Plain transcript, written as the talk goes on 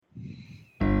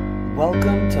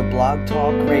Welcome to Blog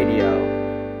Talk Radio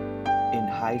in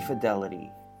high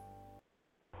fidelity.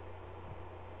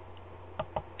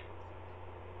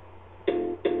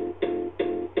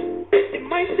 It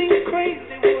might seem crazy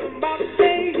what I'm about to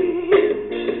say.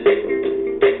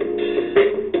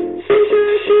 Since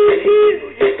you're here,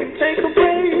 you can take a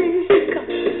break.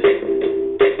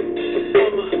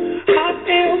 I'm a hot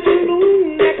air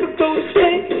balloon that could go to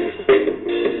space.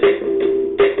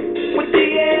 With the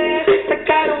air, like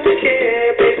I don't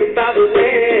care, baby, by the way.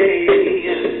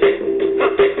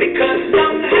 Because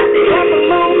I'm happy, I'm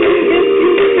alone. If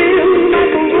you feel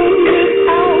like a room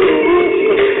without a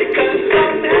roof. Because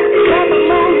I'm happy, I'm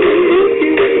alone. If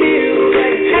you feel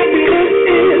like happiness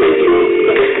is the truth.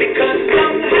 Because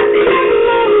I'm happy, I'm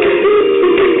alone. If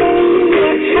you know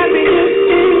what happiness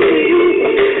is to you.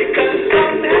 Because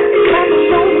I'm happy, I'm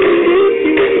alone. If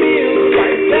you feel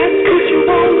like that's what you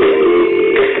want.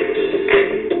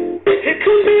 It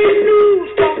could be news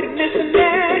talking this and that.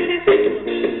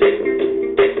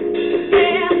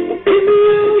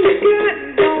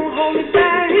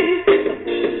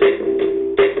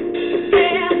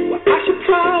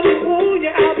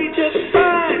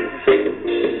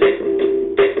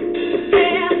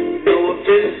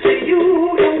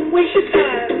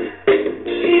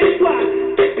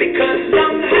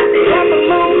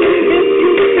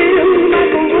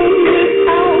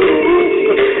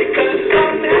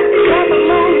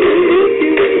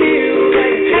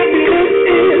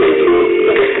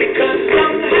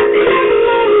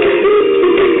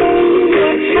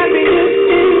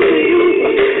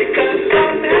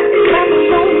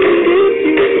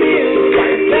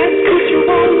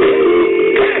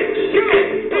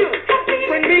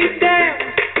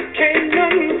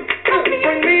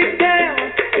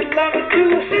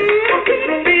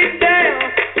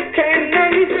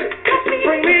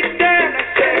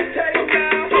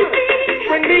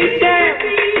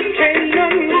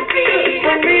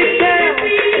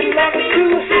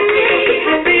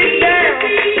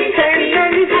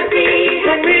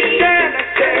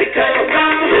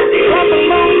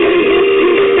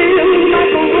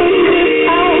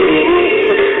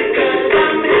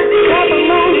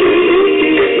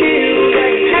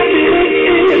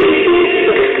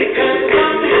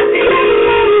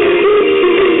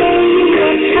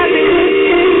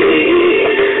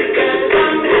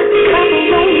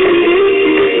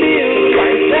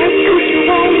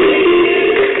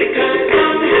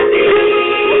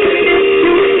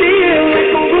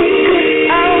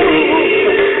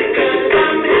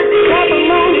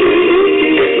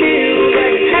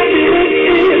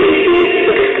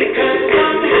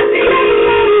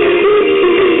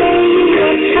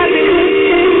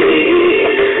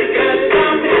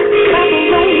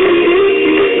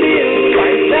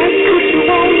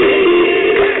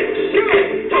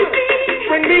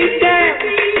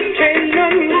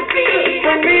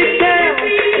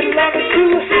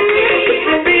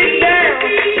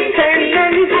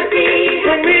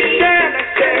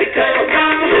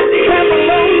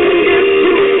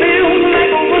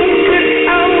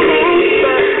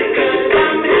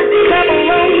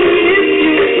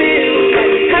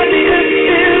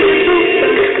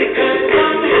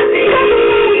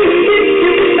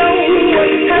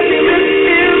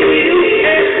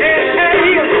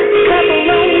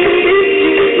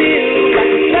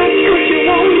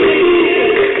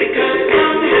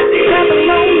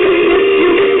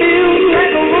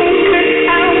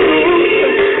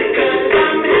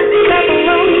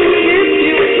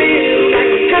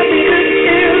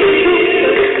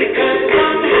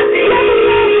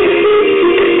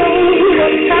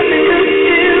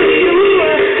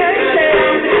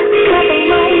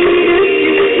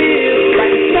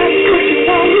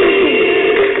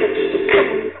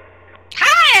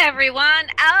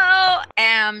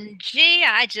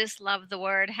 I just love the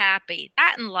word happy.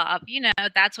 That and love,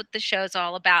 that's what the show's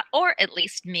all about, or at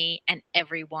least me and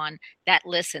everyone that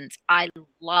listens. I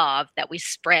love that we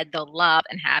spread the love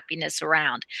and happiness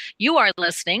around. You are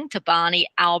listening to Bonnie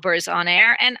Albers on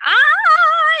air, and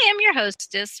I am your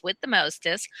hostess with the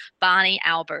mostest, Bonnie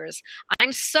Albers.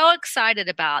 I'm so excited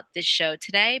about this show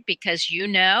today because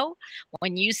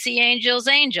when you see angels,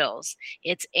 angels,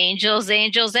 it's angels,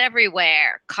 angels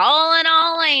everywhere, calling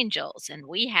all angels. And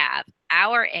we have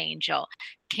our angel,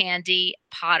 Candy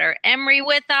Potter Emery,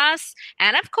 with us.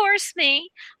 And of course, me.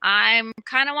 I'm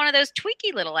kind of one of those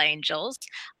tweaky little angels.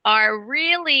 Our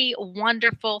really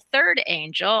wonderful third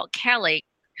angel, Kelly,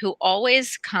 who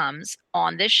always comes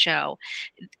on this show.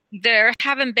 They're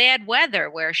having bad weather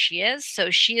where she is, so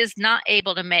she is not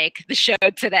able to make the show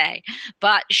today.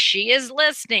 But she is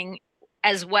listening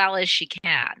as well as she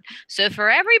can. So for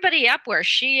everybody up where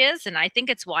she is, and I think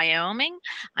it's Wyoming,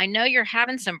 I know you're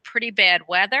having some pretty bad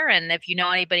weather. And if you know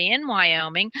anybody in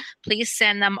Wyoming, please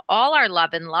send them all our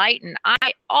love and light. And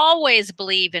I always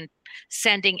believe in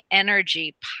sending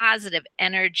energy, positive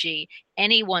energy,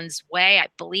 anyone's way. I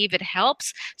believe it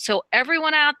helps. So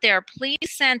everyone out there, please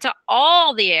send to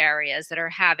all the areas that are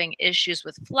having issues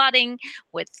with flooding,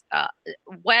 with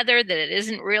weather that it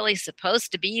isn't really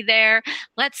supposed to be there.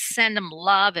 Let's send them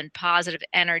love and positive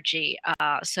energy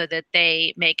so that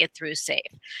they make it through safe.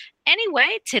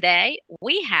 Anyway, today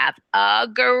we have a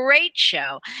great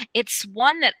show. It's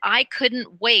one that I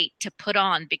couldn't wait to put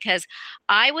on because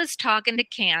I was talking to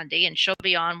Candy, and she'll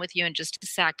be on with you in just a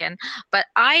second. But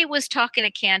I was talking to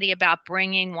Candy about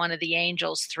bringing one of the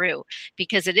angels through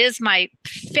because it is my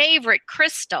favorite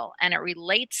crystal and it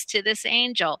relates to this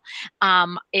angel.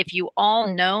 If you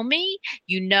all know me,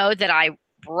 you know that I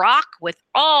rock with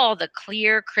all the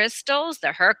clear crystals,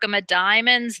 the Herkimer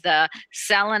diamonds, the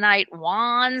selenite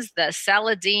wands, the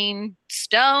celandine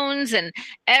stones, and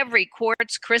every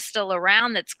quartz crystal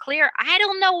around that's clear. I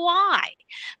don't know why,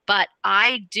 but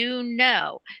I do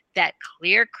know that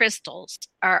clear crystals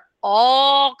are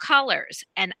all colors,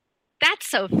 and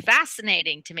that's so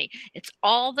fascinating to me. It's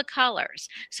all the colors.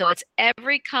 So it's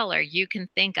every color you can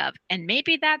think of. And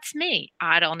maybe that's me.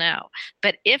 I don't know.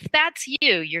 But if that's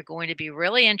you, you're going to be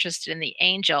really interested in the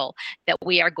angel that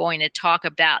we are going to talk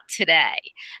about today.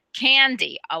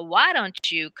 Candy, why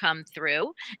don't you come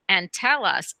through and tell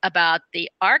us about the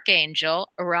Archangel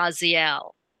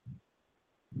Raziel?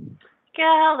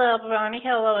 Yeah, hello, Brony.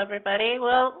 Hello, everybody.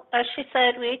 Well, as she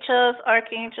said, we chose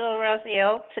Archangel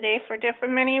Raziel today for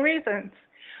many reasons.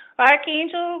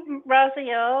 Archangel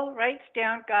Raziel writes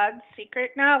down God's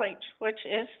secret knowledge, which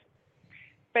is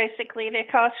basically the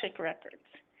Akashic records.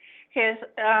 He is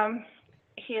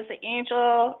the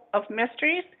angel of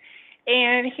mysteries,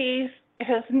 and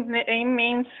his name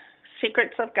means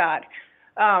secrets of God.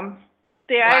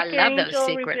 The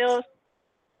Archangel reveals.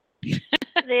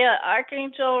 The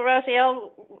Archangel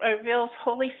Raziel reveals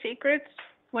holy secrets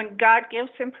when God gives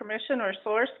him permission or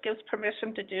Source gives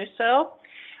permission to do so.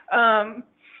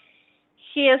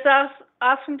 He is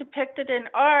often depicted in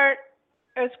art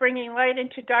as bringing light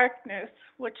into darkness,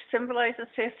 which symbolizes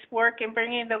his work in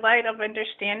bringing the light of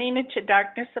understanding into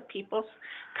darkness of people's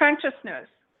consciousness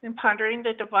and pondering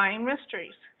the divine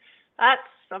mysteries. That's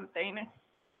something.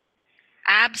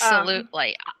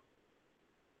 Absolutely.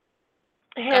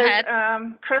 His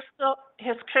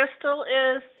crystal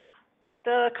is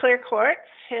the clear quartz.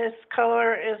 His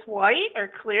color is white or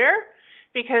clear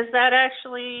because that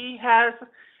actually has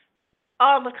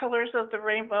all the colors of the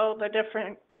rainbow, the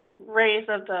different rays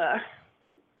of the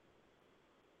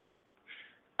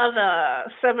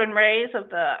 7 rays of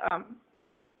the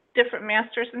different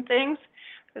masters and things.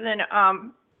 And then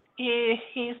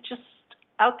he's just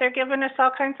out there giving us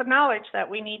all kinds of knowledge that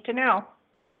we need to know.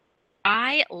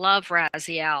 I love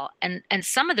Raziel, and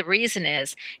some of the reason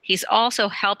is he's also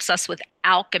helps us with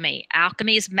alchemy.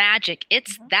 Alchemy is magic.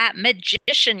 It's that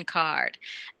magician card.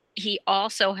 He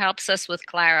also helps us with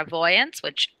clairvoyance,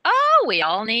 which, we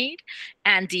all need,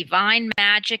 and divine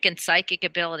magic and psychic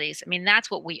abilities. I mean, that's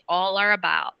what we all are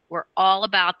about. We're all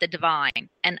about the divine,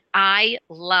 and I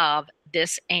love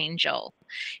this angel.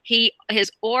 His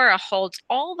aura holds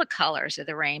all the colors of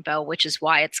the rainbow, which is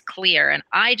why it's clear. And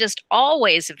I just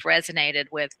always have resonated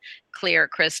with clear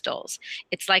crystals.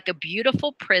 It's like a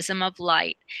beautiful prism of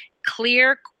light.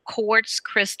 Clear quartz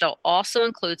crystal also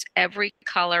includes every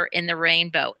color in the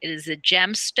rainbow. It is a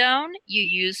gemstone you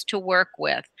use to work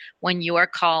with when you are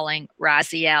calling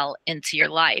Raziel into your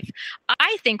life.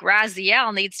 I think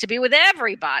Raziel needs to be with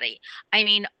everybody. I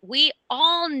mean, we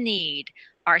all need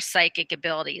our psychic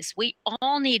abilities. We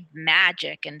all need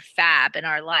magic and fab in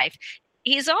our life.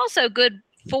 He's also good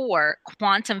for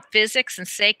quantum physics and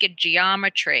sacred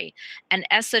geometry and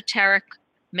esoteric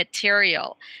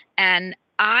material. And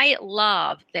I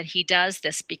love that he does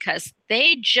this because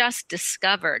they just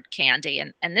discovered, Candy,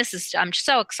 and this is, I'm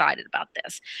so excited about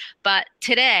this. But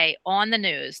today on the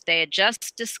news, they had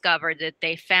just discovered that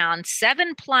they found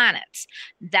 7 planets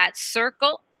that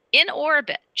circle in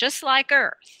orbit, just like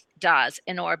Earth does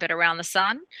in orbit around the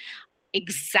sun,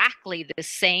 exactly the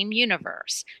same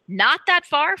universe, not that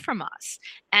far from us.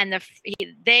 And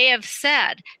they have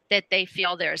said that they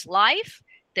feel there's life,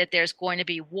 that there's going to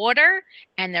be water,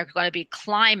 and there's going to be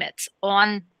climates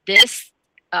on this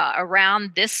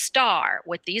around this star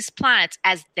with these planets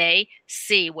as they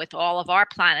see with all of our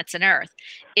planets and Earth.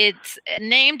 It's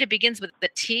named, it begins with the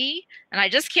T, and I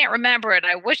just can't remember it.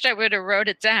 I wish I would have wrote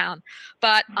it down.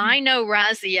 But I know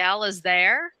Raziel is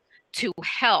there to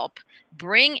help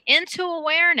bring into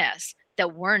awareness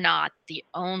that we're not the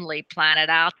only planet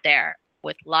out there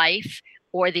with life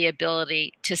or the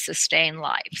ability to sustain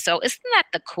life. So isn't that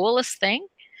the coolest thing?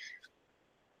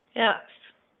 Yes,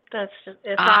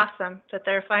 it's awesome that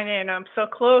they're finding them so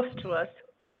close to us.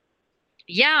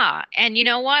 Yeah. And you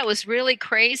know what was really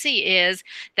crazy is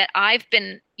that I've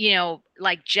been,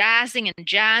 like jazzing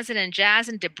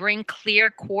to bring clear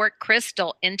quartz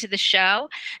crystal into the show.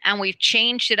 And we've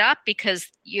changed it up because,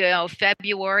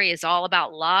 February is all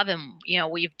about love. And,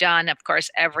 we've done, of course,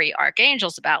 every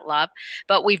archangel's about love,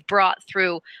 but we've brought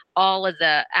through all of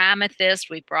the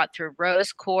amethyst. We brought through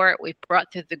rose quartz. We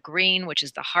brought through the green, which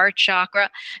is the heart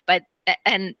chakra.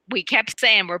 And we kept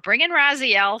saying we're bringing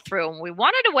Raziel through, and we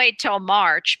wanted to wait till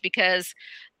March because,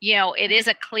 it is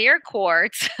a clear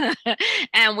quartz,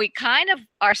 and we kind of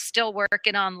are still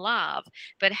working on love.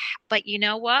 But you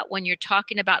know what? When you're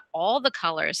talking about all the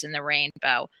colors in the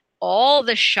rainbow, all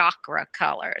the chakra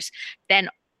colors, then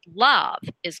love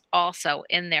is also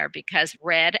in there because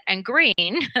red and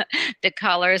green, the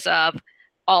colors of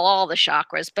all the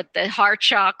chakras, but the heart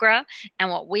chakra and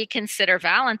what we consider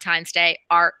Valentine's Day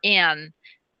are in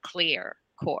clear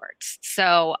quartz.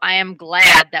 So I am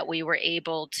glad that we were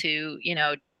able to,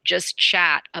 just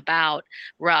chat about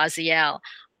Raziel.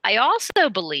 I also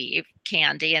believe,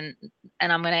 Candy, and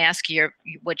I'm going to ask you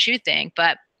what you think,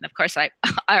 but of course I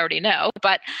already know,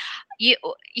 but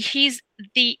he's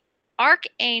the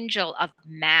archangel of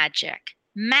magic,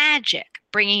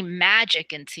 bringing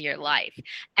magic into your life.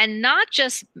 And not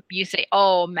just you say,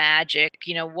 oh, magic,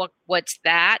 what's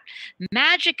that?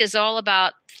 Magic is all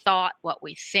about thought, what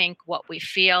we think, what we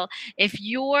feel. If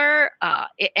you're,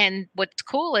 and what's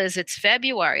cool is it's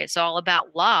February, it's all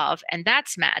about love, and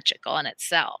that's magical in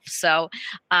itself. So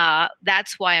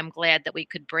that's why I'm glad that we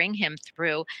could bring him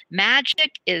through.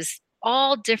 Magic is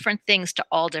all different things to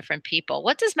all different people.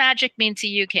 What does magic mean to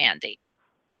you, Candy?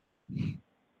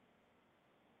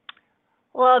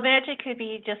 Well, magic could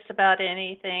be just about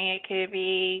anything. It could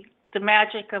be the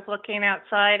magic of looking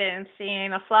outside and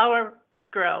seeing a flower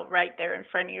grow right there in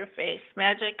front of your face.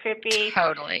 Magic could be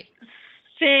totally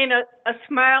seeing a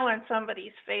smile on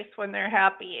somebody's face when they're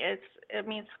happy. It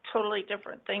means totally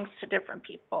different things to different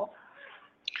people.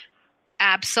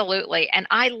 Absolutely. And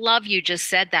I love you just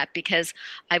said that because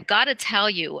I've got to tell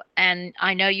you, and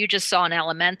I know you just saw an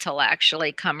elemental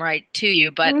actually come right to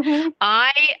you, but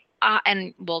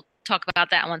and we'll talk about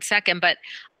that in 1 second, but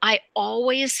I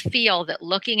always feel that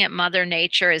looking at Mother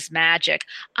Nature is magic.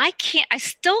 I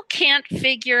still can't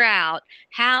figure out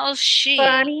how she,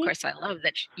 Bonnie? Of course I love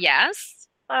that. Yes?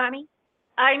 Bonnie,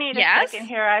 I need a second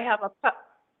here.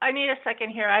 I need a second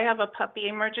here. I have a puppy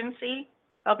emergency.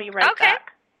 I'll be right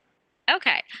back.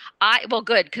 Okay. Well,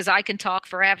 good, because I can talk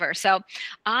forever. So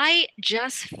I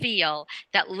just feel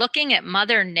that looking at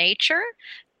Mother Nature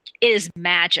is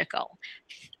magical.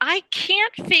 I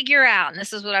can't figure out, and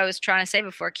this is what I was trying to say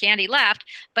before Candy left,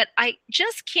 but I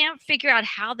just can't figure out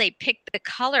how they picked the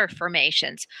color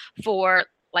formations for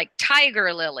like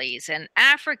tiger lilies and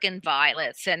African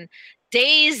violets and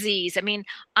daisies. I mean,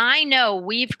 I know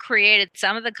we've created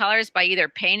some of the colors by either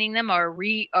painting them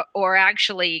or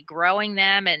actually growing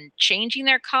them and changing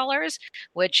their colors,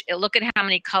 which look at how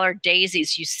many colored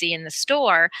daisies you see in the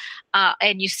store.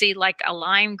 And you see like a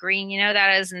lime green,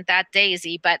 that isn't that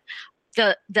daisy, but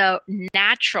the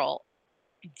natural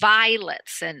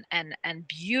violets and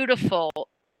beautiful,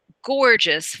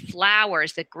 gorgeous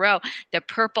flowers that grow, the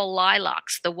purple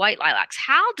lilacs, the white lilacs.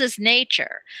 How does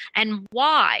nature and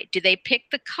why do they pick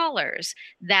the colors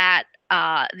that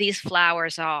these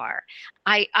flowers are?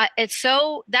 It's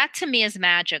so, that to me is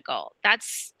magical.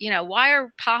 That's, why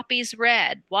are poppies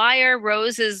red? Why are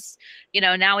roses,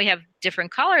 now we have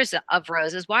different colors of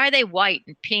roses. Why are they white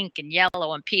and pink and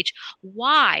yellow and peach?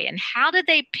 Why? And how did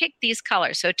they pick these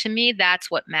colors? So to me, that's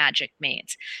what magic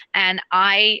means. And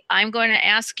I'm going to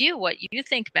ask you what you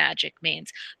think magic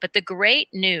means. But the great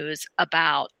news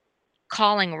about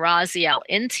calling Raziel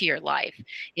into your life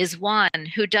is one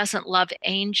who doesn't love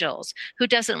angels, who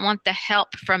doesn't want the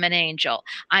help from an angel.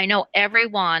 I know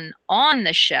everyone on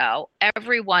the show,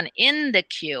 everyone in the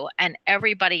queue, and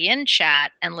everybody in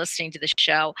chat and listening to the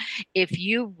show, if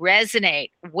you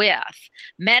resonate with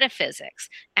metaphysics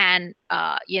and,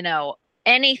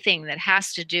 anything that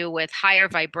has to do with higher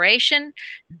vibration,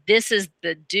 this is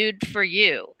the dude for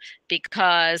you,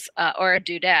 because or a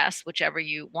dudess, whichever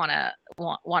you want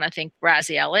to think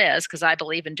Raziel is, because I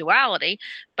believe in duality.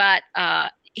 But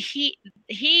he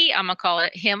I'm gonna call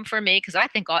it him for me because I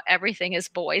think everything is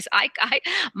boys.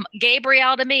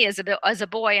 Gabriel to me is as a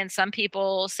boy, and some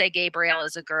people say Gabriel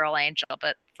is a girl angel,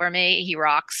 but for me he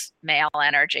rocks male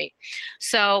energy.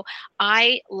 So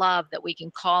I love that we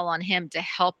can call on him to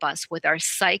help us with our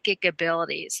psychic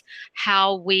abilities,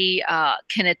 how we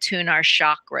can attune our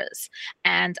chakras.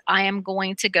 And I am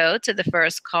going to go to the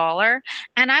first caller,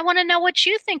 and I want to know what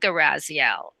you think of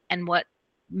Raziel and what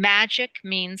magic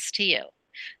means to you.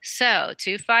 So,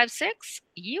 256,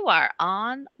 you are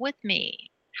on with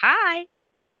me. Hi.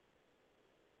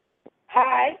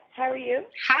 Hi, how are you?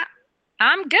 Hi.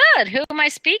 I'm good. Who am I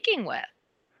speaking with?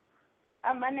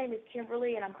 My name is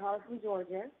Kimberly, and I'm calling from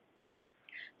Georgia.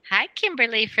 Hi,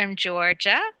 Kimberly from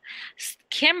Georgia.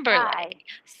 Kimberly. Hi.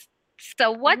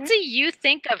 So, what do you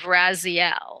think of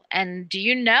Raziel? And do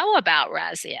you know about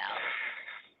Raziel?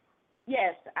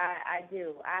 Yes, I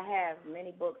do. I have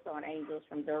many books on angels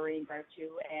from Doreen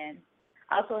Virtue, and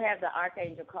I also have the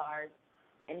Archangel card,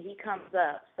 and he comes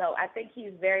up. So I think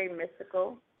he's very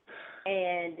mystical,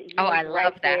 and he's I love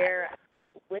right that. there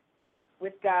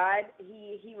with God.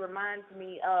 He reminds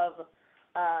me of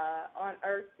on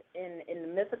Earth in the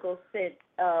mythical sense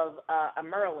of a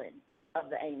Merlin of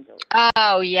the angels.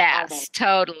 Oh, yes, Almost.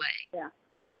 totally. Yeah.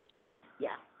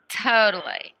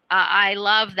 Totally. I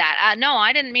love that. No,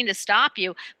 I didn't mean to stop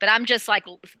you, but I'm just like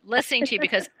listening to you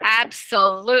because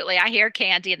absolutely, I hear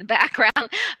Candy in the background.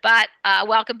 But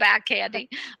welcome back, Candy.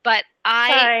 But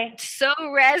I so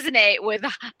resonate with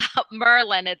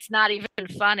Merlin. It's not even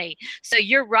funny. So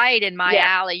you're right in my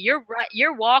alley. You're right.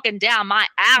 You're walking down my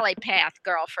alley path,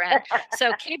 girlfriend.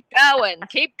 So keep going.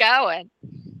 Keep going.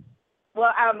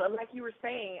 Well, like you were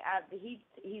saying,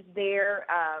 he's there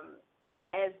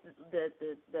as the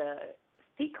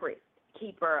secret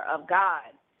keeper of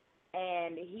God,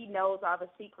 and he knows all the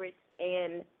secrets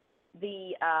and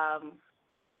the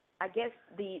I guess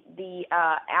the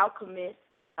alchemist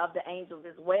of the angels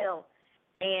as well.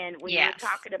 And when you're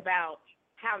talking about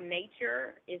how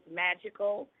nature is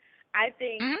magical, I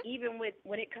think even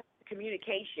when it comes to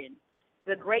communication,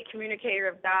 the great communicator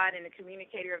of God and the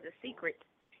communicator of the secrets,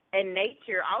 and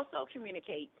nature also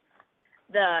communicates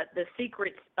the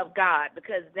secrets of God,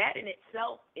 because that in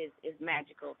itself is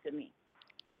magical to me.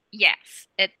 Yes,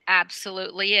 it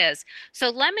absolutely is. So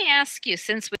let me ask you,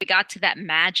 since we got to that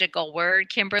magical word,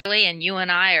 Kimberly, and you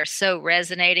and I are so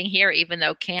resonating here, even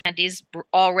though Candy's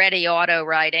already auto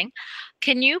writing,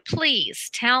 can you please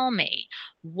tell me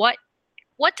what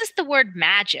does the word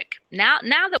magic, now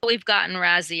that we've gotten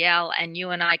Raziel and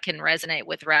you and I can resonate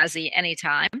with Razi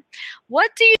anytime, what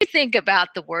do you think about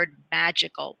the word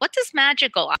magical? What does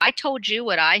magical? I told you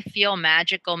what I feel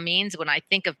magical means when I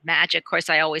think of magic. Of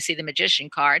course, I always see the magician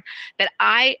card, but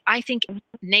I think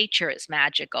nature is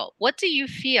magical. What do you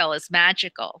feel is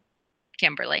magical,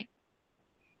 Kimberly?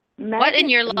 What in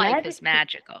your life is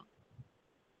magical?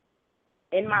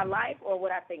 In my life, or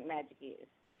what I think magic is?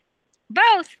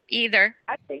 Both, either.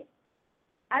 I think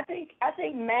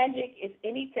magic is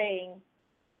anything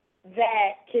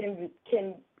that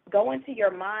can go into your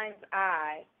mind's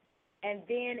eye, and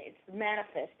then it's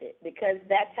manifested, because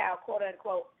that's how, quote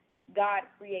unquote, God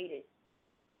created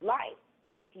life.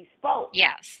 He spoke.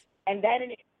 Yes. And that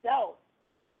in itself,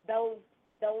 those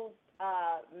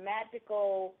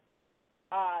magical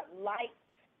light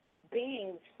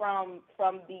beings from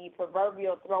the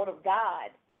proverbial throne of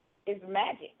God is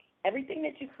magic. Everything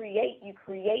that you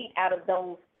create out of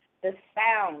the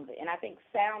sound, and I think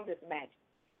sound is magic.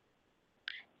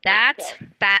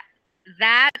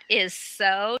 That is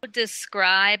so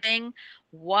describing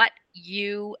what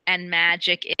you and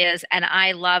magic is, and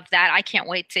I love that. I can't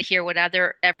wait to hear what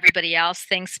everybody else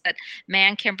thinks, but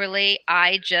man, Kimberly,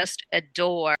 I just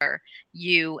adore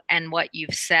you and what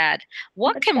you've said.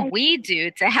 What can we do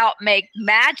to help make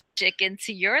magic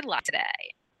into your life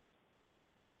today?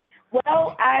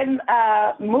 Well, I'm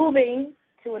moving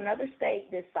to another state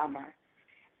this summer,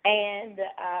 and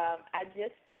I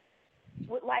just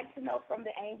would like to know from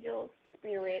the angel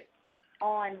spirit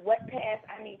on what path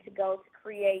I need to go to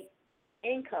create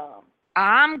income.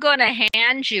 I'm going to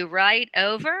hand you right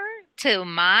over to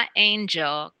my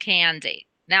angel, Candy.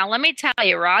 Now, let me tell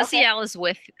you, Raziel is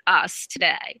with us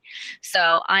today,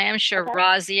 so I am sure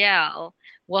Raziel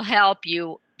will help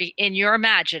you in your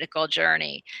magical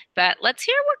journey. But let's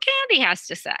hear what Candy has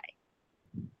to say.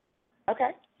 Okay.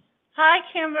 Hi,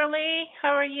 Kimberly. How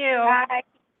are you? Hi.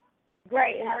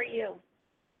 Great. How are you?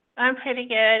 I'm pretty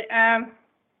good.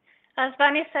 As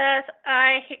Bunny says,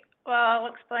 I'll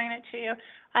explain it to you.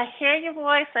 I hear your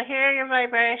voice, I hear your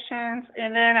vibrations,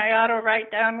 and then I auto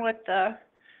write down what the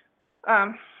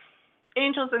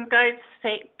angels and guides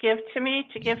give to me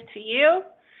to give to you.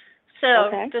 So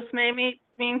Okay. this may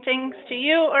mean things to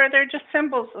you, or they're just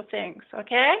symbols of things,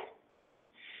 okay?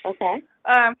 Okay.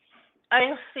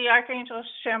 I see Archangel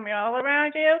Samuel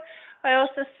around you. I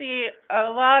also see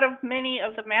many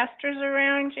of the masters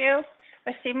around you.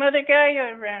 I see Mother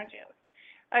Gaia around you.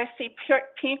 I see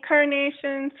pink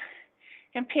carnations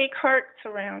and pink hearts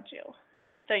around you.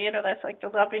 So, that's like the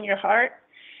love in your heart.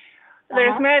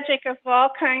 There's magic of all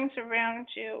kinds around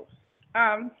you.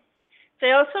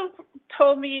 They also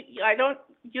told me,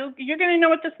 you're going to know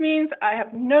what this means. I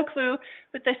have no clue,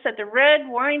 but they said the red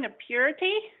wine of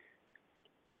purity.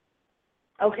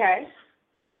 Okay.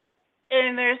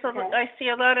 And I see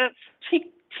a lot of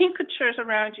tinctures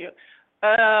around you.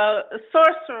 A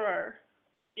sorcerer,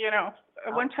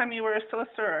 at one time you were a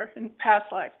sorcerer in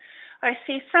past life. I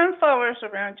see sunflowers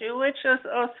around you, which is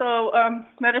also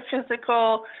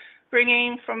metaphysical,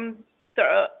 bringing from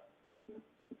the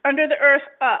under the earth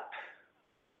up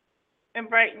and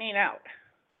brightening out.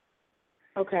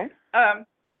 Okay.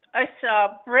 I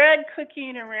saw bread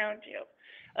cooking around you.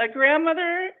 A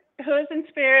grandmother who is in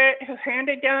spirit, who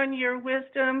handed down your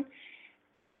wisdom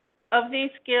of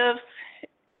these gifts,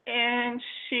 and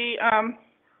she's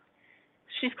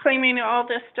claiming all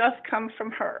this stuff comes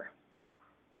from her.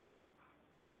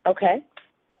 Okay.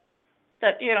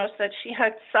 That that she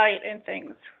had sight and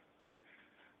things.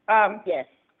 Yes.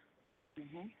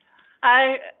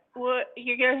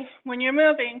 When you're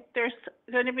moving, there's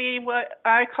going to be what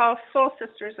I call soul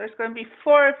sisters. There's going to be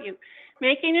 4 of you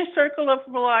making a circle of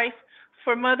life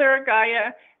for Mother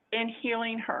Gaia and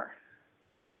healing her.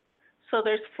 So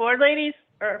there's 4 ladies,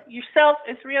 or yourself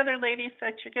and 3 other ladies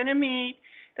that you're going to meet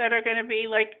that are going to be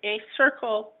like a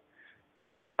circle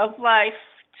of life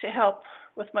to help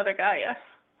with Mother Gaia.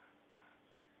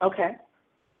 Okay.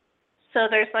 So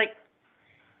there's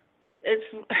it's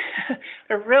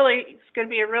going to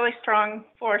be a really strong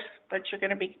force that you're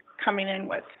going to be coming in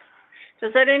with.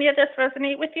 Does any of this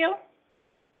resonate with you?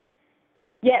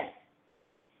 Yes.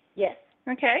 Yes.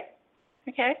 Okay.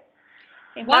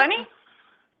 And What? Bonnie?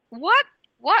 What?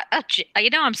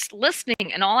 I'm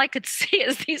listening, and all I could see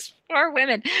is these 4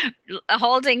 women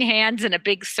holding hands in a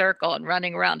big circle and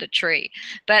running around a tree.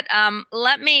 But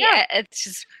let me. Yeah. It's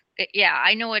just. Yeah,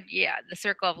 I know it. Yeah, the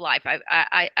circle of life.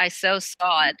 I so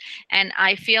saw it, and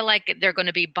I feel like they're going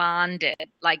to be bonded,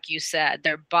 like you said.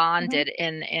 They're bonded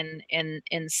in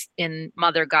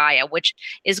Mother Gaia, which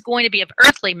is going to be of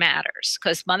earthly matters,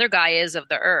 because Mother Gaia is of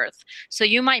the earth. So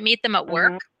you might meet them at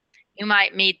work. You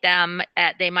might meet them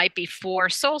they might be 4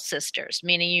 soul sisters,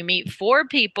 meaning you meet 4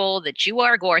 people that you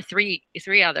are, or three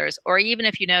others, or even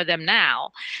if you know them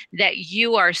now, that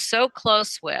you are so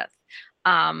close with.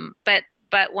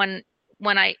 But when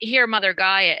I hear Mother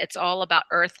Gaia, it's all about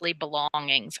earthly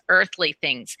belongings, earthly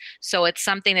things. So it's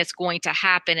something that's going to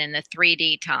happen in the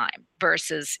 3D time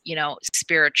versus,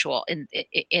 spiritual in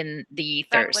the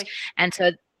ethers. Exactly. And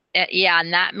so,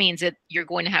 and that means that you're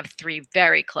going to have 3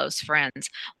 very close friends.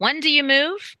 When do you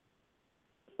move?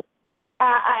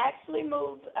 I actually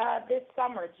moved this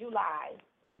summer, July.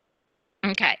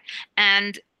 Okay.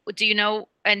 And do you know,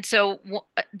 and so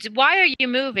why are you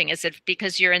moving? Is it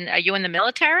because are you in the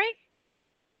military?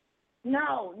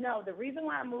 No. The reason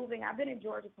why I'm moving, I've been in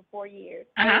Georgia for 4 years,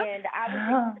 Uh-huh. and I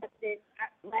was accepted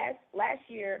last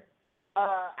year.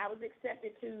 I was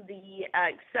accepted to the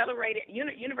accelerated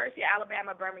University of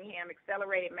Alabama Birmingham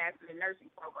Accelerated Master in Nursing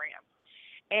Program,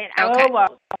 and I Okay.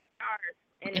 was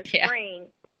in the Yeah.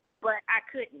 spring, but I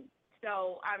couldn't.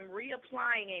 So I'm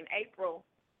reapplying in April,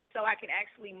 so I can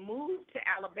actually move to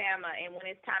Alabama, and when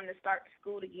it's time to start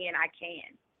school again, I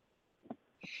can.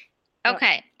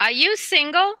 Okay. Are you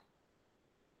single?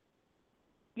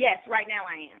 Yes, right now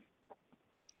I am.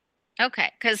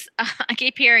 Okay, because I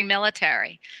keep hearing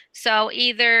military. So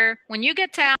either when you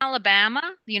get to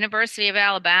Alabama, the University of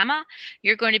Alabama,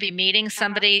 you're going to be meeting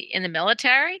somebody in the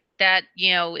military that,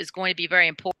 is going to be very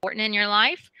important in your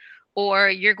life. Or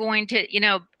you're going to,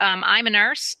 I'm a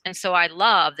nurse, and so I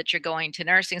love that you're going to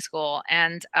nursing school.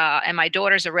 And my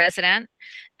daughter's a resident,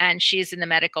 and she's in the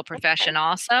medical profession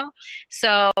also.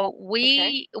 So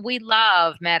we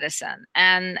love medicine,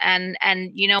 and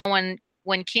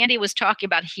when Candy was talking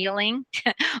about healing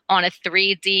on a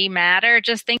 3D matter,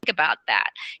 just think about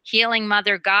that. Healing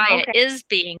Mother Gaia is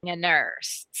being a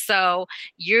nurse. So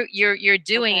you're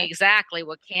doing exactly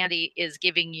what Candy is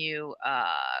giving you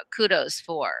kudos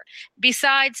for.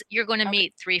 Besides, you're going to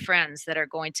meet 3 friends that are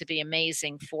going to be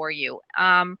amazing for you.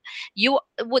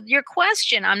 With your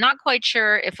question, I'm not quite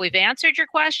sure if we've answered your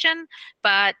question,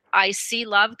 but I see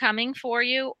love coming for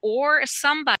you, or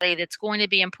somebody that's going to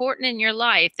be important in your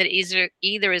life that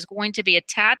either is going to be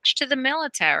attached to the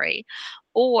military,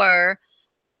 or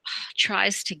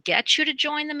tries to get you to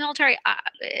join the military.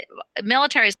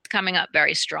 Military is coming up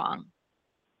very strong.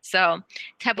 So,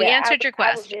 have we answered your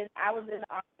question? I was in the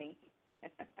Army.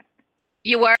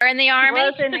 You were in the Army?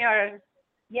 Was in the Army.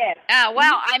 Yes. Oh,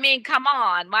 well, I mean, come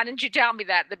on. Why didn't you tell me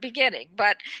that at the beginning?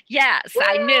 But yes,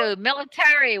 I knew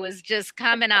military was just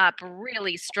coming up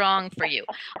really strong for you.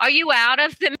 Are you out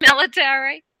of the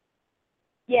military?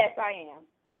 Yes, I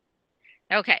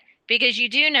am. Okay, because you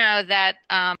do know that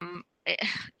I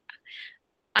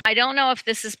don't know if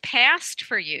this is past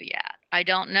for you yet. I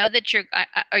don't know that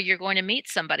you're going to meet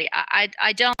somebody.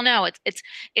 I don't know.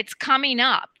 It's coming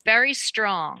up very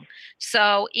strong.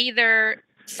 So either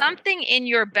something in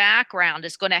your background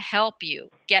is going to help you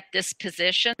get this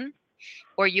position,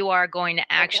 or you are going to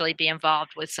actually be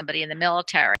involved with somebody in the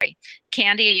military.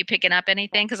 Candy, are you picking up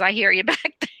anything? Because I hear you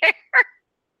back there.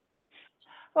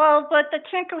 Well, but the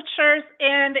tinctures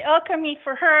and the alchemy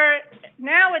for her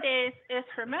nowadays is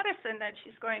her medicine that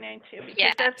she's going into,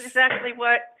 because that's exactly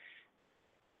what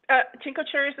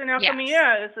tinctures and alchemy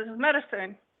is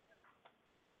medicine.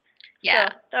 Yeah,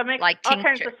 so that makes like all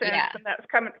kinds of sense, and that's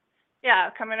coming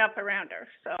up around her.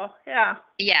 So yeah,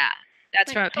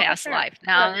 that's from a past life.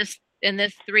 Now in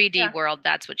this 3D world,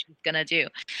 that's what she's gonna do.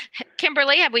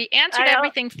 Kimberly, have we answered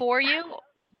everything for you?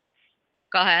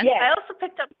 Go ahead. Yeah.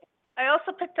 I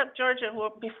also picked up Georgia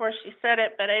before she said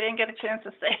it, but I didn't get a chance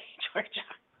to say Georgia.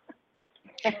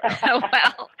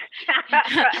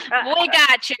 Well, we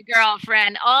got you,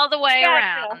 girlfriend, all the way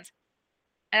around.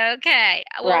 Okay.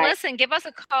 Well, listen, give us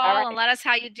a call and let us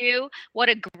how you do. What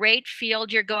a great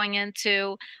field you're going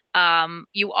into.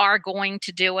 You are going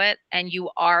to do it, and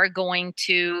you are going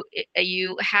to,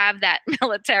 you have that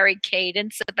military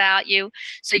cadence about you,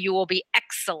 so you will be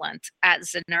excellent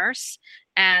as a nurse.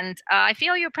 And I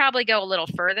feel you'll probably go a little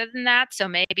further than that. So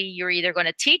maybe you're either going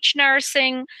to teach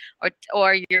nursing,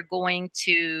 or you're going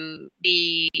to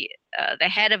be the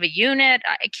head of a unit.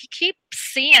 I keep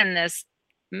seeing this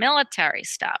military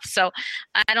stuff. So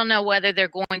I don't know whether they're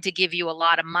going to give you a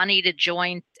lot of money to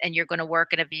join and you're going to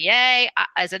work in a VA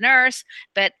as a nurse,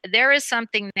 but there is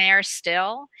something there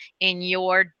still in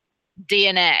your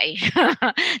DNA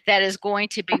that is going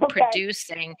to be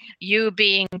producing you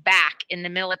being back in the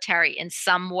military in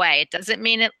some way. It doesn't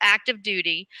mean active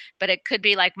duty, but it could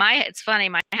be like it's funny,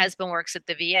 my husband works at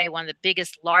the VA, one of the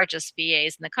biggest, largest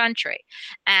VAs in the country.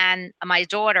 And my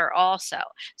daughter also.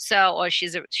 So,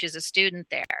 she's a student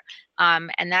there.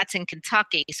 And that's in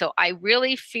Kentucky. So I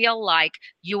really feel like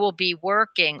you will be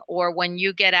working, or when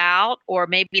you get out, or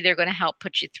maybe they're going to help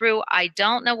put you through. I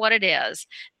don't know what it is,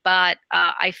 but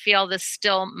I feel this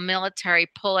still military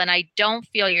pull, and I don't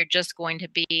feel you're just going to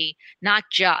be, not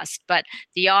just, but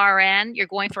the RN. You're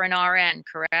going for an RN,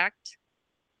 correct?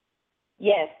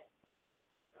 Yes.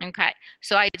 Okay.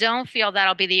 So I don't feel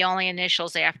that'll be the only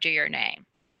initials after your name.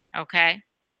 Okay?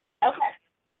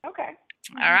 Okay.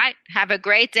 All right. Have a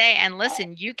great day. And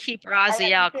listen, you keep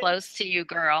Raziel close to you,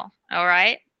 girl. All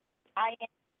right? I am.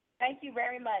 Thank you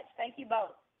very much. Thank you both.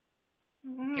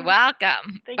 You're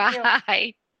welcome.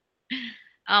 Bye.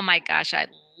 Oh my gosh, I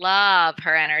love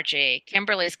her energy.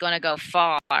 Kimberly's going to go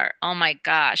far. Oh my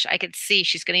gosh, I could see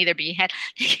she's going to either be head,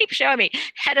 they keep showing me,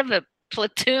 head of a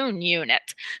platoon unit.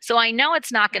 So I know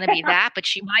it's not going to be that, but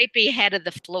she might be head of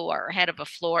a floor.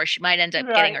 She might end up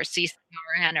getting her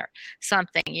CCRN or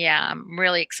something. Yeah, I'm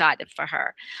really excited for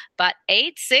her. But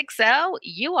 860,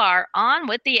 you are on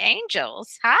with the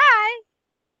angels. Hi.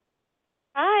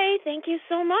 Hi, thank you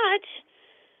so much.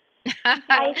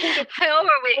 I think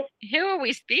who are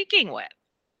we speaking with?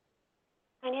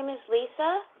 My name is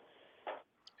Lisa.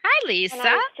 Hi, Lisa.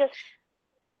 And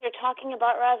you're talking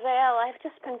about Raziel. I've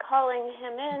just been calling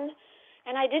him in,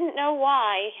 and I didn't know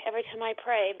why every time I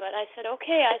pray, but I said,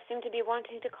 okay, I seem to be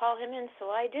wanting to call him in,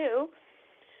 so I do.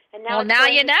 And now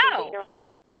you know.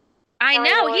 I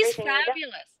know. He's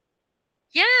fabulous.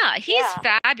 Yeah, he's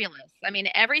fabulous. I mean,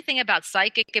 everything about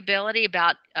psychic ability,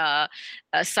 about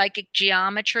psychic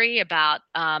geometry, about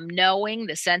knowing,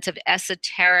 the sense of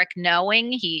esoteric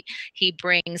knowing. He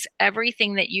brings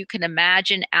everything that you can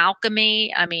imagine.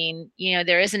 Alchemy. I mean,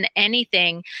 there isn't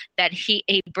anything that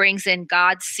he brings in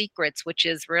God's secrets, which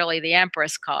is really the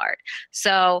Empress card.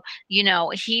 So,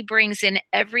 he brings in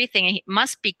everything. He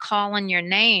must be calling your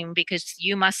name because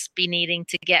you must be needing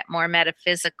to get more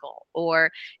metaphysical, or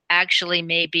actually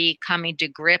maybe coming to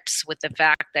grips with the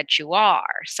fact that you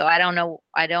are. So I don't know.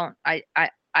 I don't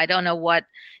know what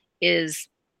is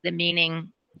the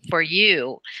meaning for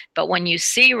you, but when you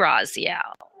see Raziel,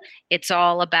 it's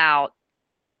all about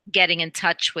getting in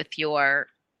touch with your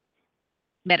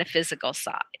metaphysical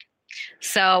side.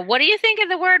 So what do you think of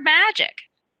the word magic?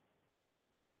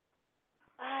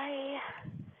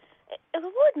 the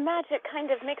word magic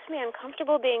kind of makes me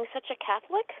uncomfortable being such a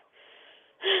Catholic.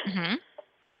 Hmm.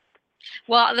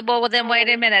 Well, then wait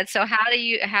a minute. So how do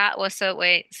you so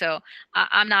wait. So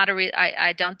I'm not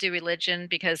I don't do religion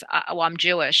because I'm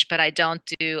Jewish, but I don't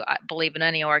believe in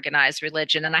any organized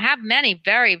religion. And I have many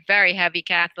very, very heavy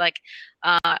Catholic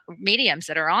mediums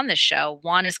that are on the show.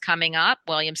 One is coming up,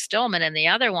 William Stillman, and the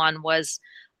other one was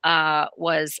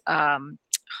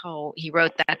he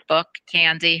wrote that book,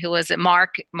 Candy. Who was it?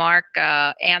 Mark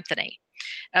Anthony.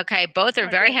 Okay, both are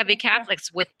very heavy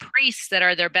Catholics with priests that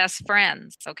are their best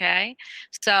friends. Okay,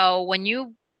 so when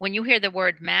you hear the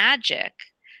word magic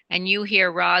and you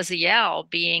hear Raziel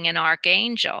being an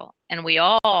archangel, and we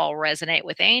all resonate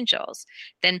with angels,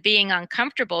 then being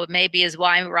uncomfortable maybe is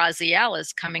why Raziel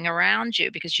is coming around you,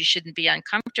 because you shouldn't be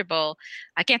uncomfortable.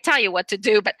 I can't tell you what to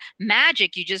do, but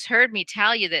magic, you just heard me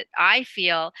tell you that I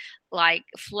feel like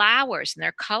flowers and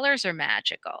their colors are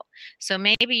magical. So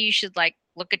maybe you should like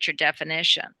look at your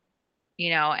definition,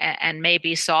 and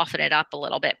maybe soften it up a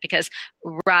little bit, because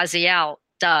Raziel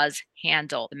does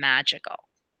handle the magical.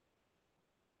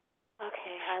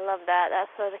 Okay, I love that. That's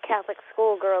the Catholic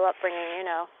schoolgirl upbringing,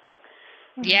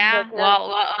 Yeah,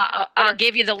 well, I'll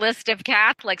give you the list of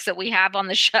Catholics that we have on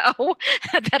the show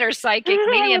that are psychic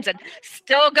mediums and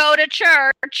still go to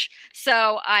church.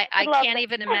 So I can't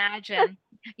even imagine.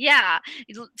 Yeah,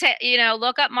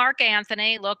 look up Mark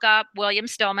Anthony, look up William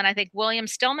Stillman. I think William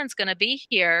Stillman's going to be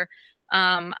here.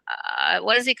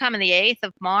 What does he come in the 8th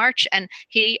of March? And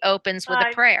he opens with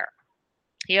a prayer.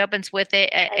 He opens with the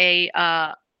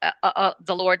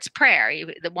Lord's Prayer,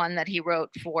 the one that he wrote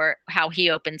for how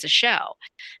he opens a show.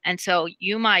 And so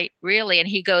you might really, and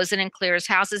he goes in and clears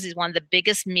houses. He's one of the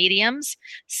biggest mediums,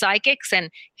 psychics, and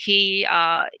he,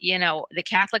 the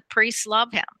Catholic priests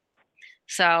love him.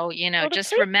 So,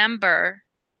 just remember,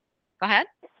 go ahead.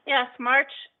 Yes,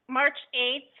 March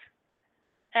 8th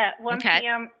at 1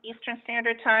 p.m. Eastern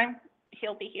Standard Time.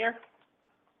 He'll be here.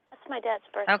 That's my dad's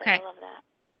birthday. Okay. I love that.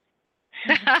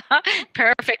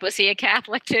 Perfect. Was he a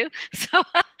Catholic too? So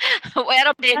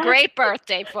it'll be a great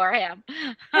birthday for him.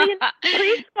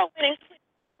 Priests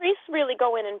really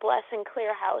go in and bless and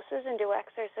clear houses and do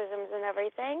exorcisms and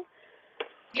everything.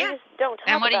 Yeah. They just don't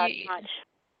talk about it much.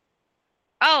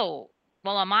 Oh,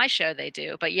 well, on my show they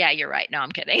do. But yeah, you're right. No,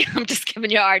 I'm kidding. I'm just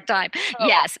giving you a hard time.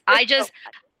 Yes, thank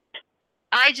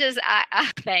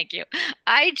you.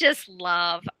 I just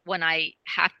love when I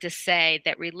have to say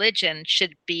that religion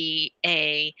should be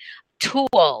a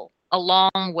tool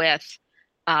along with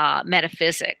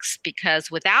metaphysics, because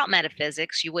without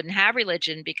metaphysics, you wouldn't have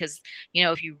religion. Because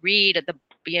if you read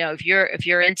if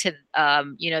you're into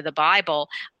the Bible,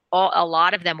 a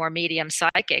lot of them were medium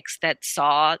psychics that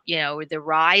saw the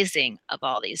rising of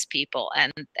all these people,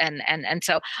 and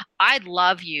so I'd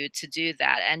love you to do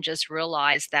that and just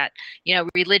realize that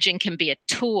religion can be a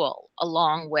tool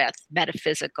along with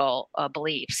metaphysical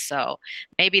beliefs. So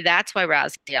maybe that's why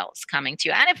Raziel is coming to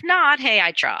you, and if not, hey,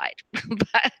 I tried.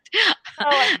 But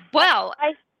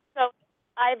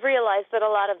I've realized that a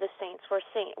lot of the saints were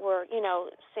Saint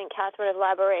Catherine of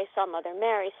Labouré, saw Mother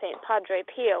Mary, Saint Padre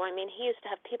Pio. I mean, he used to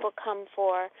have people come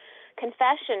for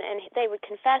confession, and they would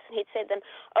confess, and he'd say to them,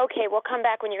 "Okay, we'll come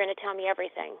back when you're going to tell me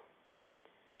everything."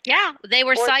 Yeah, they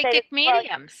were psychic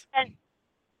mediums. And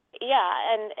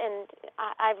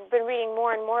I've been reading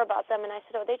more and more about them, and I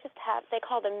said, they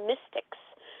call them mystics,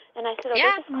 and I said, they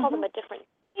just call them a different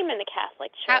name in the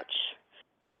Catholic Church.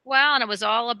 Well, and it was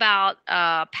all about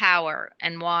power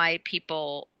and why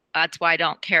people, that's why I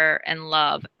don't care and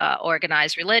love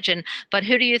organized religion. But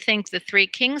who do you think the three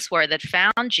kings were that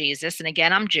found Jesus? And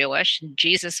again, I'm Jewish. And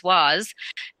Jesus was,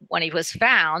 when he was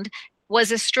found,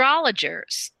 was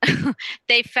astrologers.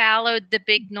 They followed the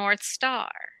big North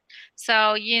Star.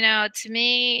 So, to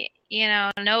me,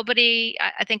 nobody,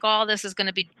 I think all this is going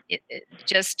to be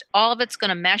all of it's going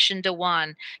to mesh into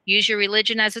one. Use your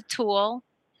religion as a tool,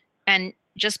 and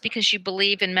just because you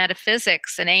believe in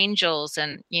metaphysics and angels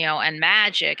and and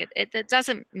magic, it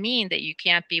doesn't mean that you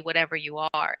can't be whatever you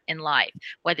are in life,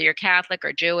 whether you're Catholic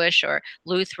or Jewish or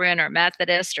Lutheran or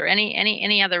Methodist or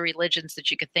any other religions that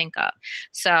you could think of.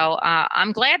 So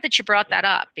I'm glad that you brought that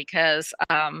up, because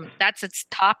that's its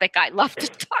topic I love to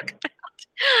talk about.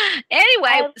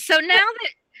 Anyway, so now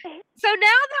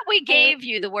that we gave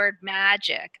you the word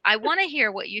magic, I want to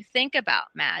hear what you think about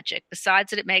magic, besides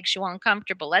that it makes you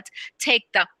uncomfortable. Let's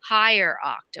take the higher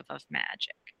octave of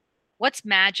magic. What's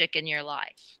magic in your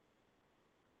life?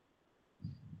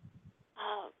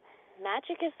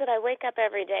 magic is that I wake up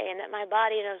every day and that my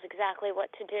body knows exactly what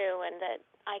to do and that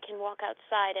I can walk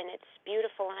outside and it's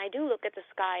beautiful. And I do look at the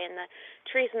sky and the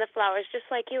trees and the flowers just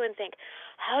like you and think,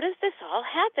 how does this all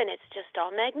happen? It's just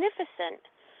all magnificent.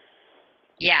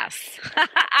 Yes.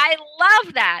 I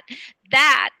love that.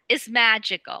 That is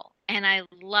magical. And I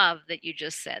love that you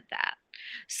just said that.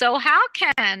 So how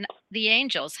can the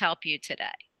angels help you today?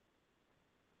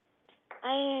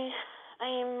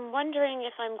 I'm wondering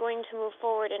if I'm going to move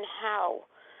forward and how.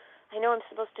 I know I'm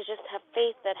supposed to just have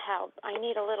faith that how. I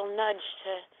need a little nudge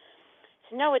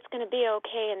to know it's going to be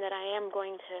okay and that I am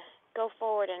going to go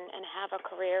forward and have a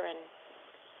career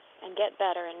and get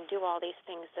better and do all these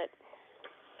things that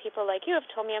people like you have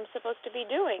told me I'm supposed to be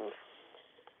doing.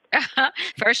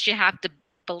 First, you have to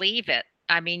believe it.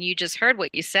 I mean, you just heard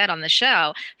what you said on the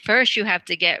show. First,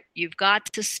 you've got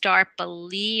to start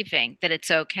believing that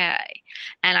it's okay.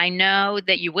 And I know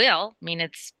that you will. I mean,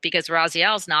 it's because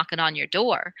Raziel's knocking on your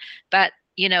door. But,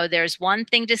 there's one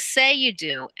thing to say you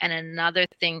do and another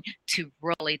thing to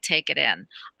really take it in.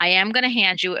 I am going to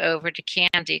hand you over to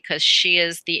Candy because she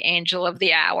is the angel of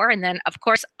the hour. And then, of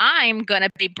course, I'm going to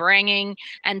be bringing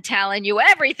and telling you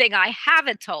everything I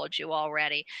haven't told you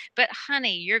already. But,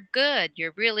 honey, you're good.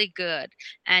 You're really good.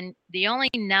 And the only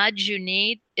nudge you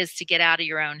need is to get out of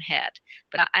your own head.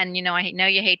 I know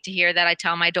you hate to hear that. I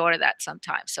tell my daughter that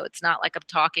sometimes. So it's not like I'm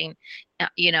talking,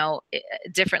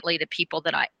 differently to people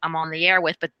that I'm on the air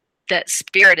with, but the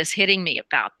spirit is hitting me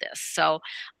about this. So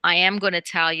I am going to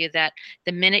tell you that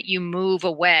the minute you move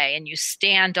away and you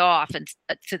stand off and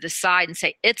to the side and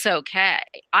say, it's okay,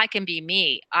 I can be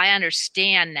me. I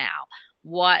understand now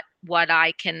what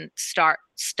I can start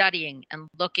studying and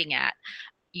looking at.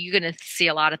 You're going to see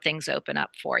a lot of things open up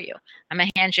for you. I'm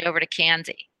going to hand you over to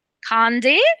Candy.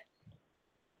 Candy?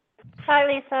 Hi,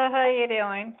 Lisa. How are you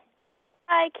doing?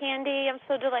 Hi, Candy. I'm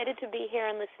so delighted to be here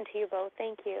and listen to you both.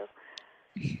 Thank you.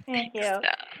 Thank you.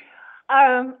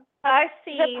 I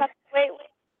see. Wait.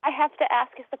 I have to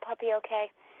ask, is the puppy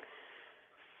okay?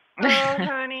 Oh,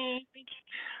 honey.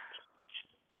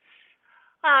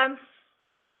 Oh,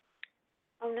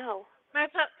 no. My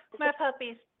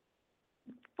puppy's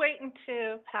waiting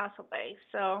to pass away,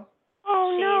 so.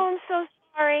 Oh, no, I'm so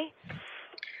sorry.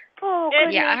 Oh,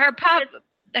 goodness. Yeah, her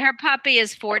puppy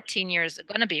is 14 years,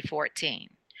 going to be 14.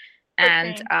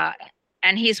 And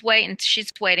she's waiting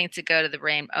to go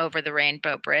to over the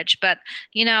Rainbow Bridge. But,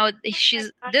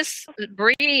 this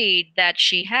breed that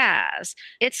she has,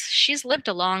 she's lived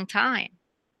a long time.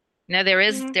 There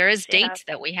is dates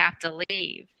that we have to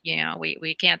leave.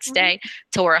 We can't stay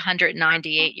till we're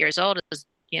 198 years old,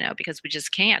 because we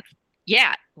just can't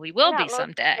yet. We will be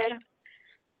someday.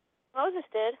 Moses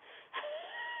did.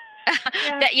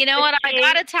 What I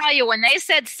gotta tell you, when they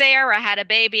said Sarah had a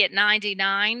baby at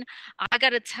 99, I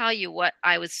gotta tell you what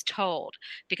I was told,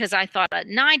 because I thought at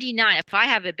 99, if I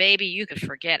have a baby, you could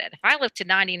forget it. If I live to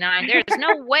 99, there's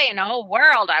no way in the whole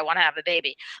world I want to have a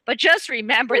baby. But just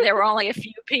remember, there were only a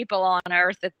few people on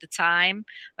earth at the time.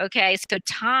 Okay, so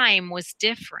time was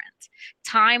different.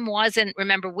 Time wasn't,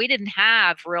 remember, we didn't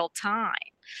have real time.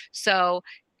 So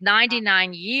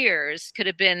 99 years could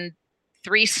have been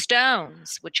 3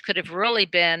 stones, which could have really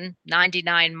been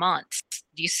 99 months.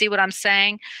 Do you see what I'm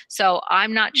saying? So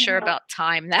I'm not sure about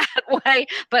time that way,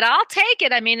 but I'll take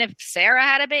it. I mean, if Sarah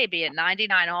had a baby at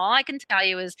 99, all I can tell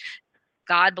you is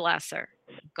God bless her.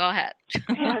 Go ahead.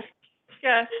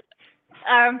 Yes.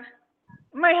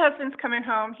 My husband's coming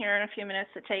home here in a few minutes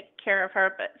to take care of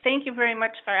her, but thank you very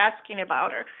much for asking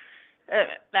about her.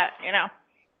 That's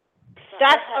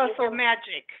also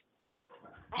magic.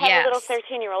 I have a little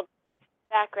 13-year-old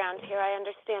background here. I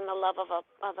understand the love of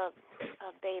a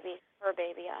baby, her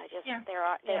baby. They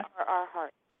are our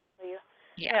heart. So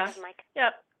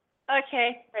Yep.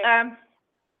 Okay. Great.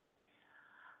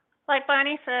 Like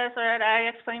Bonnie says, or I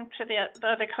explained to the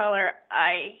other caller,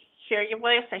 I hear your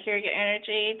voice, I hear your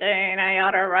energy, then I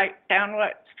ought to write down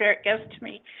what spirit gives to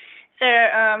me. So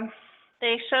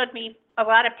they showed me a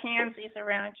lot of pansies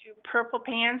around you, purple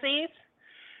pansies.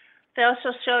 They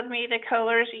also showed me the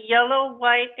colors yellow,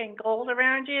 white, and gold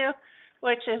around you,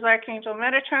 which is Archangel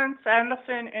Metatron,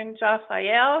 Sandalphon, and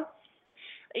Jophiel.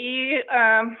 You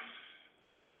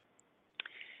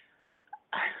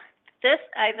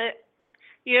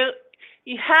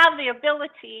have the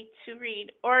ability to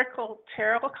read Oracle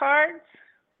Tarot cards,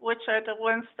 which are the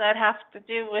ones that have to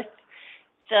do with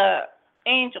the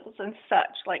angels and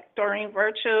such. Like Doreen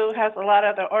Virtue has a lot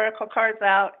of the Oracle cards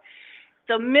out.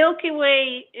 The Milky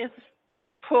Way is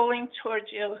pulling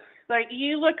towards you. Like,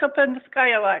 you look up in the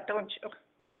sky a lot, don't you?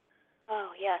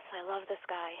 Oh, yes, I love the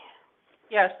sky.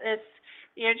 Yes,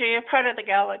 you're part of the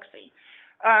galaxy.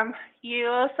 You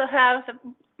also have the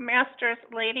masters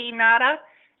Lady Nada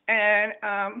and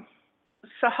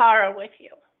Sahara with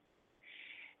you.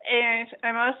 And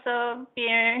I'm also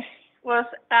was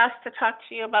asked to talk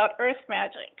to you about earth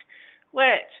magic,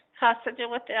 which has to do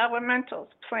with the elementals,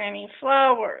 planting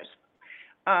flowers,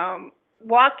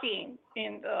 walking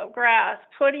in the grass,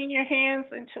 putting your hands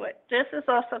into it. This is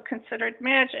also considered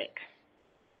magic.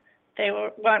 They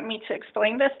want me to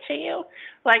explain this to you.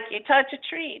 Like you touch a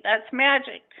tree, that's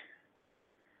magic.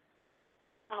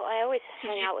 Oh, I always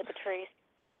hang out with the trees.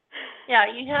 Yeah,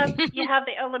 you have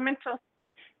the elemental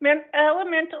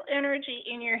energy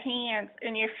in your hands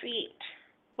and your feet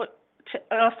to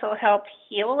also help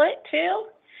heal it too.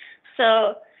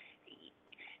 So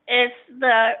it's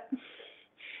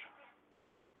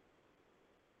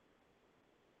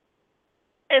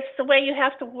the way you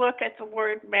have to look at the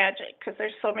word magic, because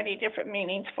there's so many different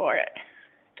meanings for it,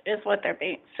 is what they're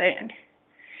saying.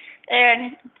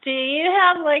 And do you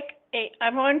have like I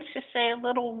want to say a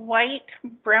little white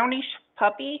brownish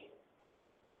puppy?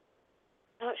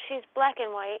 Oh, she's black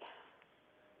and white.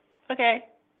 Okay.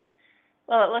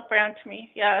 Well, it looked brown to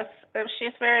me. Yes,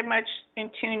 she's very much in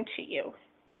tune to you.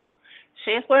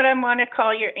 She's what I want to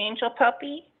call your angel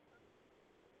puppy.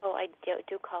 Oh, I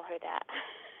do call her that.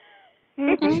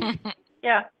 Mm-hmm.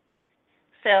 Yeah.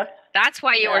 So that's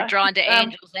why you were drawn to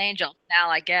angels. Now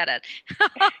I get it.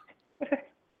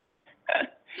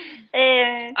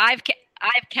 And I've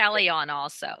Kelly on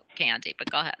also, Candy, but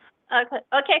go ahead.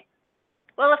 Okay.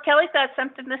 Well, if Kelly's got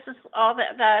something, this is all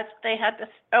that they had this.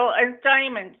 Oh, and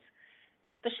diamonds.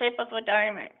 The shape of a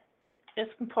diamond is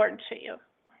important to you.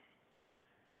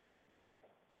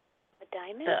 A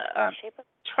diamond? The shape of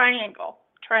triangle.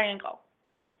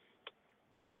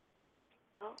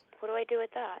 Oh, what do I do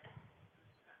with that?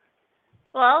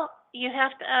 Well, you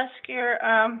have to ask your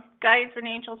guides and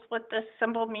angels what this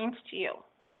symbol means to you.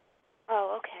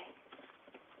 Oh, okay.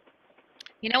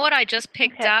 You know what I just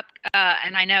picked up,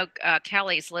 and I know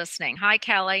Kelly's listening. Hi,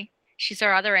 Kelly. She's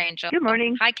our other angel. Good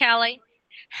morning. Hi, Kelly.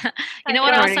 You know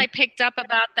what else I picked up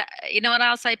about that? You know what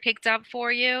else I picked up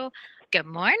for you? Good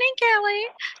morning,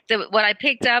 Kelly. What I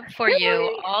picked up for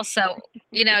you also,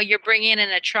 you're bringing in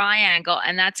a triangle,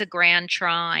 and that's a grand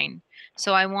trine.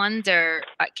 So I wonder,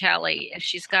 Kelly, if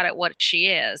she's got it, what she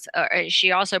is. Or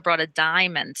she also brought a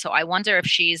diamond. So I wonder if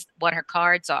she's what her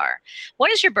cards are.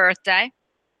 What is your birthday?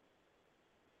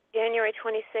 January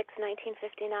 26,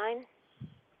 1959.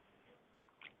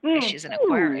 She's an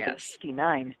Aquarius.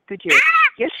 59. Good year.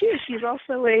 Yes, she is. She's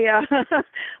also a,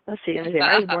 let's see,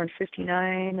 I was born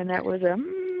 59, and that was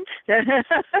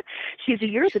she's a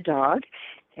year of the dog.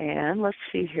 And let's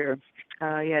see here.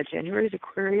 January is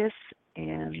Aquarius,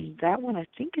 and that one, I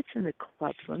think it's in the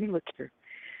club. So let me look here.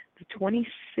 The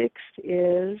 26th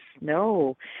is,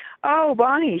 no. Oh,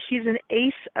 Bonnie, she's an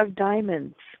ace of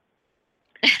diamonds.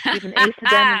 She's an ace of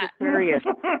diamonds Aquarius.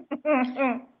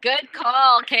 Good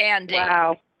call, Candy.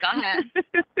 Wow. Go ahead.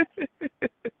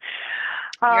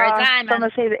 You're a diamond. So I'm gonna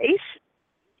say the ace.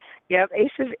 Yeah,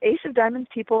 ace of diamonds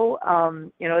people.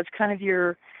 It's kind of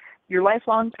your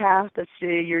lifelong path. That's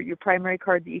your primary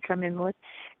card that you come in with.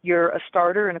 You're a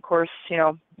starter, and of course,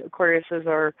 Aquariuses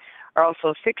are also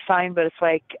a fixed sign, but it's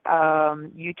like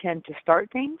you tend to start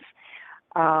things.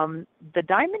 The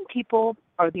diamond people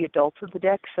are the adults of the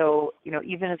deck. So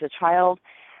even as a child.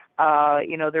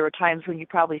 There were times when you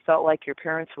probably felt like your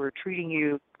parents were treating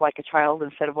you like a child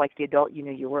instead of like the adult you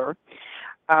knew you were.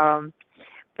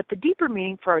 But the deeper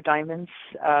meaning for our diamonds,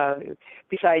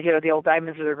 besides the old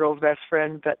diamonds are the girl's best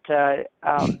friend, but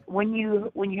when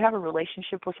you have a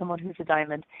relationship with someone who's a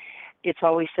diamond, it's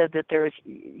always said that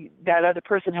that other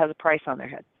person has a price on their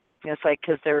head. It's like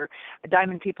because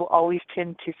diamond people always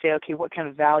tend to say, okay, what kind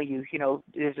of value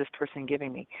is this person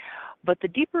giving me? But the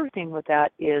deeper thing with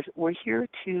that is we're here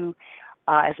to,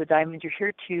 as a diamond, you're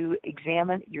here to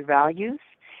examine your values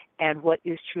and what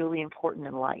is truly important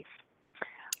in life.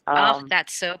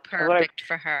 That's so perfect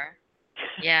for her.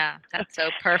 Yeah, that's so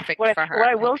perfect for her. What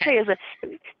I will say is that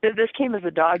this came as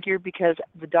a dog year because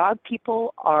the dog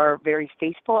people are very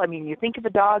faithful. I mean, you think of a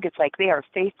dog, it's like they are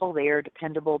faithful, they are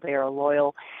dependable, they are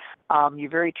loyal. You're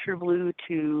very true blue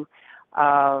to,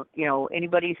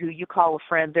 anybody who you call a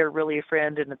friend, they're really a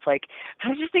friend. And it's like, I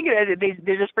was just thinking,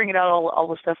 they're just bringing out all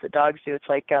the stuff that dogs do. It's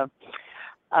like,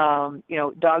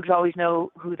 dogs always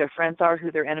know who their friends are,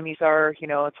 who their enemies are.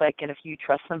 It's like, and if you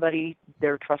trust somebody,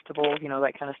 they're trustable,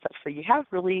 that kind of stuff. So you have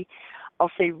really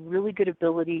good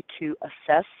ability to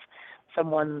assess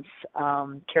someone's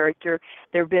character.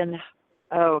 There have been,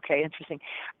 interesting.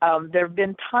 There have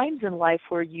been times in life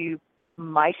where you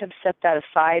might have set that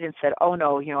aside and said, oh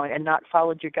no, and not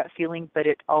followed your gut feeling, but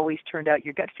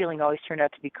your gut feeling always turned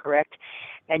out to be correct.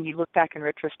 And you look back in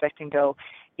retrospect and go,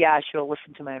 yeah, I should have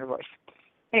listened to my inner voice.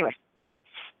 Anyway.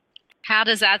 How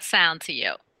does that sound to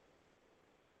you?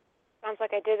 Sounds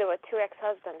like I did it with 2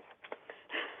 ex-husbands.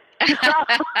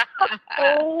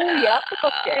 Oh, yeah,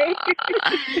 okay.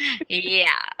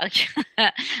 Yeah,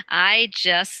 I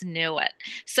just knew it.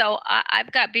 So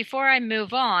I've got, before I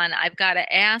move on, I've got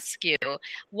to ask you,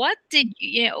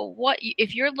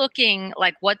 if you're looking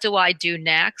like, what do I do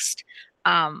next?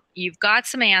 You've got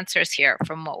some answers here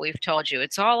from what we've told you.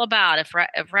 It's all about if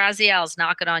Raziel's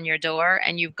knocking on your door,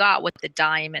 and you've got what the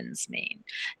diamonds mean,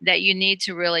 that you need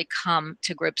to really come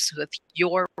to grips with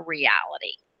your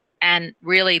reality and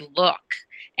really look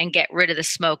and get rid of the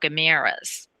smoke and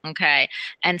mirrors, okay?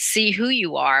 And see who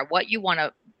you are, what you want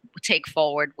to take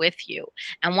forward with you.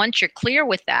 And once you're clear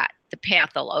with that, the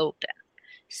path will open.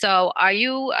 So are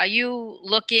you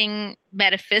looking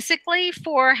metaphysically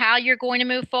for how you're going to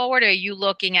move forward, or are you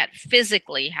looking at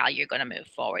physically how you're going to move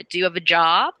forward? Do you have a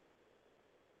job?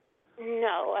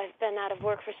 No, I've been out of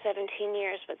work for 17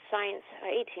 years, but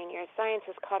 18 years. Science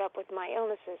has caught up with my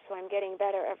illnesses, so I'm getting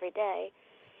better every day.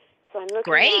 So I'm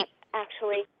looking at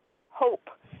actually hope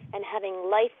and having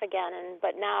life again.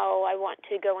 But now I want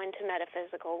to go into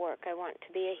metaphysical work. I want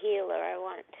to be a healer. I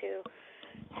want to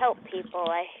help people.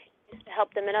 I used to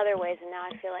help them in other ways, and now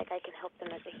I feel like I can help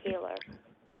them as a healer.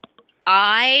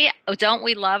 Don't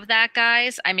we love that,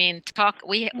 guys? I mean,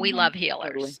 we love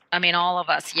healers. Totally. I mean, all of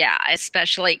us, yeah,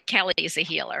 especially Kelly's a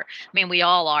healer. I mean, we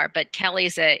all are, but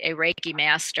Kelly's a Reiki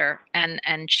master, and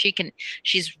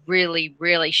she's really,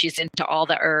 really, she's into all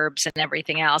the herbs and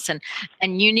everything else.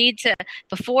 And you need to,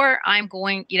 before I'm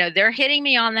going, they're hitting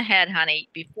me on the head, honey,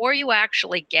 before you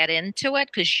actually get into it,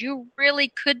 because you really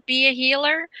could be a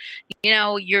healer.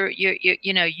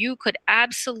 You could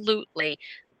absolutely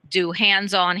do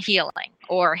hands-on healing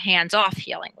or hands-off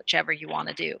healing, whichever you want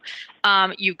to do.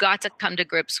 You've got to come to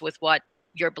grips with what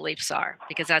your beliefs are,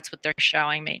 because that's what they're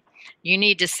showing me. You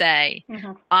need to say,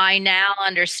 I now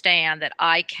understand that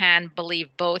I can believe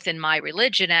both in my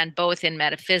religion and both in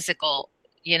metaphysical,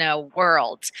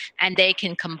 worlds, and they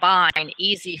can combine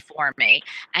easy for me.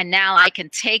 And now I can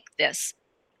take this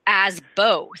as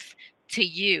both to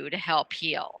you to help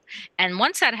heal. And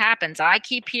once that happens, I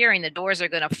keep hearing the doors are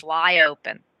going to fly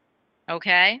open.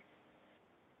 Okay.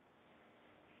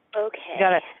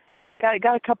 Okay.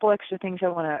 Got a couple extra things I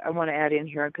want to add in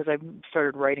here, because I've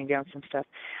started writing down some stuff.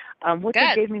 What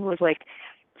they gave me was like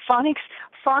phonics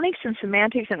and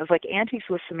semantics, and it was like antics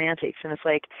with semantics, and it's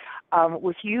like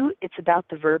with you, it's about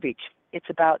the verbiage. It's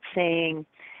about saying,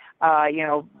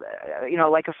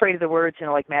 like afraid of the words,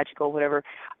 like magical, whatever.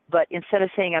 But instead of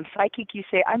saying I'm psychic, you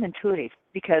say I'm intuitive,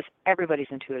 because everybody's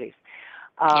intuitive.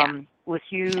 With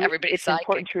you, it's psychic.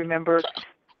 Important to remember,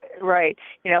 right,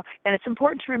 and it's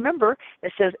important to remember,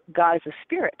 it says God is a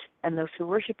spirit, and those who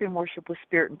worship him worship with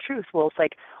spirit and truth. Well, it's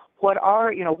like, what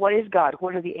is God?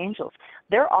 What are the angels?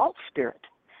 They're all spirit.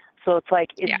 So it's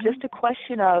like, it's just a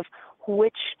question of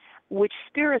which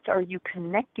spirits are you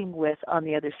connecting with on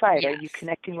the other side? Yes. Are you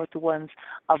connecting with the ones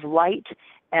of light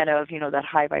and of, that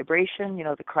high vibration,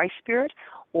 the Christ spirit,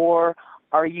 or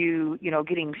are you,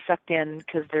 getting sucked in,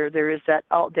 because there is that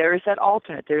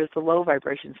alternate, there is the low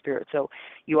vibration spirit. So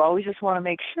you always just want to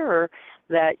make sure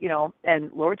that,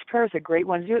 and Lord's Prayer is a great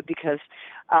one to do it, because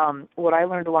what I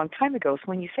learned a long time ago is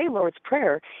when you say Lord's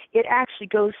Prayer, it actually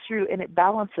goes through and it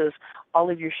balances all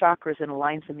of your chakras and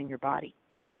aligns them in your body.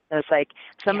 And it's like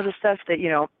some of the stuff that,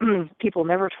 people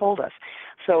never told us.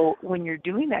 So when you're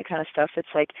doing that kind of stuff, it's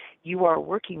like you are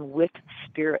working with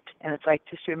spirit. And it's like,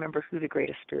 just remember who the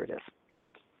greatest spirit is.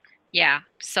 Yeah,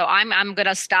 so I'm going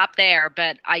to stop there,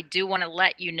 but I do want to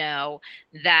let you know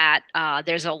that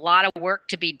there's a lot of work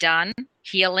to be done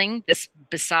healing this,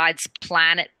 besides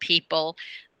planet, people,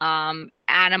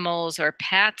 animals, or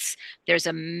pets. There's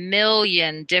a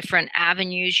million different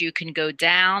avenues you can go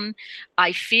down.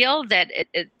 I feel that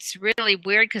it's really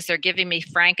weird, because they're giving me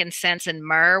frankincense and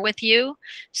myrrh with you.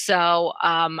 So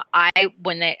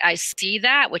I see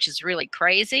that, which is really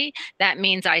crazy, that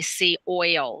means I see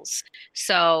oils.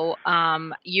 So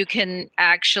you can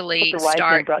actually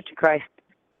start. Brought to Christ.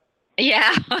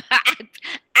 Yeah.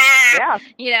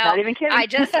 Not even kidding. I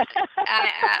just,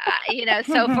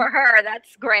 so for her,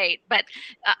 that's great. But,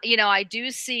 I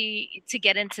do see, to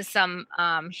get into some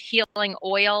healing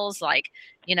oils, like,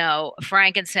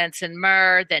 frankincense and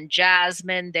myrrh, then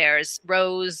jasmine, there's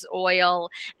rose oil,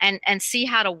 and see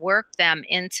how to work them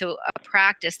into a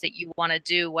practice that you want to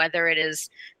do, whether it is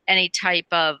any type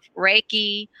of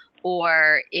Reiki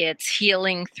or it's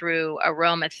healing through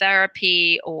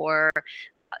aromatherapy, or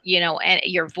and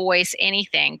your voice,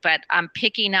 anything. But I'm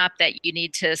picking up that you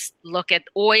need to look at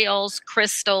oils,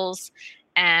 crystals,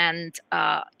 and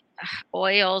and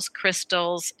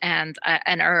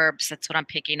herbs. That's what I'm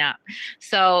picking up.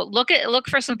 So look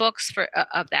for some books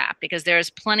of that, because there's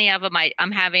plenty of them.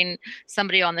 I'm having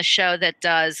somebody on the show that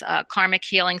does karmic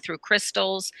healing through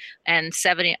crystals and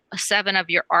seven of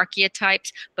your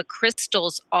archetypes. But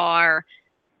crystals are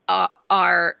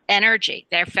energy.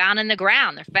 They're found in the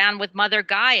ground. They're found with Mother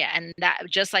Gaia, and that,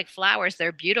 just like flowers,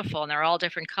 they're beautiful and they're all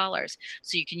different colors.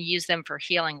 So you can use them for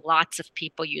healing. Lots of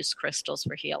people use crystals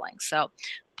for healing. So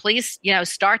please,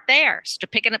 start there.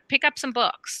 Pick up some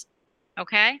books.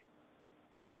 Okay.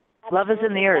 Love is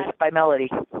in the Earth by Melody.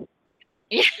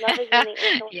 Yeah. Love is in the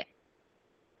earth. Yeah.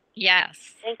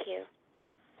 Yes. Thank you.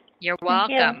 You're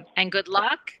welcome. And good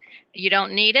luck. You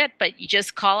don't need it, but you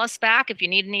just call us back if you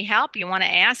need any help. You want to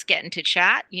ask, get into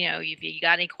chat. If you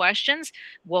got any questions,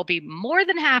 we'll be more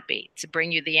than happy to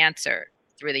bring you the answer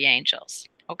through the angels.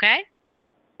 Okay?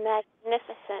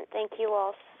 Magnificent. Thank you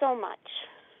all so much.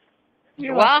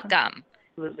 You're welcome.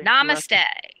 Absolutely. Namaste.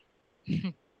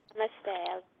 Namaste.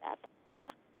 I love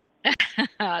that.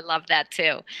 I love that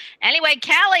too. Anyway,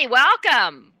 Kelly,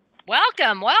 welcome.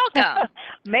 Welcome.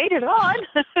 Made it on.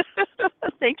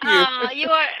 Thank you.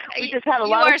 We just had a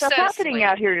lot of stuff happening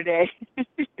out here today.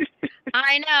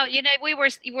 I know. You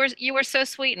were so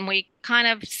sweet, and we kind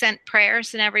of sent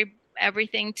prayers and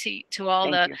everything to all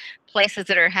the places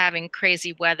that are having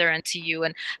crazy weather, and to you.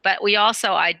 But we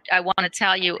also, I want to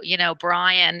tell you,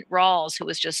 Brian Rawls, who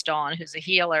was just on, who's a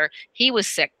healer, he was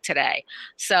sick today.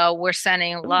 So we're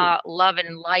sending love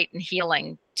and light and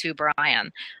healing to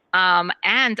Brian.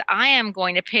 And I'm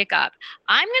going to pick up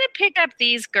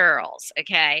these girls.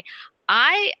 Okay.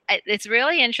 It's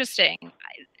really interesting.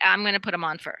 I'm going to put them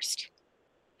on first.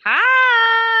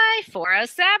 Hi,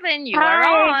 407. You are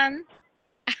on.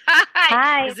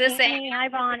 Hi. Is this Annie? Hi,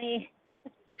 Bonnie.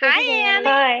 Hi, Annie.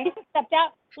 Hi.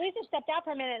 Lisa stepped out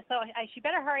for a minute, so she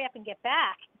better hurry up and get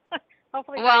back.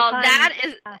 Hopefully. Well,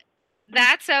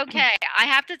 that's okay. I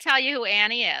have to tell you who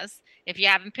Annie is, if you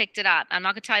haven't picked it up. I'm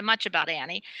not going to tell you much about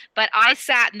Annie, but I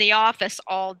sat in the office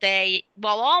all day,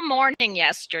 all morning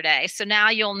yesterday. So now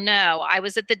you'll know. I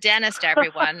was at the dentist,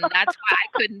 everyone. That's why I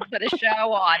couldn't put a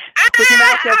show on. With your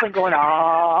mouth open going,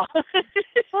 ah.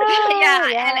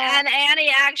 And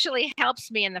Annie actually helps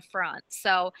me in the front.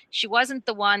 So she wasn't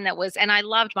the one that was, and I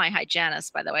loved my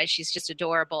hygienist, by the way. She's just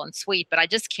adorable and sweet, but I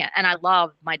just can't, and I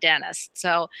love my dentist.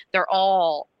 So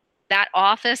that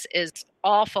office is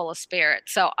all full of spirit.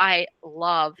 So I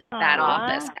love that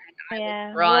office.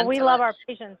 Yeah. Well, we love our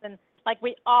patients, and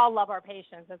we all love our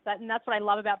patients. And that's what I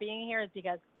love about being here, is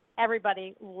because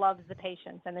everybody loves the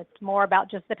patients, and it's more about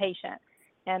just the patient.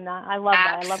 And I love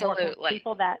that. I love working with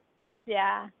people that,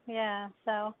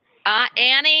 so.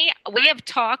 Annie, we have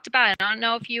talked about it. I don't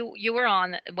know if you were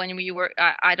on when you were,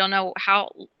 I don't know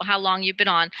how long you've been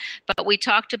on, but we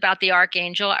talked about the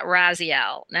Archangel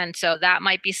Raziel. And so that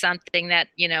might be something that,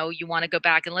 you want to go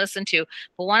back and listen to.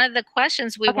 But one of the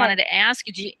questions we wanted to ask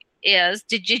you is,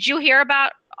 did you hear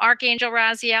about Archangel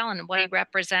Raziel and what he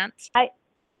represents? I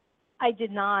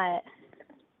did not.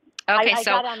 Okay, I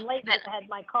got on late because I had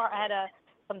my car, I had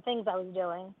some things I was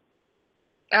doing.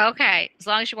 Okay, as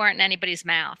long as you weren't in anybody's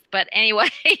mouth. But anyway,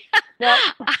 Yep.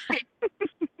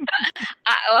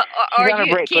 She's on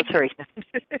a break. Let's hurry.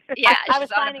 Yeah, I was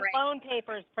signing loan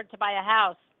papers to buy a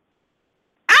house.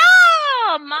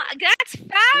 Oh, that's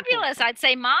fabulous! I'd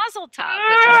say Mazel Tov.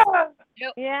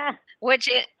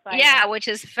 Which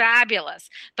is fabulous.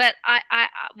 But I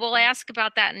will ask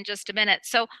about that in just a minute.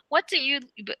 So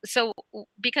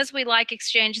because we like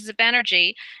exchanges of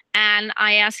energy, and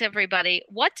I ask everybody,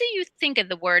 what do you think of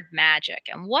the word magic,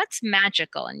 and what's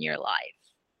magical in your life?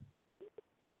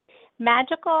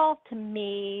 Magical to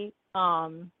me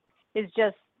is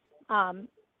just the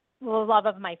love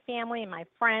of my family and my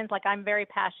friends. I'm very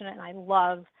passionate, and I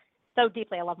love so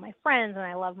deeply. I love my friends, and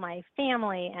I love my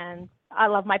family, and I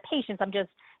love my patients.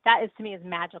 That is, to me, is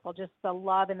magical. Just the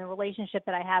love and the relationship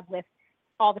that I have with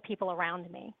all the people around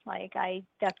me.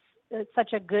 It's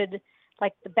such a good,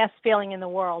 the best feeling in the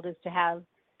world is to have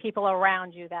people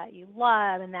around you that you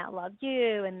love and that love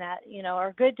you and that,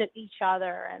 are good to each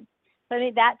other. And so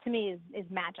that to me is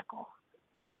magical.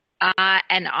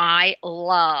 And I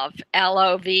love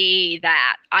LOVE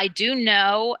that. I do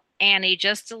know Annie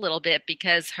just a little bit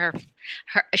because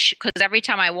because every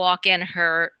time I walk in,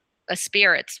 her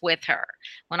spirit's with her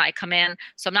when I come in.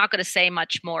 So I'm not going to say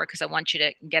much more because I want you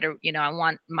to get I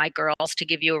want my girls to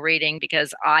give you a reading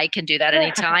because I can do that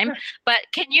anytime. But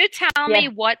can you tell me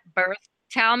what birth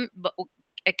tell me,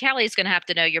 Kelly's going to have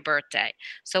to know your birthday.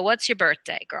 So what's your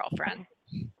birthday, girlfriend?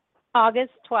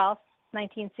 August 12th,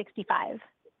 1965.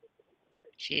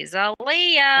 She's a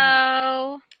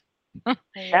Leo.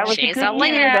 That was She's a a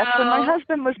good year. That's when my Leo.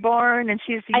 husband was born, and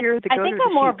she's the year of the I goat think or the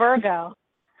I'm more sheep. Virgo.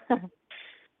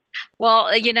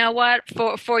 Well, you know what?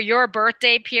 For your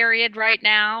birthday period right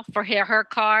now, for her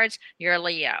cards, you're a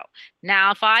Leo.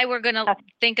 Now, if I were going to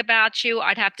think about you,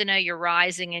 I'd have to know your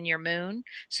rising and your moon.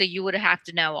 So you would have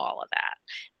to know all of that.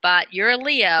 But you're a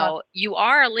Leo. You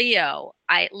are a Leo.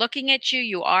 Looking at you,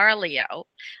 you are a Leo.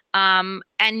 And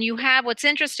you have, what's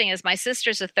interesting is my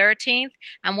sister's the 13th,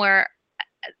 and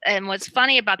what's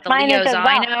funny about the Mine is Leos as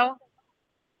I well. know.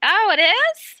 Oh, it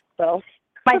is? So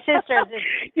My sister's is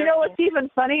you know what's even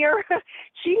funnier?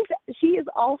 She is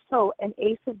also an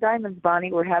Ace of Diamonds,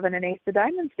 Bonnie. We're having an Ace of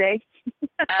Diamonds day.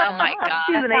 Oh my God.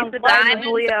 She's an Ace of Diamonds,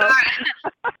 Leo.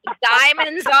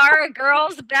 Diamonds are a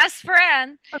girl's best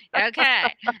friend.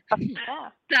 Okay.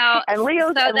 So And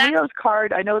Leo's so that's, Leo's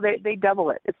card, I know they double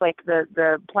it. It's like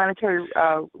the planetary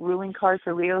ruling card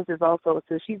for Leo's is also,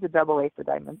 so she's a double Ace of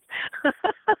Diamonds.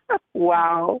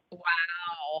 Wow.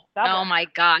 oh my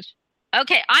gosh.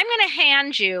 Okay, I'm going to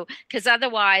hand you, because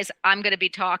otherwise I'm going to be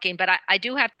talking, but I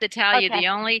do have to tell you the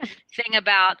only thing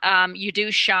about you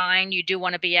do shine, you do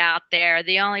want to be out there.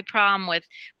 The only problem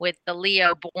with the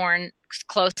Leo born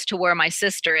close to where my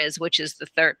sister is, which is the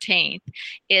 13th,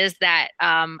 is that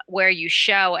where you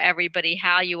show everybody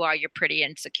how you are, you're pretty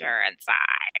insecure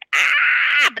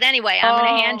inside. But anyway, I'm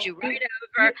going to hand you right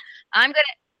over. I'm going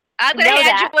to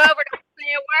hand you over to say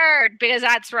a word, because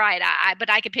that's right. But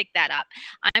I could pick that up.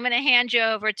 I'm going to hand you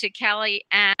over to Kelly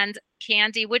and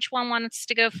Candy. Which one wants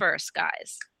to go first,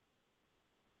 guys?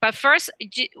 But first,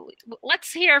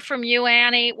 let's hear from you,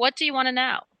 Annie. What do you want to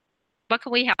know? What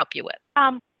can we help you with?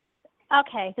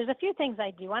 Okay, there's a few things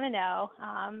I do want to know.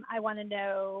 I want to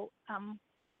know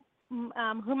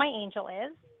who my angel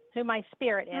is, who my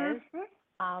spirit is,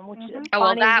 which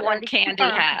that one Candy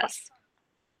has.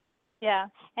 Yeah,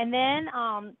 and then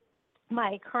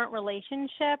my current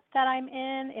relationship that I'm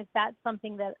in, is that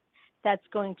something that's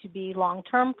going to be long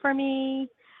term for me?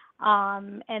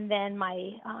 And then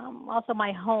my also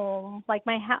my home, like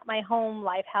my home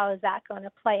life, how is that going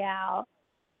to play out?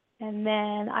 And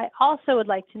then I also would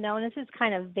like to know, and this is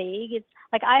kind of vague, it's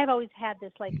like I have always had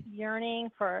this like yearning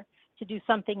to do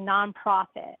something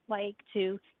nonprofit, like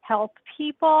to help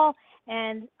people,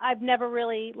 and I've never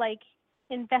really like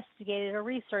investigated or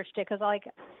researched it, because like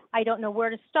I don't know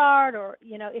where to start, or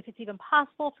if it's even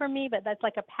possible for me. But that's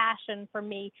like a passion for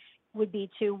me, would be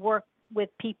to work with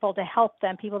people to help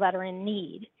them, people that are in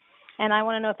need. And I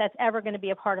want to know if that's ever going to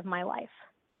be a part of my life.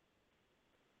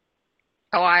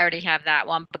 Oh, I already have that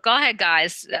one. But go ahead,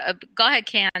 guys. Go ahead,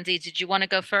 Candy. Did you want to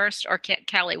go first, or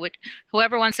Kelly?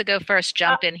 Whoever wants to go first,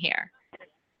 jump in here.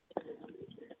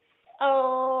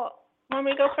 Oh, want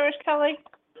me to go first, Kelly?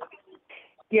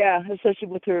 Yeah, especially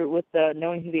with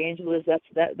knowing who the angel is.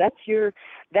 That's your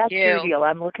deal.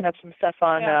 I'm looking up some stuff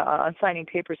on signing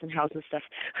papers and houses stuff.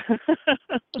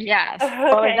 Yes. Okay.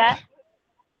 What was that?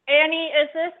 Annie, is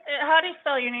this? How do you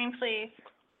spell your name, please?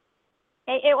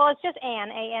 Well, it's just Ann,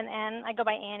 A-N-N. I go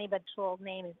by Annie, but actual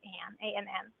name is Ann,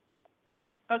 A-N-N.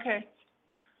 Okay.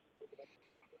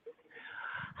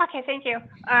 Okay, thank you.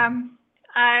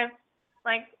 I've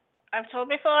told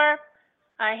before,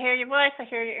 I hear your voice, I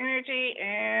hear your energy,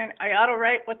 and I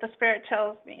auto-write what the spirit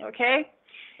tells me, okay?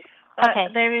 Okay.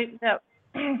 There you go.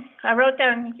 I wrote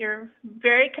down you're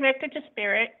very connected to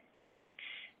spirit.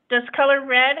 Does color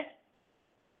red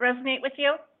resonate with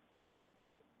you?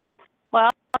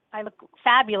 Well, I look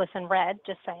fabulous in red,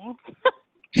 just saying.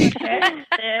 Okay.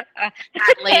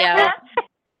 Leo.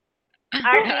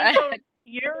 Archangel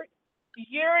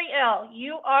Uriel,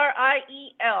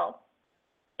 Uriel,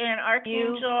 and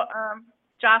Archangel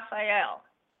Jophiel.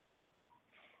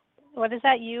 What is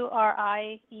that?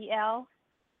 Uriel?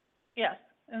 Yes,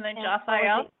 and then And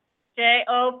Jophiel,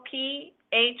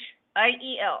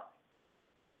 Jophiel.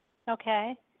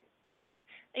 Okay.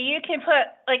 You can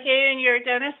put, like in your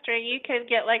dentistry, you could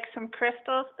get like some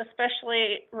crystals,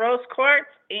 especially rose quartz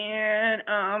and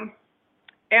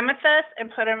amethyst,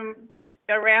 and put them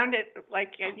around it,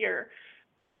 like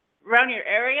around your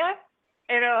area,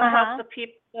 and it'll help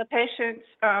the patients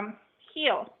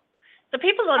heal. The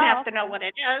people don't have to know what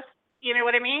it is. You know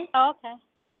what I mean? Oh, okay.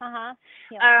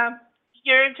 Yeah.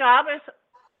 Your job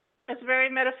is very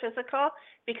metaphysical,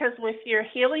 because with your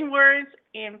healing words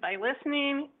and by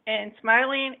listening and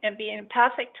smiling and being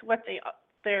empathic to what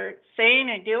they're saying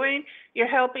and doing, you're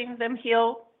helping them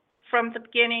heal from the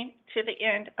beginning to the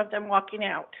end of them walking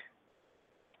out.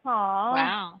 Aw.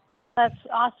 Wow. That's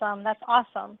awesome.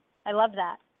 I love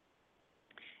that.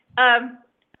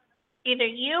 Either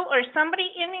you or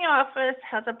somebody in the office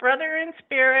has a brother in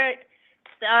spirit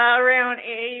around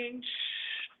age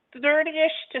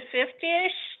 30-ish to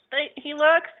 50-ish, he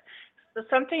looks. So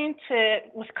something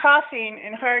with coughing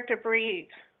and hard to breathe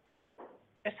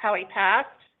is how he passed.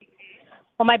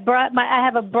 Well, I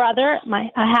have a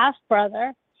half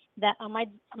brother that on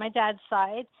my dad's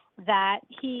side that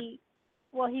he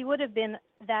would have been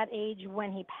that age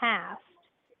when he passed.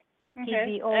 Okay.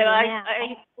 He'd be older now.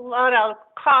 A lot of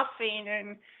coughing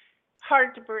and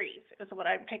hard to breathe is what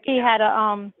I'm picking up.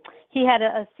 He had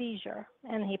a seizure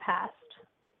and he passed.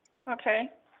 Okay,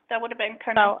 that would have been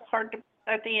kind of hard to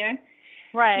at the end.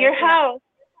 Right. Your house,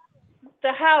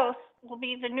 the house will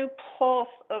be the new pulse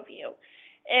of you.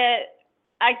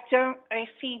 I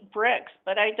see bricks,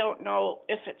 but I don't know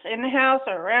if it's in the house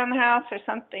or around the house or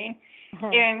something. Mm-hmm.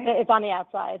 And it's on the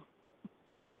outside.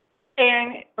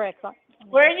 And bricks.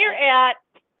 Where you're at,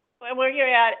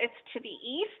 it's to the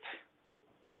east.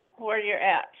 Where you're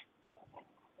at.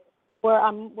 Where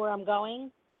I'm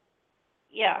going.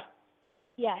 Yeah.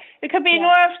 Yes. It could be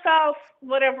north, south,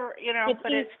 whatever, It's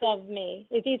east of me.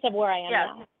 It's east of where I am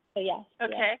now. So yes.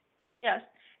 Okay. Yes.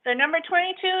 The number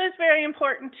 22 is very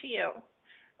important to you.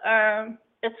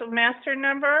 It's a master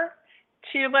number.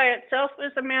 2 by itself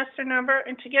is a master number,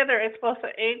 and together it's both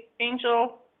an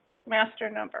angel master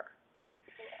number.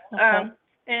 Okay.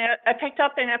 And I picked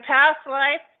up in a past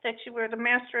life that you were the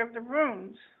master of the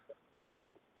runes.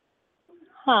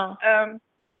 Huh.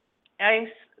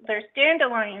 There's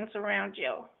dandelions around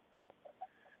you.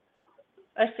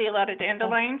 I see a lot of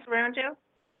dandelions around you.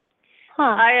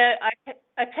 Huh.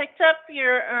 I picked up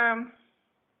your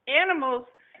animals.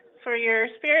 For your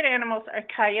spirit animals, a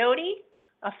coyote,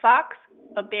 a fox,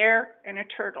 a bear, and a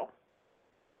turtle.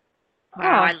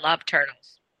 Wow, I love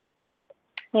turtles.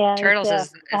 Yeah, turtles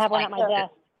is I have one at my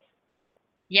desk.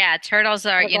 Yeah, turtles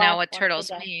are. You know what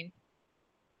turtles mean?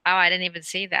 Oh, I didn't even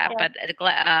see that. Yeah.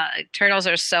 But turtles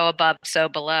are so above, so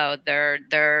below. They're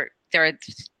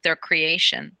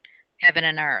creation, heaven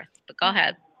and earth. But go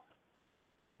ahead.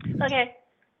 Okay,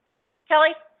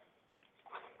 Kelly.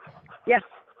 Yes.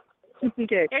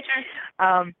 Okay. Your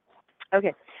turn.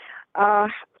 Okay. I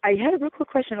had a real quick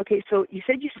question. Okay, so you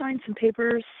said you signed some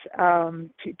papers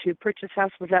to purchase a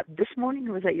house. Was that this morning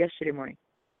or was that yesterday morning?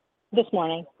 This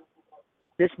morning.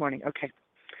 This morning. Okay.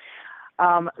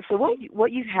 So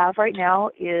what you have right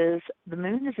now is the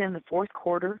moon is in the fourth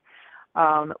quarter,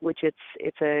 which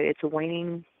it's a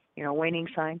waning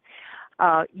sign.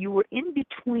 You were in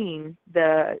between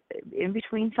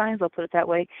signs. I'll put it that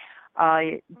way.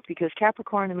 Because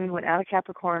Capricorn, the moon went out of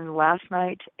Capricorn last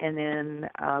night, and then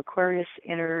Aquarius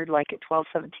entered like at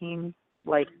 12:17,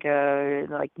 like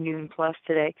noon plus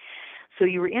today. So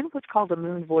you were in what's called a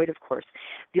moon void, of course.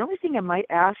 The only thing I might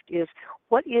ask is,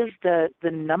 what is the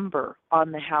number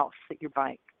on the house that you're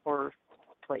buying or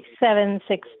place?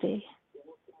 760.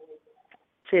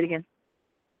 Say it again.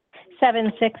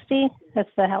 760.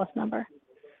 That's the house number.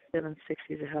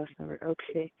 760 is the house number.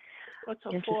 Okay. What's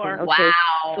a 4? Okay.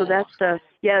 Wow. So that's I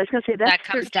was going to say that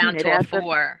comes 13. down to a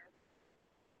 4.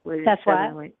 That's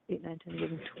 7, what? 8, 9, 10,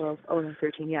 11, 12. Oh, no,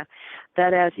 13. Yeah,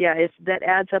 that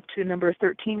adds up to number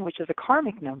 13, which is a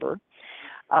karmic number.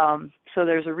 So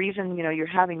there's a reason you're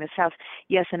having this house.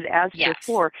 Yes, and it adds to a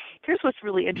 4. Here's what's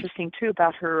really interesting too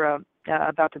about her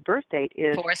about the birth date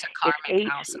is 4 is a karmic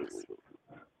houses.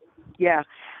 Yeah.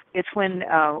 It's when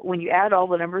you add all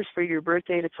the numbers for your birth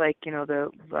date, it's like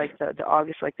the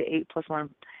August, like the 8 plus 1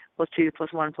 plus 2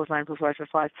 plus 1 plus 9 plus 5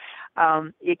 plus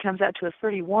 5. It comes out to a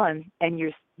 31, and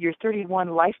your 31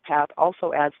 life path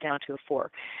also adds down to a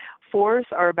 4. 4s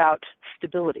are about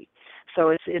stability.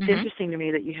 So it's interesting to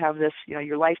me that you have this.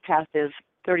 Your life path is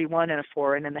 31 and a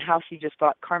 4, and then the house you just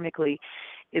bought karmically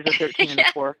is a 13 and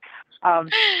a 4. No,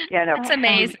 that's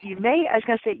amazing. You may, I was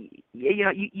going to say,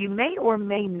 you may or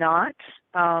may not.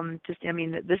 This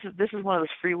is one of those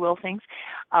free will things,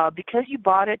 because you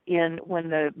bought it in when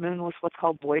the moon was what's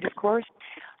called void, of course.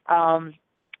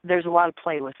 There's a lot of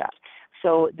play with that.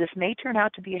 So this may turn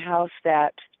out to be a house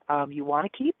that you want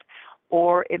to keep,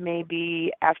 or it may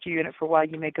be after you're in it for a while,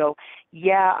 you may go,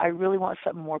 yeah, I really want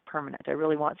something more permanent. I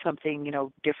really want something,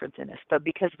 different than this. But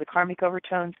because of the karmic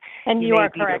overtones, and you may are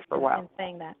be correct there for a while. In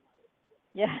saying that.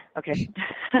 Yeah. Okay.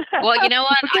 Well, you know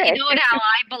what? Okay. You know what? How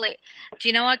I believe. Do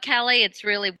you know what, Kelly? It's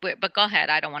really weird. But go ahead.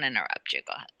 I don't want to interrupt you.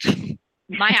 Go ahead.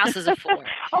 My house is a 4.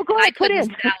 Oh, go I ahead, put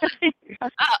couldn't in. sell it.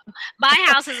 My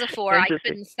house is a 4. I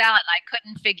Interesting. couldn't sell it. I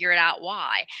couldn't figure it out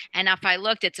why. And if I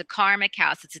looked, it's a karmic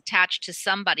house. It's attached to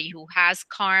somebody who has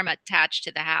karma attached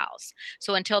to the house.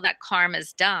 So until that karma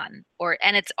is done,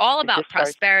 and it's all It about discharged.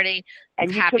 prosperity,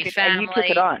 And you happy took it. family. And you took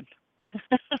it on.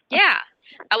 Yeah.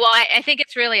 Well, I think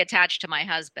it's really attached to my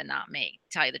husband, not me,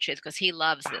 to tell you the truth, because he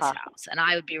loves this house and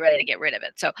I would be ready to get rid of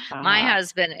it. So my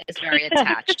husband is very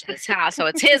attached to this house. So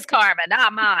it's his karma,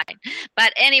 not mine.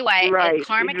 But anyway, Right, a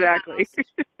karmic exactly. house.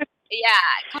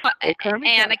 Yeah. Karmic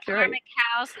And a house, right. karmic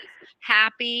house is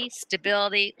happy,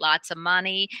 stability, lots of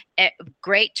money,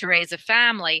 great to raise a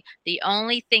family. The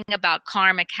only thing about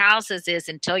karmic houses is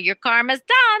until your karma's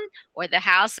done, or the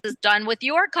house is done with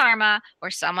your karma,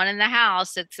 or someone in the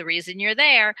house, it's the reason you're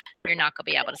there, you're not going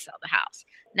to be able to sell the house.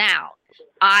 Now,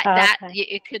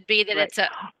 it could be that it's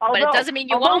but it doesn't mean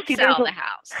you won't sell the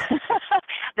house.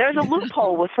 There's a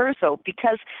loophole with her, though,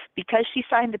 because she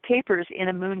signed the papers in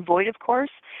a moon void, of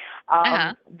course.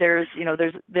 There's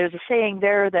a saying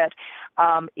there that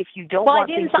if you don't want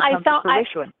things to come to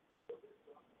fruition.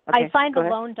 I signed the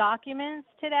loan documents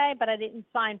today, but I didn't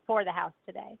sign for the house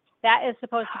today. That is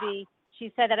supposed to be.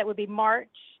 She said that it would be March.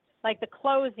 Like the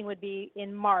closing would be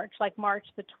in March, like March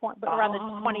around the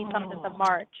 20-something of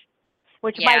March,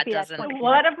 which might be that 20th.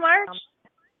 What of March?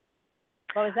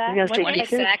 What was that?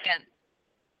 22nd.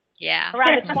 Yeah.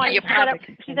 Around the 20th.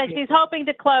 She said she's hoping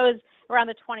to close around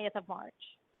the 20th of March.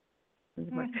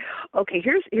 Okay,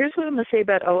 here's what I'm going to say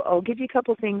about. I'll give you a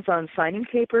couple things on signing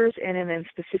papers, and then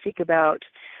specific about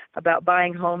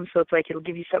buying homes. So it's like it'll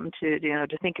give you something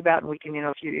to think about, and we can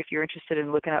if you're interested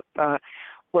in looking up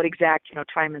what exact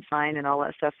time and sign and all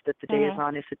that stuff that the day is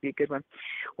on, this would be a good one.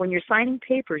 When you're signing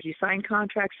papers, you sign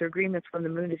contracts or agreements when the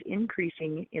moon is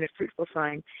increasing in a fruitful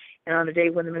sign, and on a day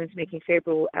when the moon is making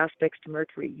favorable aspects to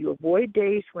Mercury. You avoid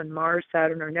days when Mars,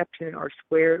 Saturn, or Neptune are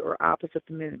squared or opposite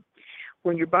the moon.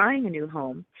 When you're buying a new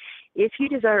home, if you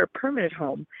desire a permanent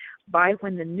home, buy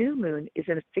when the new moon is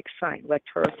in a fixed sign, like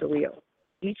Taurus or Leo.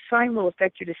 Each sign will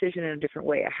affect your decision in a different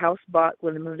way. A house bought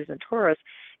when the moon is in Taurus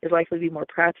is likely to be more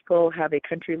practical, have a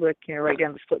country look, right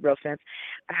down the split rail fence.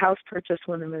 A house purchased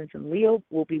when the moon is in Leo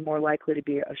will be more likely to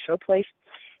be a show place.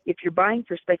 If you're buying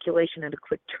for speculation and a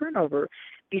quick turnover,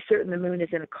 be certain the moon is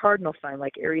in a cardinal sign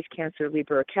like Aries, Cancer,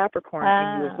 Libra, or Capricorn,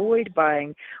 and you avoid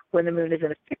buying when the moon is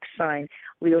in a fixed sign,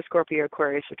 Leo, Scorpio,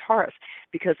 Aquarius, or Taurus,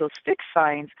 because those fixed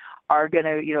signs are going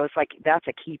to, it's like that's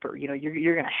a keeper. You're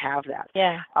going to have that.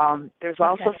 Yeah. There's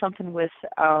also something with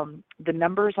the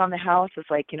numbers on the house.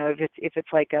 It's like, if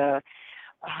it's like a,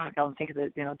 I don't think of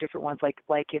the different ones like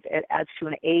if it adds to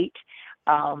an 8,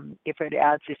 if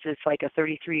it's like a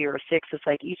 33 or a 6, it's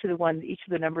like each of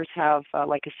the numbers have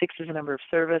like a 6 is a number of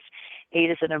service, 8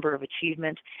 is a number of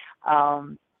achievement,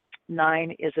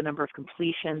 9 is a number of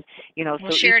completion. Well,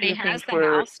 so she already has the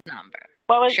house number.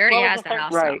 She already has the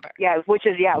house right. number. Yeah,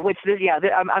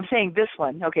 I'm saying this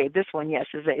one. Okay, this one, yes,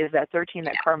 is that 13,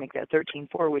 that karmic, that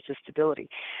 13-4, which is stability.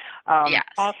 Yes.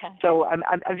 Okay. So I'm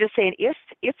just saying,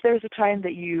 if there's a time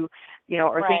that you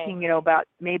are thinking about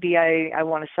maybe I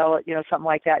want to sell it, something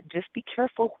like that, just be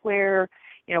careful where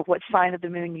what sign of the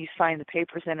moon you sign the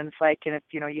papers in, and it's like, and if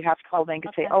you have to call the bank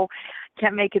and say, oh,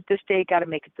 can't make it this day, got to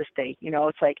make it this day,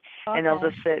 it's like, and they'll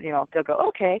just say, they'll go,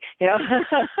 okay, But I'm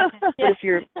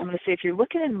going to say if you're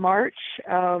looking in March,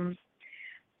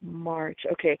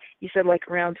 okay, you said like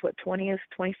around 20th,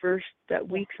 21st, that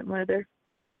week, something like there.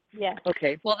 Yeah.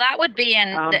 Okay. Well, that would be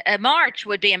in March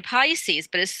would be in Pisces,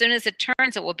 but as soon as it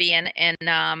turns, it will be in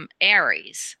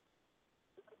Aries.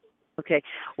 Okay.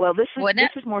 Well, this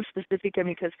is more specific. I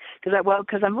mean,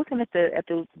 because I'm looking at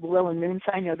the Lil and Moon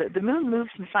sign. The moon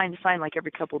moves from sign to sign like every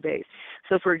couple of days.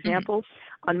 So, for example,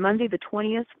 on Monday the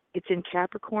 20th, it's in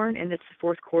Capricorn and it's the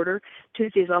fourth quarter.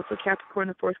 Tuesday is also Capricorn,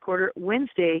 the fourth quarter.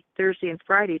 Wednesday, Thursday, and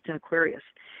Friday it's in Aquarius.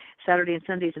 Saturday and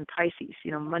Sunday is in Pisces.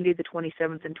 Monday the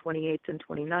 27th and 28th and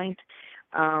 29th.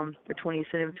 The 27th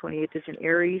and 28th is in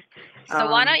Aries. So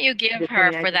why don't you give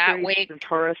her for that week? In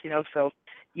Taurus, so.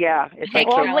 Yeah, it's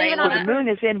like so the moon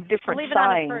is in different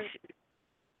signs.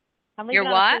 I'm leaving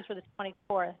on for the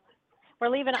 24th. We're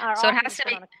leaving our so it has to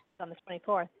be on the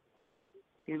 24th.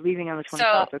 You're leaving on the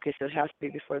 24th. Okay, so it has to be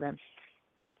before then.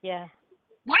 Yeah.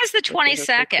 Why is the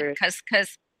 22nd?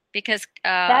 Because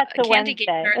that's the Candy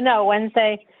Wednesday. No,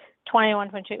 Wednesday,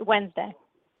 21, 22, Wednesday.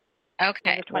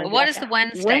 Okay. Well, what is the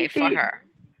Wednesday for her?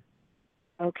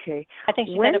 Okay. I think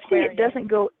she Wednesday said Aquarius. It doesn't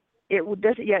go. It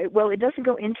doesn't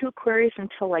go into Aquarius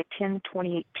until like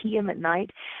 10:28 p.m. at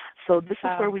night. So this is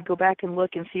where we go back and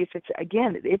look and see if it's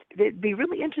again. It'd be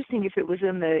really interesting if it was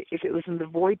in the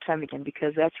void time again,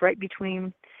 because that's right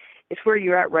between it's where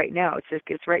you're at right now.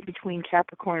 It's right between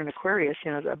Capricorn and Aquarius.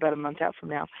 About a month out from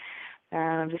now.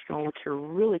 And I'm just going to look here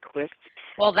really quick.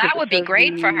 Well, that would be says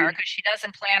great for her because she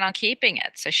doesn't plan on keeping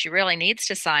it. So she really needs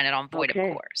to sign it on void of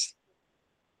course.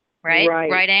 Right?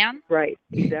 Right, Anne? Right.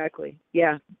 Exactly.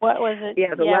 Yeah. What was it?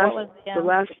 Yeah. The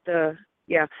last.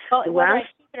 Yeah. Well, the whether last. I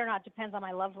keep it or not depends on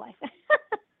my love life.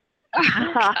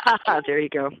 There you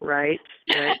go. Right.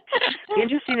 Be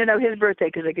interesting to know his birthday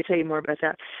because I could tell you more about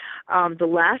that. The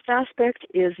last aspect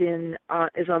is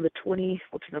on the 20.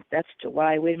 No, that's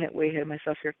July. Wait a minute. Way ahead of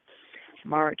myself here.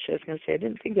 March. I was going to say I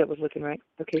didn't think that was looking right.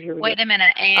 Okay, here we go. Wait a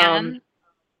minute, Anne.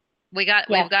 We've got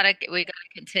to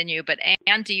continue. But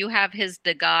Anne, do you have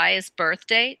the guy's birth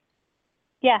date?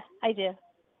 Yeah, I do.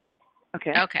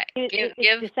 Okay. It's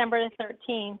December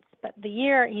 13th, but the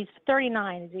year he's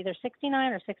 39. Is either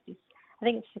 69 or 60. I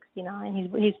think it's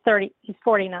 69. He's 30. He's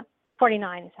 49.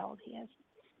 49 is how old he is.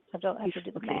 So I have to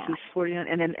do the math. He's 49,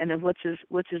 and then what's his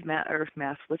math?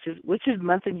 What's his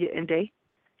month and day?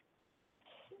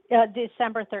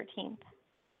 December 13th.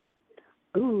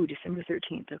 Ooh, December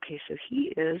 13th. Okay, so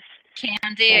he is.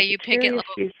 Candy, are you picking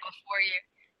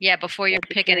before you're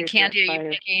picking a Candy? Are you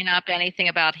picking up anything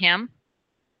about him?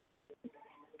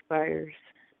 Fires.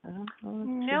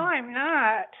 No, I'm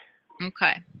not.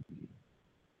 Okay.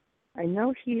 I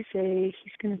know he's going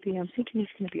to be. I'm thinking he's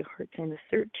going to be a heart sign.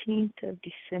 The 13th of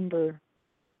December.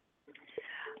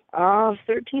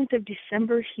 13th of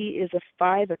December. He is a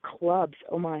 5 of clubs.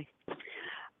 Oh my.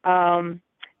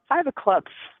 5 of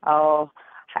clubs. Oh,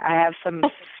 I have some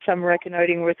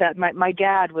reconnoitering with that. My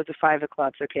dad was a 5 of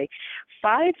clubs. Okay,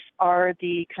 5s are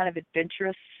the kind of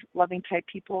adventurous, loving type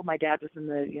people. My dad was in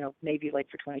the Navy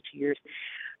for 22 years.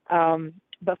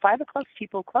 But 5 of clubs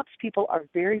people are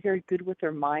very, very good with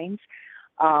their minds.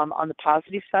 On the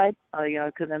positive side,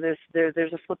 because then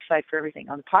there's a flip side for everything.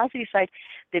 On the positive side,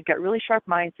 they've got really sharp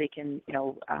minds. They can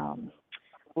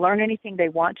learn anything they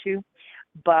want to.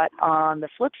 But on the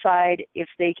flip side, if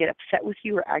they get upset with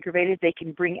you or aggravated, they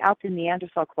can bring out the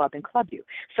Neanderthal club and club you.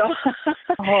 So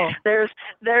there's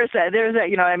a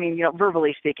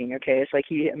verbally speaking, okay, it's like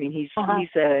he's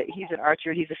an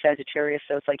archer, he's a Sagittarius,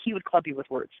 so it's like he would club you with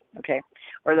words, okay,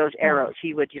 or those arrows.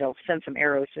 He would send some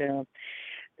arrows,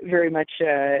 very much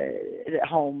at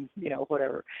home,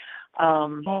 whatever.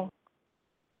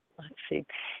 Let's see.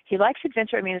 He likes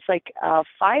adventure. I mean, it's like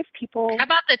 5 people. How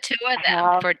about the 2 of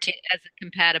them as a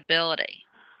compatibility?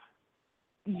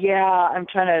 Yeah, I'm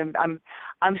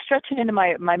stretching into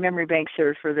my memory banks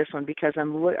here for this one because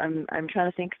I'm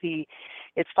trying to think.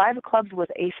 It's 5 of clubs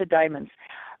with Ace of diamonds.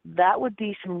 That would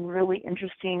be some really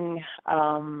interesting.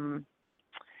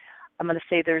 I'm going to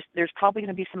say there's probably going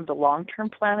to be some of the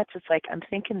long-term planets. It's like I'm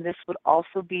thinking this would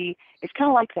also be, it's kind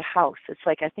of like the house. It's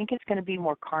like I think it's going to be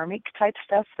more karmic type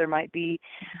stuff. There might be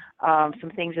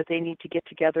some things that they need to get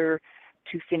together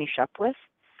to finish up with.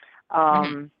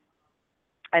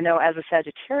 I know as a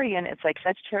Sagittarian, it's like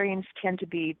Sagittarians tend to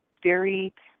be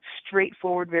very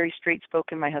straightforward, very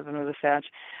straight-spoken. My husband was a Sag.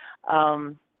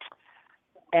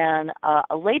 And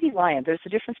a lady lion, there's a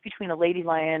difference between a lady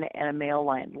lion and a male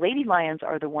lion. Lady lions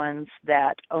are the ones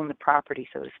that own the property,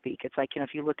 so to speak. It's like,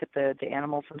 if you look at the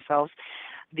animals themselves,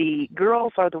 the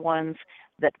girls are the ones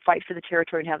that fight for the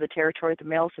territory and have the territory. The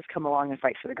males just come along and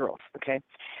fight for the girls, okay?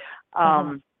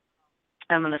 I'm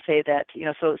going to say that,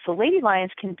 so lady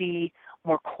lions can be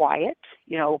more quiet,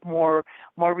 more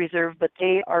reserved, but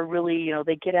they are really,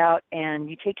 they get out and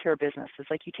you take care of business. It's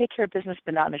like you take care of business,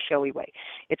 but not in a showy way.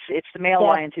 It's the male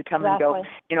lions who come and go,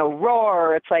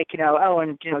 roar. It's like,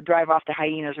 and drive off the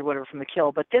hyenas or whatever from the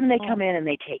kill. But then they come in and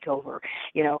they take over,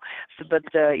 So,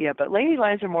 but lady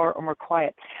lions are more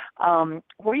quiet.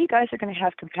 Where you guys are going to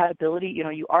have compatibility,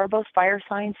 you are both fire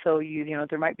signs, so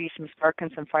there might be some spark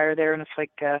and some fire there, and it's like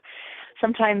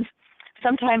sometimes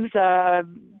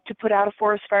to put out a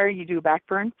forest fire, you do a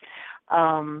backburn.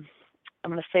 I'm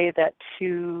going to say that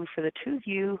for the 2 of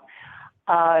you,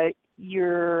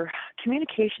 your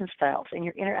communication styles and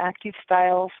your interactive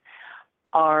styles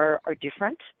are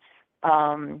different.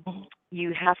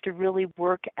 You have to really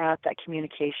work at that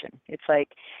communication. It's like,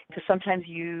 because sometimes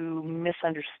you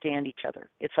misunderstand each other.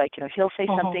 It's like, he'll say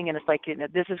something and it's like,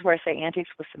 this is where I say antics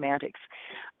with semantics.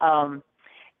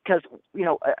 Because,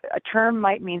 a term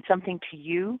might mean something to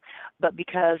you, but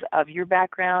because of your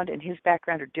background and his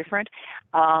background are different,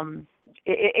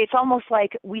 it's almost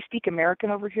like we speak American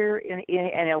over here,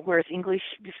 and whereas English,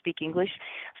 you speak English.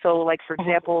 So, like, for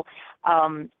example,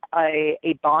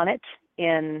 a bonnet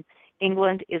in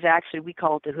England is actually, we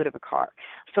call it the hood of a car.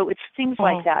 So it's things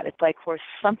like that. It's like where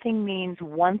something means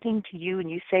one thing to you and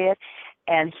you say it,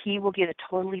 and he will get a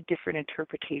totally different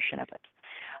interpretation of it.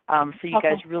 So you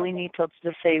guys really need to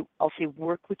say, I'll say,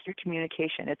 work with your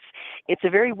communication. It's a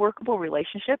very workable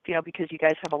relationship, because you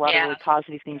guys have a lot of really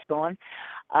positive things going.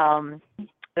 But I'm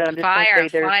just going to say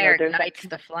fire there's ignites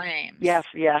the flames. Yes,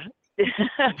 yeah.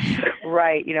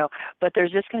 Right, but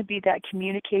there's just going to be that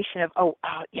communication of,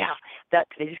 that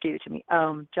they just gave it to me.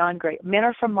 John Gray. Men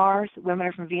are from Mars, women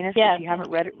are from Venus. Yes. If you haven't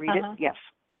read it, read it. Yes.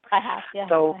 I have, yeah.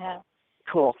 So, I have.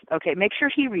 Cool. Okay, make sure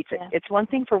he reads it. Yeah. It's one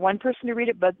thing for one person to read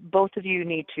it, but both of you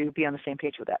need to be on the same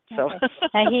page with that. So,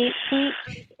 okay.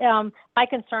 And my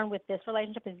concern with this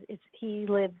relationship is he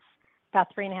lives about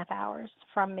 3.5 hours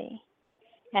from me,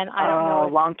 and I don't know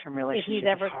long-term relationship if he's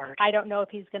ever. is hard. I don't know if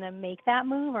he's going to make that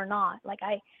move or not. Like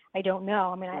I don't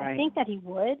know. I mean, I think that he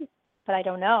would, but I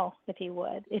don't know if he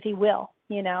will.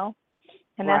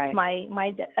 And that's my.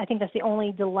 I think that's the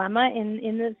only dilemma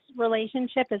in this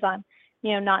relationship is I'm.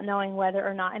 Not knowing whether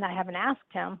or not, and I haven't asked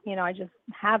him, I just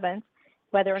haven't,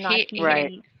 whether or not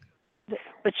he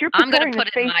But you're preparing the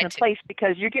space and the place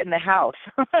because you're getting the house.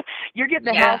 You're getting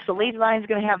the house. The lady lion's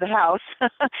going to have the house.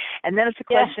 And then it's a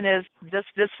question is, does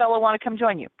this fellow want to come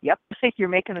join you? Yep. You're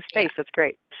making the space. That's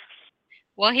great.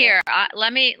 Well, here,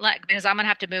 because I'm going to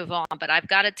have to move on, but I've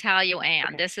got to tell you,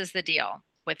 Anne, this is the deal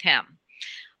with him.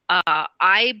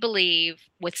 I believe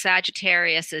with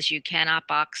Sagittarius you cannot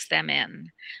box them in.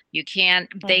 You can't.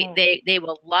 They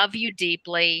will love you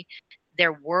deeply.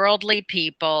 They're worldly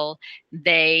people.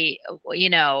 They,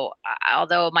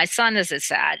 although my son is a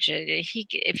Sag,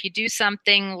 if you do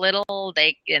something little,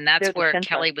 and that's where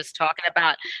Kelly was talking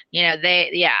about.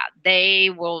 They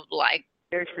will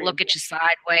look at you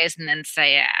sideways and then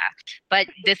say, yeah. But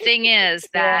the thing is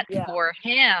that for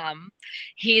him,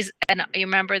 you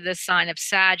remember the sign of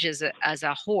Sag as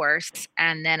a horse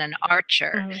and then an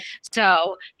archer.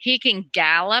 So he can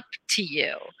gallop to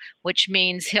you, which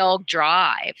means he'll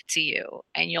drive to you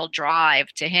and you'll drive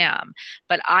to him.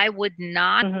 But I would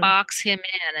not box him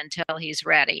in until he's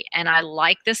ready. And I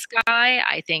like this guy.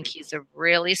 I think he's a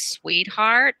really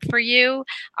sweetheart for you.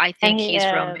 I think he's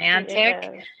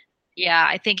romantic. Yeah,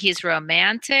 I think he's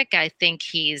romantic. I think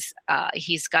he's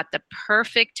got the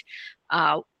perfect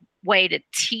way to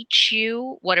teach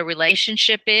you what a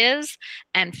relationship is.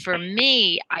 And for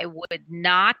me, I would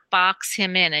not box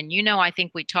him in. And I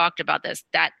think we talked about this,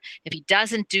 that if he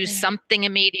doesn't do something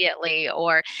immediately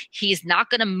or he's not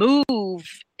going to move,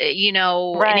 in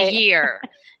a year,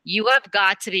 you have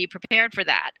got to be prepared for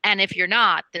that. And if you're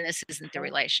not, then this isn't the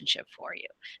relationship for you.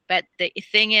 But the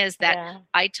thing is that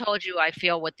I told you, I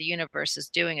feel what the universe is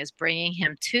doing is bringing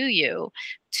him to you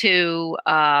to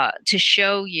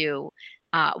show you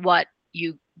what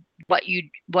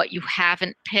you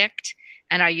haven't picked.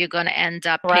 And are you going to end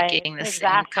up picking the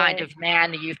same kind of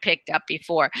man that you've picked up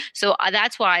before? So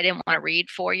that's why I didn't want to read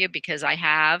for you because I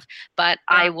have. But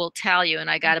I will tell you, and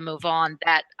I got to move on,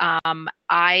 that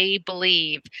I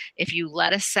believe if you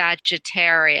let a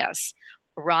Sagittarius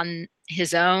run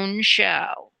his own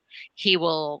show, he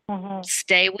will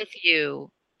stay with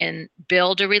you and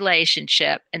build a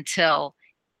relationship until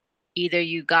either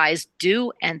you guys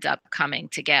do end up coming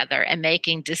together and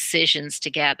making decisions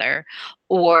together,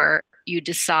 or you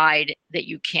decide that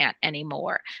you can't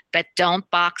anymore. But don't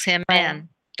box him in.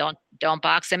 Don't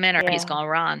box him in, or he's gonna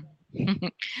run.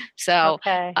 So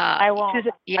I won't.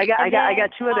 I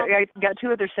got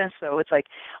two other sense though. It's like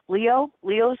Leo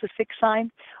is a fixed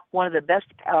sign. One of the best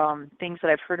things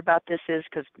that I've heard about this is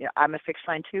because I'm a fixed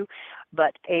sign too,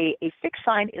 but a fixed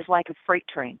sign is like a freight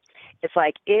train. It's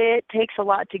like it takes a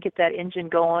lot to get that engine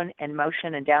going and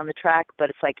motion and down the track, but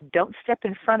it's like don't step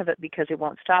in front of it because it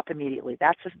won't stop immediately.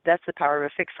 That's the power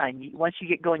of a fixed sign. Once you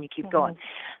get going, you keep going.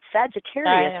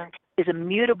 Sagittarius is a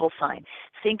mutable sign.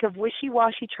 Think of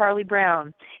wishy-washy Charlie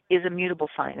Brown is a mutable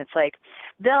sign. It's like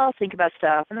they'll think about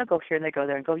stuff and they'll go here and they go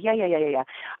there and go yeah.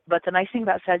 But the nice thing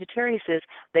about Sagittarius is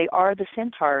they are the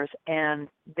centaurs, and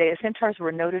the centaurs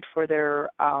were noted for their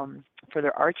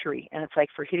archery, and it's like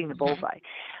for hitting the bullseye.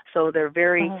 So they're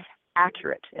very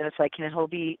accurate, and it's like he'll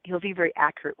be very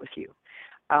accurate with you.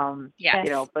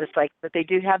 But it's like, but they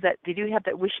do have that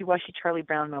wishy-washy Charlie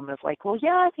Brown moment of like, well,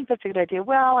 yeah, I think that's a good idea.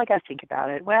 Well, I got to think about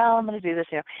it. Well, I'm going to do this,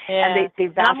 and they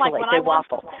vacillate, they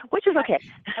waffle, which is okay.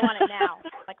 I want it now.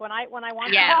 Like when I want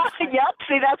it. Yep.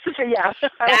 See, that's the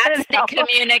That's the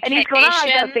communication. And he's going,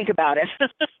 I got to think about it.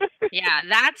 Yeah,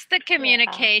 that's the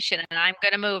communication, and I'm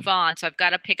going to move on. So I've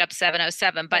got to pick up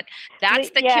 707, but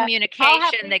that's the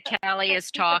communication that Kelly is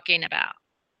talking about.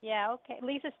 Yeah, okay.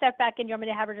 Lisa, step back in. You want me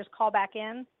to have her just call back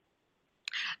in?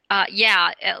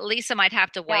 Lisa might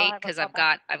have to wait because I've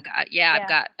got,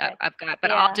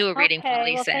 but I'll do a reading for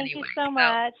Lisa thank anyway. Thank you so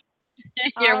much.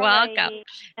 You're welcome.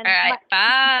 And all right,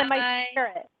 bye.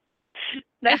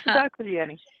 Nice to talk with you,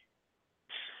 Annie.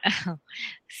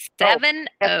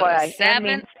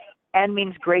 FYI, Ann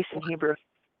means grace in Hebrew.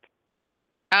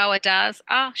 Oh, it does?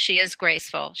 Oh, she is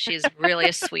graceful. She's really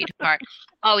a sweetheart.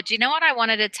 Oh, do you know what I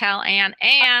wanted to tell Ann?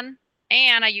 Ann,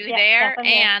 are you there? Yes, I'm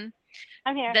here. Ann.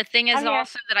 I'm here. The thing is I'm here.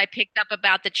 also that I picked up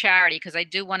about the charity because I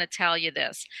do want to tell you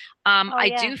this.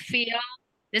 I do feel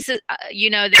this is,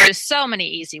 there's so many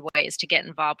easy ways to get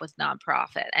involved with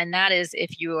nonprofit. And that is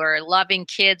if you are loving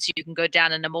kids, you can go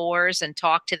down in the Moors and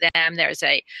talk to them. There's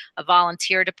a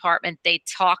volunteer department. They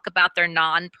talk about their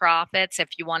nonprofits. If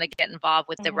you want to get involved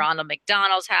with the Ronald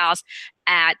McDonald's House,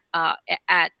 at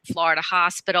Florida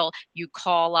Hospital, you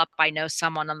call up. I know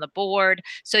someone on the board.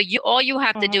 So all you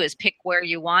have to do is pick where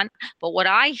you want. But what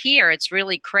I hear, it's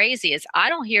really crazy, is I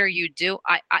don't hear you do.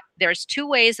 There's two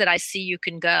ways that I see you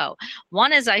can go.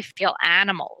 One is I feel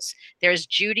animals. There's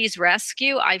Judy's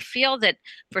Rescue. I feel that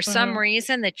for some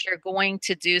reason that you're going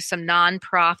to do some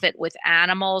nonprofit with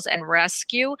animals and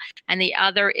rescue. And the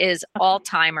other is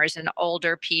Alzheimer's and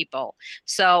older people.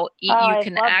 So you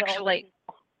can actually...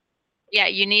 Yeah,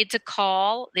 you need to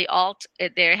call the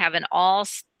they have an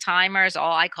Alzheimer's,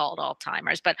 I call it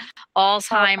Alzheimer's, but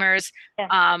Alzheimer's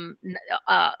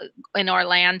in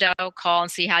Orlando. Call and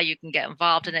see how you can get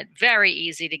involved in it. Very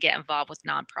easy to get involved with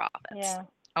nonprofits. Yeah.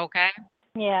 Okay?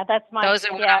 Yeah, that's my... Those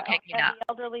are what I'm picking up. The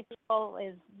elderly people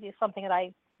is something that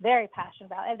I'm very passionate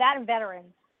about. And that and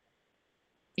veterans.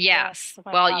 Yes.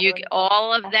 Well,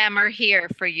 all of them are here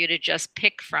for you to just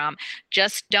pick from.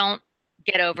 Just don't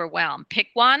get overwhelmed. Pick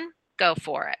one. Go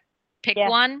for it. Pick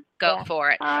one, go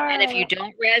for it. And if you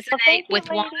don't resonate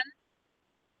with one,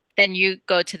 then you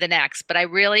go to the next. But I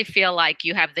really feel like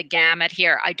you have the gamut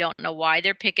here. I don't know why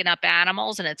they're picking up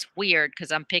animals, and it's weird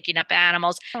because I'm picking up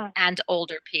animals and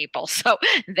older people. So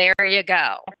there you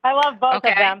go. I love both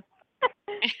of them.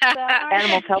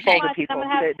 Animals help older people.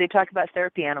 They talk about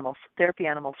therapy animals for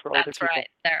older people. That's right.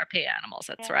 Therapy animals.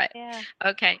 That's right. Yeah.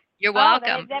 Okay. You're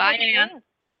welcome. Bye, Ann.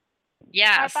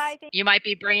 Yes, you might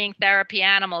be bringing therapy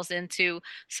animals into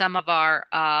some of our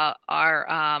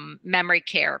memory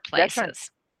care places. Right.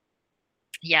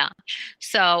 Yeah.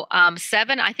 So I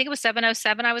think it was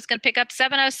 707. I was going to pick up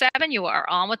 707. You are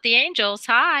on with the Angels.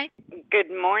 Hi. Good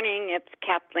morning. It's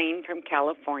Kathleen from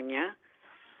California.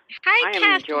 Hi, Kathleen. I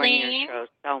am enjoying your show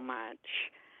so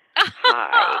much.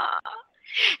 Hi.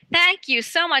 Thank you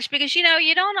so much, because you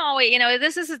don't always,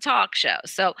 this is a talk show,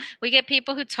 so we get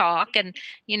people who talk, and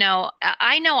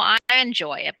I know I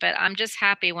enjoy it, but I'm just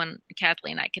happy when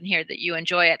Kathleen, I can hear that you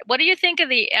enjoy it. What do you think of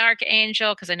the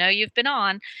Archangel? Because I know you've been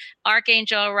on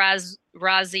Archangel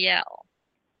Raziel.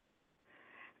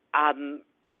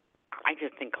 I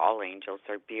just think all angels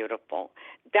are beautiful.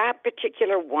 That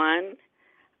particular one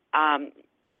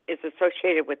is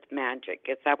associated with magic.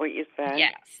 Is that what you said?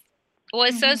 Yes. Well,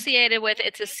 associated with,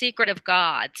 it's a secret of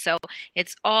God. So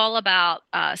it's all about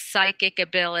psychic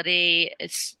ability,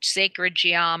 it's sacred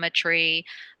geometry,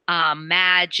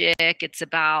 magic. It's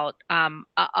about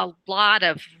a lot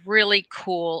of really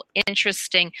cool,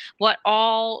 interesting, it's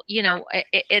all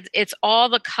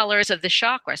the colors of the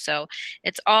chakra. So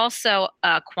it's also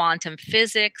quantum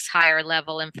physics, higher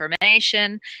level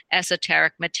information,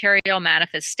 esoteric material,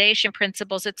 manifestation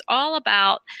principles. It's all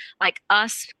about like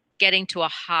us getting to a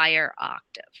higher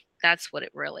octave. That's what it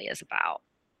really is about,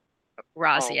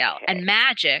 Raziel. Okay. And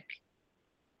magic.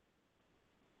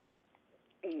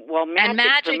 Well,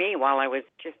 magic for me, while I was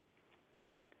just...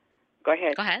 Go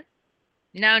ahead. Go ahead.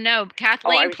 No,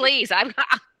 Kathleen, please.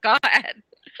 Go ahead.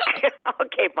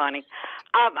 Okay, Bonnie.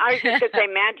 I was just going to say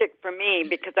magic for me,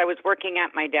 because I was working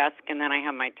at my desk, and then I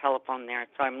have my telephone there,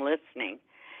 so I'm listening.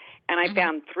 And I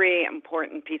found 3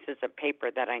 important pieces of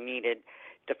paper that I needed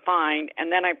to find,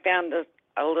 and then I found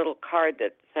a little card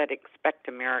that said expect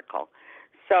a miracle.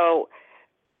 So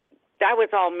that was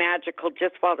all magical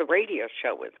just while the radio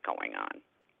show was going on.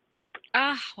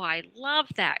 Oh, I love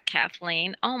that,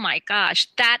 Kathleen. Oh my gosh,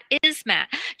 that is Do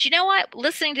you know what?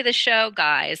 Listening to the show,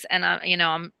 guys, and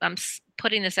I'm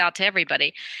putting this out to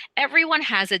everybody. Everyone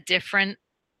has a different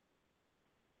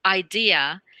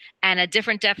idea and a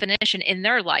different definition in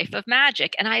their life of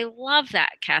magic. And I love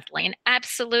that, Kathleen.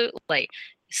 Absolutely.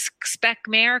 Expect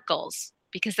miracles,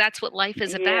 because that's what life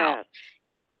is about,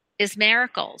 is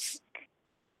miracles.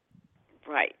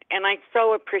 Right. And I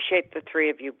so appreciate the 3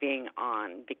 of you being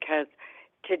on, because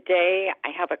today I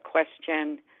have a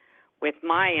question with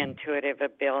my intuitive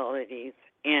abilities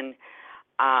in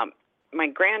my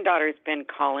granddaughter's been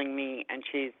calling me, and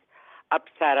she's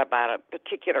upset about a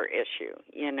particular issue,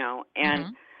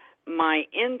 and my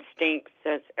instinct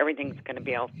says everything's going to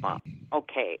be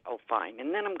fine.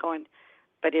 And then I'm going,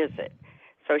 but is it?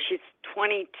 So she's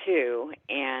 22,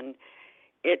 and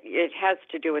it has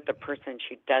to do with the person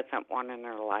she doesn't want in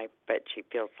her life, but she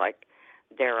feels like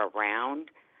they're around.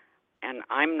 And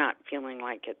I'm not feeling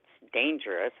like it's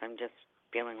dangerous. I'm just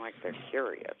feeling like they're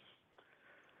curious.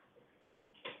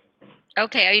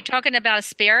 Okay, are you talking about a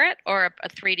spirit or a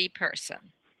 3D person?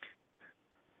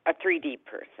 A 3D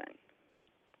person.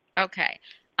 Okay.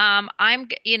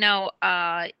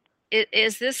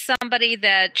 Is this somebody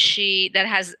that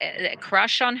has a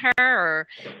crush on her, or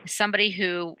somebody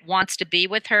who wants to be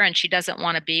with her and she doesn't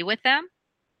want to be with them?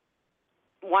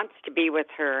 Wants to be with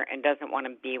her and doesn't want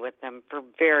to be with them for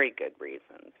very good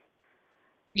reasons.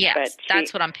 Yes,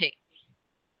 that's what I'm picking.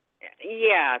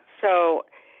 Yeah, so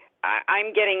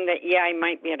I'm getting that, I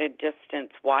might be at a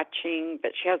distance watching,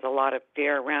 but she has a lot of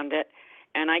fear around it.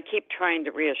 And I keep trying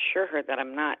to reassure her that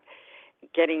I'm not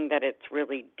getting that it's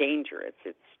really dangerous.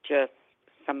 It's just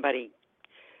somebody,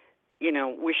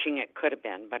 wishing it could have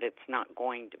been, but it's not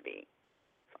going to be.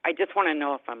 I just want to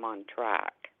know if I'm on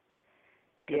track.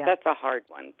 Yeah. That's a hard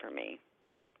one for me.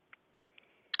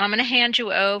 I'm going to hand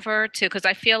you over to, because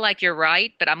I feel like you're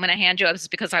right, but I'm going to hand you over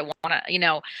because I want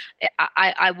to,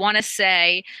 I want to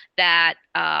say that,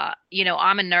 I'm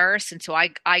a nurse. And so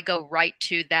I go right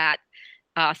to that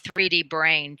 3D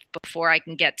brain before I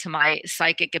can get to my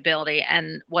psychic ability.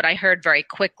 And what I heard very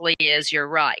quickly is you're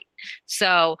right.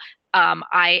 So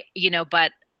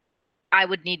but I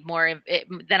would need more.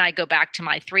 Then I go back to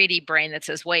my 3D brain that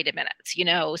says, wait a minute,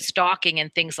 stalking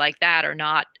and things like that are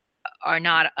not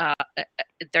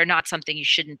they're not something you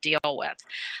shouldn't deal with.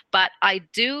 But I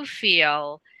do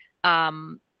feel,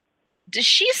 does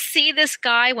she see this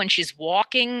guy when she's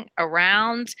walking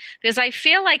around? Because I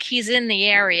feel like he's in the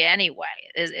area anyway.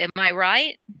 Am I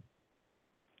right?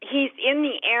 He's in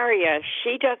the area.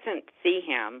 She doesn't see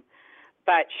him,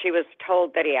 but she was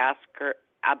told that he asked her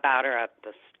about her at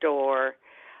the store.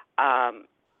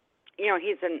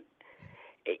 He's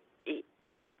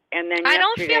and then I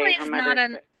don't feel he's her not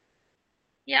mother.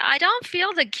 Yeah, I don't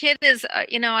feel the kid is,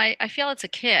 I feel it's a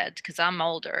kid because I'm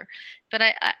older, but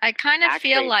I kind of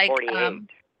feel like, 48.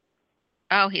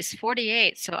 Oh, he's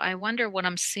 48. So I wonder what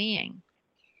I'm seeing.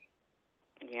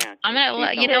 Yeah. I'm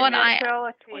going to, you know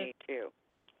what, 22.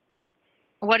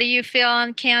 What are you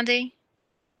feeling, Candy?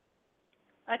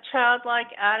 A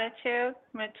childlike attitude,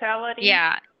 mentality.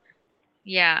 Yeah.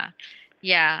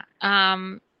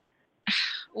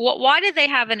 Why did they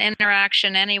have an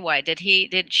interaction anyway? Did he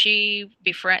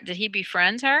befriend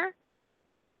her?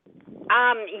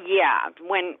 Yeah.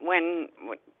 When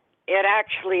it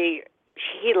actually,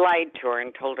 he lied to her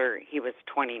and told her he was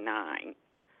 29.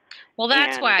 Well,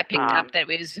 that's why I picked up that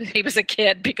he was a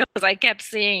kid, because I kept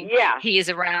seeing he's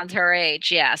around her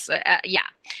age. Yes. Is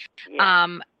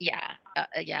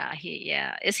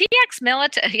he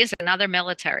ex-military? He's another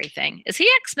military thing. Is he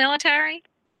ex-military?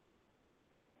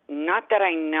 Not that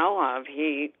I know of.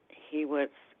 He was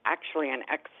actually an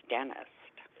ex-dentist.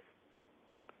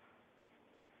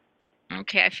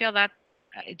 Okay, I feel that.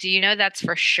 Do you know that's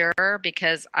for sure?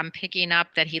 Because I'm picking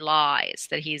up that he lies.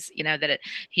 That he's, that it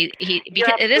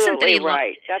because it isn't that he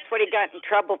right. That's what he got in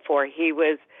trouble for. He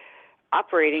was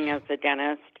operating as a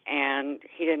dentist and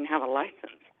he didn't have a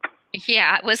license.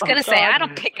 Yeah, I was going to say I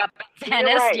don't pick up a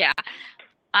dentist. Right. Yeah.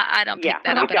 I don't pick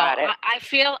that up at all. I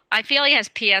feel he has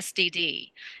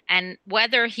PSDD, and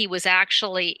whether he was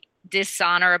actually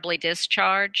dishonorably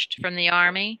discharged from the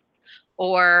Army,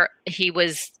 or he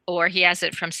has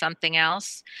it from something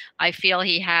else, I feel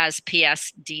he has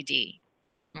PSDD.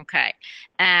 Okay,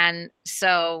 and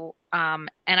so and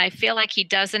I feel like he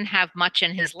doesn't have much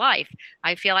in his life.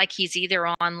 I feel like he's either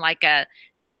on like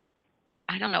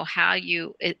I don't know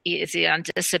is he on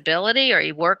disability, or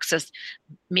he works as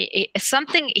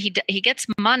something, he gets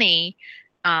money.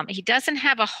 He doesn't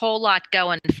have a whole lot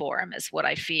going for him is what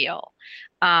I feel.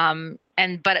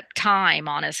 But time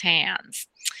on his hands.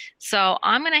 So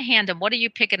I'm going to hand him, what are you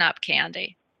picking up,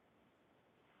 Candy?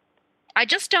 I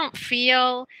just don't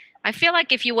feel, I feel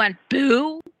like if you went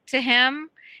boo to him,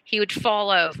 he would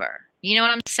fall over. You know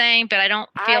what I'm saying? But I don't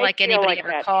feel like anybody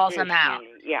ever calls him out.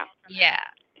 Yeah.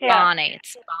 Bonnie,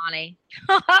 it's Bonnie.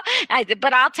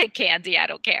 But I'll take Candy. I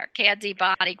don't care. Candy,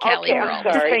 Bonnie, Kelly. Okay, girl.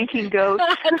 The fainting goat.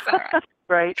 That's all right.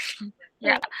 Right.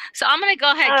 Yeah. So I'm going to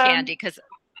go ahead, Candy, because I'm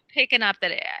picking up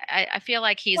that I feel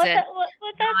like he's a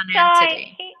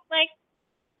non-entity.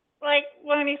 Like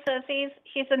when he says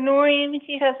he's annoying,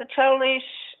 he has a childish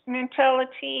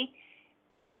mentality,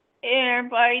 and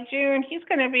by June he's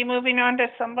going to be moving on to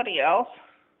somebody else.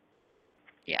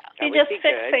 Yeah. He just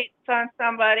fixates on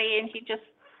somebody, and he's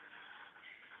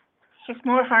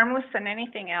more harmless than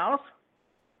anything else.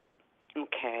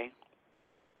 Okay.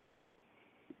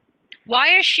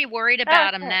 Why is she worried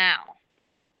about him now?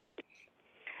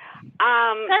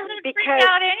 Doesn't freak because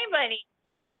out anybody.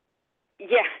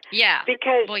 Yeah.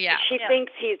 because Well, yeah. she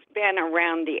thinks he's been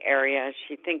around the area.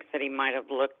 She thinks that he might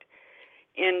have looked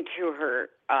into her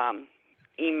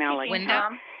emailing Window?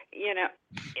 her. You know,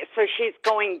 so she's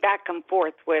going back and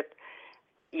forth with,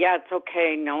 yeah, it's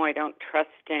okay. No, I don't trust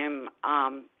him.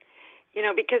 You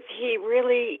know, because he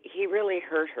really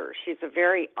hurt her. She's a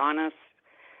very honest.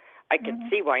 I could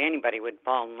see why anybody would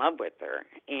fall in love with her,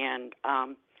 and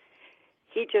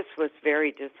he just was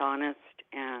very dishonest,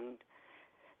 and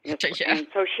and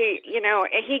so she, you know,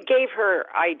 and he gave her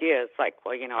ideas like,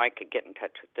 well, you know, I could get in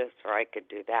touch with this or I could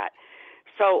do that.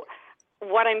 So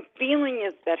what I'm feeling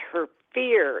is that her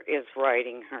fear is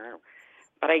riding her,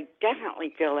 but I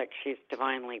definitely feel like she's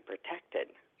divinely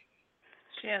protected.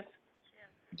 She is.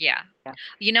 Yeah.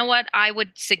 You know what I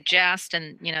would suggest,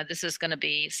 and you know, this is going to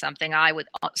be something I would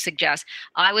suggest.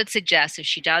 I would suggest if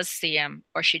she does see him,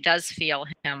 or she does feel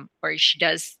him, or she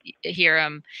does hear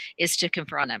him, is to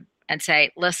confront him and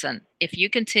say, "Listen, if you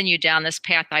continue down this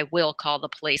path, I will call the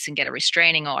police and get a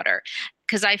restraining order."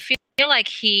 Because I feel like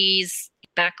he's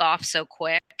back off so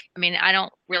quick. I mean, I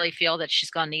don't really feel that she's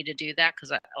going to need to do that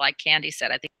because, like Candy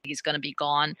said, I think he's going to be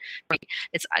gone.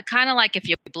 It's kind of like if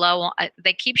you blow on,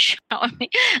 they keep showing me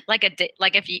like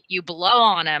if you blow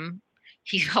on him,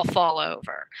 he'll fall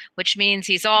over, which means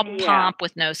he's all pomp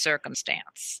with no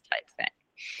circumstance type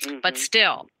thing. But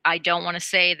still, I don't want to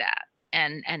say that.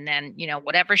 And then, you know,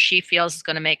 whatever she feels is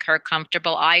going to make her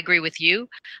comfortable. I agree with you.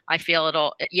 I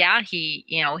feel he,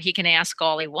 you know, he can ask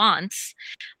all he wants.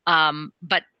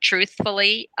 But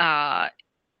truthfully, I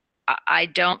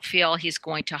don't feel he's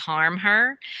going to harm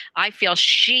her. I feel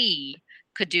she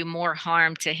could do more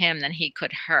harm to him than he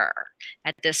could her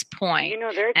at this point. You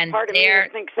know, there's part of me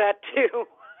that thinks that too.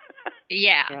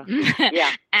 Yeah.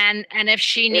 And if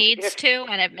she needs to,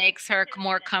 and it makes her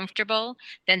more comfortable,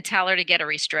 then tell her to get a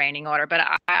restraining order. But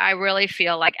I really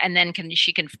feel like, and then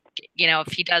she can, you know,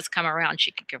 if he does come around,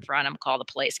 she can confront him, call the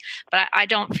police. But I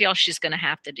don't feel she's going to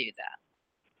have to do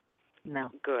that. No.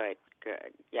 Good.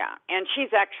 Yeah. And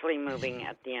she's actually moving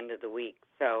at the end of the week,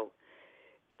 so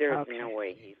there's no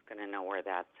way he's going to know where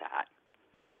that's at.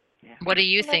 Yeah. What do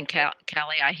you think,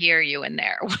 Kelly? I hear you in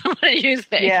there. What do you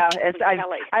think? Yeah,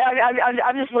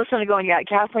 I'm just listening, going, yeah.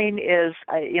 Kathleen is,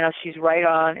 you know, she's right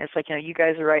on. It's like, you know, you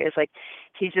guys are right. It's like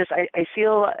he's just. I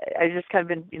feel I just kind of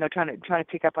been, you know, trying to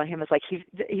pick up on him. It's like he's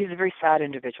a very sad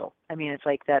individual. I mean, it's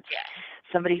like that.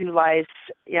 Somebody who lies.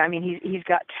 Yeah, I mean, he's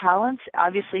got talents.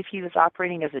 Obviously, if he was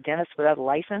operating as a dentist without a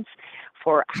license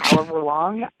for however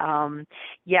long,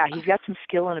 he's got some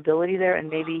skill and ability there, and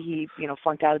maybe he, you know,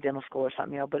 flunked out of dental school or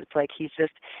something, you know. But it's like he's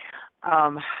just,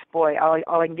 boy,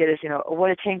 all I can get is, you know,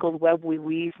 what a tangled web we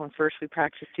weave when first we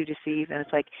practice to deceive, and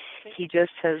it's like he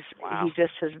just has,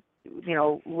 you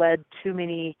know, led too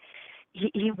many.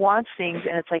 He wants things,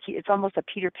 and it's like it's almost a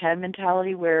Peter Pan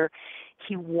mentality where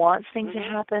he wants things to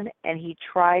happen, and he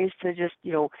tries to just,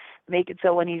 you know, make it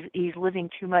so when he's living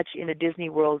too much in a Disney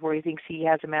world where he thinks he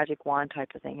has a magic wand type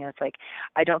of thing. And it's like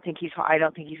I don't think he's going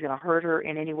to hurt her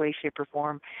in any way, shape, or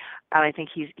form, and I think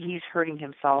he's hurting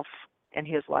himself and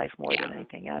his life more than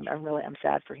anything. And I'm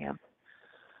sad for him.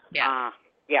 Yeah.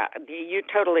 You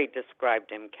totally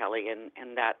described him, Kelly, and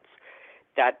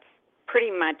that's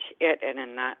pretty much it in a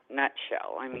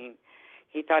nutshell. I mean,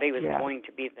 he thought he was going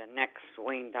to be the next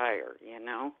Wayne Dyer, you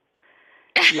know?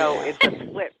 So it's a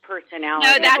split personality.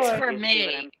 No, that's for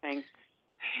me.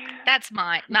 That's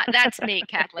that's me,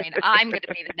 Kathleen. I'm going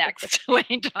to be the next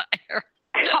Wayne Dyer.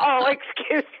 Oh,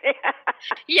 excuse me.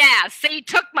 Yeah, see,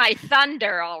 took my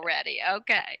thunder already.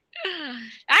 Okay.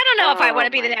 I don't know if I want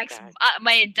to be the next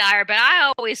Wayne Dyer, but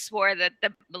I always swore that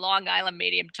the Long Island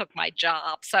medium took my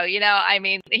job. So, you know, I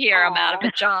mean, here I'm out of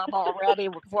a job already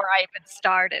before I even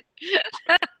started.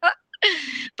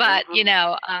 But, you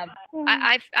know,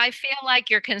 I feel like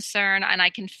you're concerned, and I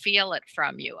can feel it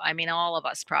from you. I mean, all of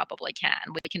us probably can.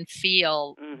 We can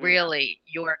feel really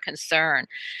your concern.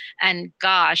 And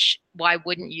gosh, why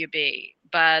wouldn't you be?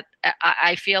 But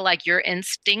I feel like your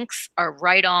instincts are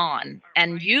right on,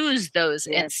 and use those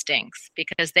instincts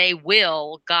because they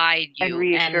will guide you.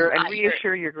 And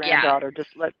reassure your granddaughter. Just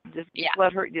let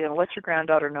her, you know, let your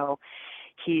granddaughter know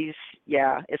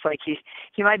it's like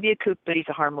he might be a kook, but he's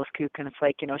a harmless kook, and it's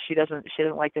like, you know, she doesn't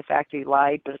like the fact that he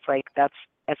lied, but it's like that's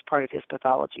part of his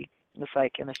pathology. It's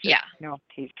like, and it's just, you know,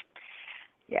 he's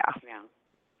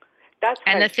That's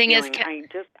and the thing is,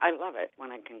 I love it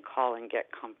when I can call and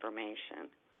get confirmation.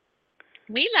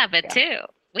 We love it too.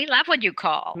 We love when you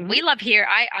call. We love here.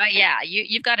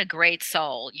 You've got a great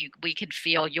soul. We could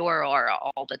feel your aura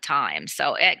all the time.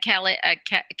 So, Kelly,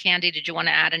 Candy, did you want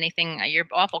to add anything? You're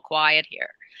awful quiet here.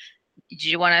 Do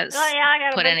you want to Oh yeah, I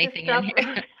gotta put look anything this in stuff.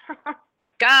 here?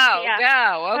 Go, Yeah.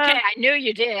 go. Okay, I knew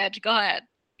you did. Go ahead.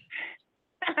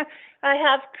 I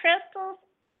have crystals,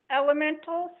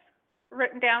 elementals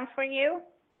written down for you.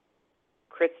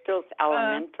 Crystals,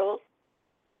 elementals.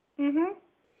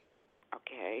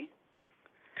 Okay.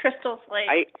 Crystals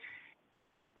like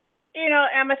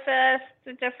amethyst,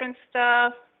 the different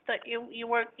stuff that you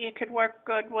could work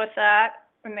good with that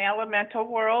in the elemental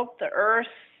world, the earth,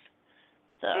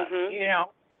 the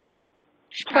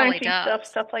She probably planty does.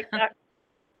 stuff like that.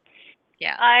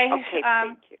 Yeah. Thank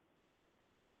you.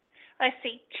 I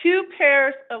see 2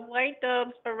 pairs of white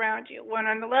doves around you, one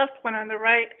on the left, one on the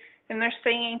right, and they're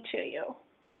singing to you.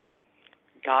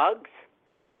 Dogs?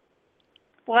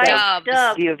 White Doves.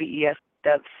 Doves.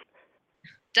 Doves.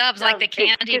 Doves, like the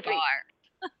candy bar.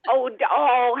 Oh,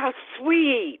 how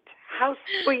sweet. How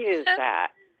sweet is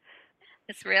that?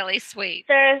 It's really sweet.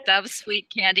 There's Dove's sweet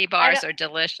candy bars are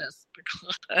delicious.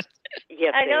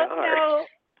 Yes, I they don't are. know.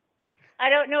 I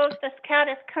don't know if this cat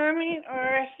is coming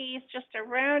or he's just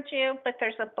around you, but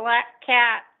there's a black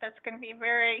cat that's going to be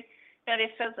very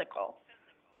metaphysical.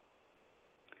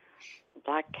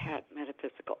 Black cat,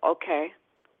 metaphysical. Okay.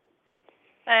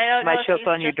 I don't know Might if show up he's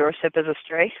on your just doorstep as a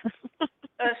stray.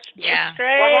 Yeah. a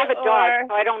stray Well, I have a or dog,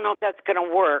 so I don't know if that's going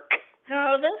to work.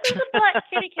 no. This is a black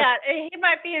kitty cat. He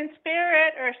might be in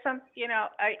spirit or some.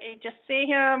 I just see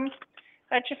him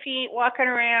at your feet walking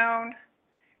around.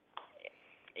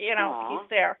 Aww. He's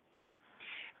there.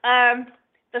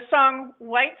 The song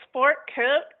 "White Sport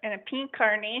Coat and a Pink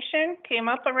Carnation" came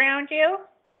up around you.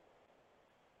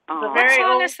 Aww. The very What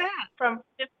song old is that? from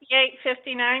 58,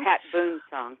 59. Pat Boone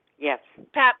song. Yes.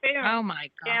 Pat Boone. Oh my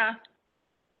God. Yeah.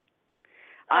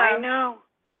 I know.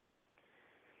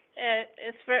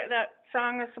 That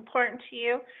song is important to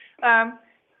you.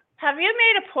 Have you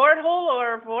made a porthole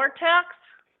or a vortex?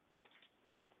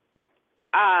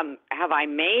 Have I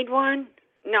made one?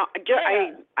 No,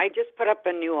 I just put up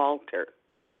a new altar.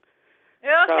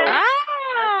 Okay.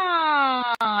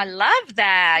 Oh, I love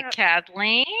that,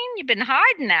 Kathleen. You've been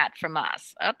hiding that from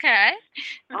us. Okay.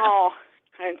 Oh,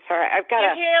 I'm sorry. I've got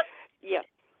to. Yeah.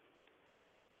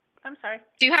 I'm sorry.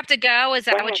 Do you have to go? Is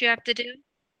that Go what ahead. you have to do?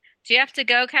 Do you have to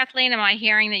go, Kathleen? Am I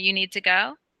hearing that you need to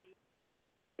go?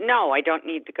 No, I don't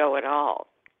need to go at all.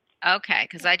 Okay,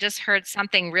 because I just heard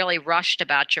something really rushed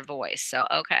about your voice. So,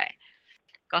 okay.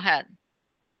 Go ahead.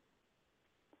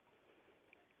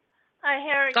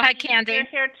 Go ahead, Candy. You're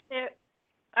here to.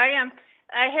 I am.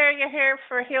 I hear you're here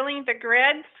for healing the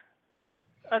grids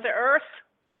of the earth.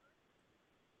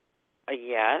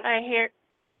 Yes. I hear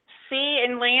sea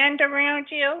and land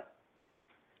around you.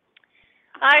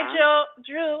 I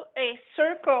drew a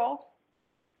circle,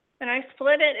 and I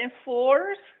split it in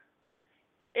 4s,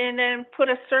 and then put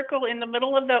a circle in the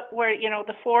middle of where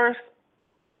the 4s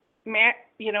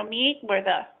meet,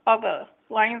 where all the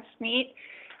lines meet,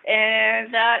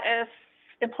 and that is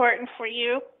important for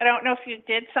you. I don't know if you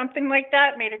did something like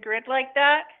that, made a grid like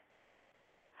that.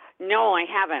 No, I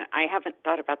haven't. I haven't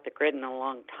thought about the grid in a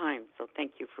long time, so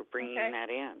thank you for bringing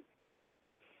that in.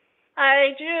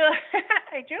 I drew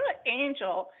an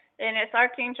angel, and it's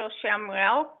Archangel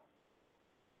Shamuel.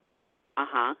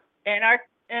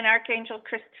 And Archangel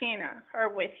Christina are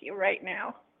with you right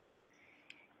now.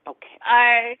 Okay.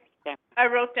 I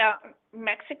wrote down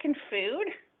Mexican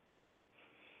food.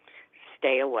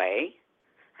 Stay away.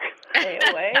 Stay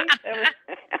away.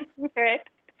 Okay.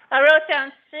 I wrote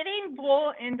down Sitting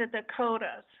Bull in the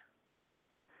Dakotas.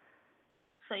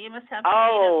 So you must have.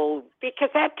 Oh, because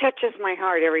that touches my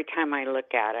heart every time I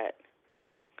look at it.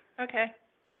 Okay.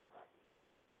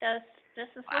 This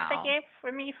is what they gave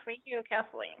for you,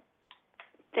 Kathleen.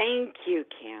 Thank you,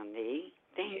 Candy.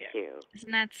 Thank you.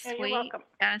 Isn't that sweet? You're welcome.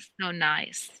 That's so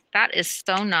nice. That is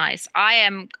so nice. I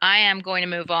am going to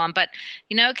move on, but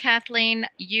Kathleen,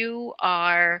 you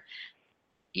are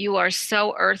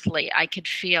so earthly. I could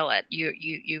feel it.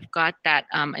 You've got that.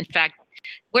 In fact,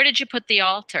 where did you put the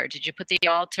altar? Did you put the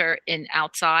altar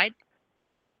outside?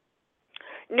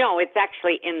 No, it's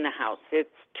actually in the house. It's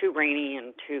too rainy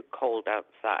and too cold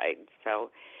outside. So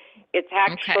it's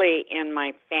actually in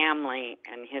my family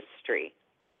and history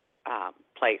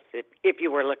place. If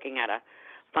you were looking at a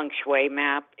feng shui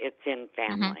map, it's in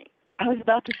family. I was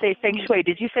about to say feng shui.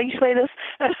 Did you feng shui this?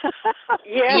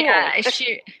 Yeah.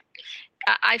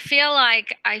 I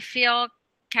feel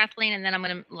Kathleen, and then I'm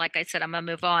going to, like I said, I'm going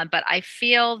to move on, but I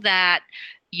feel that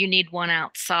you need one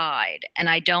outside, and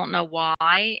I don't know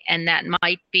why, and that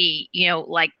might be,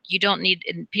 like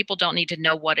people don't need to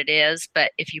know what it is,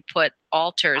 but if you put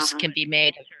altars can be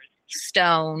made of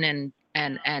stone and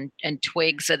and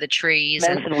twigs of the trees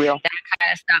and Medicine wheel. that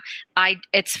kind of stuff.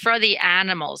 It's for the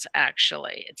animals,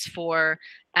 actually. It's for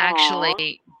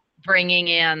actually bringing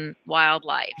in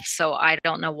wildlife. So I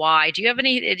don't know why. Do you have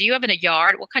a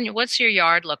yard? What's your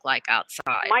yard look like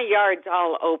outside? My yard's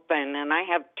all open, and I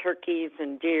have turkeys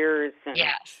and deers, and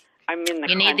yes. I'm in the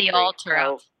You need the altar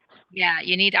out. Yeah,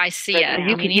 you need. I see it.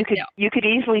 You could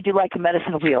easily do like a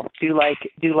medicine wheel. Do like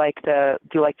the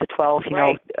 12.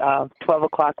 12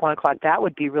 o'clock, 1 o'clock. That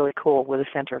would be really cool with a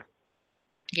center.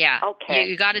 Yeah. Okay.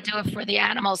 You got to do it for the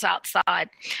animals outside.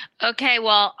 Okay.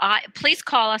 Well, please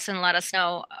call us and let us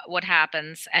know what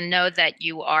happens, and know that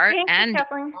you are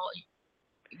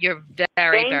you're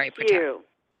very, very protected.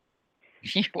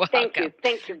 You're welcome.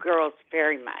 Thank you, girls,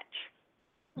 very much.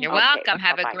 You're welcome.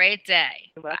 Have a great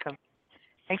day. You're welcome.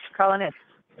 Thanks for calling in.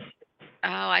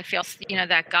 Oh, I feel,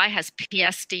 that guy has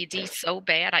PSDD so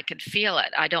bad. I could feel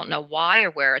it. I don't know why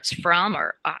or where it's from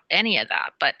or any of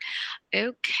that. But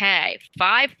okay,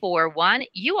 541,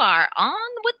 you are on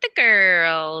with the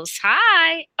girls.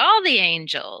 Hi, all the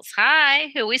angels.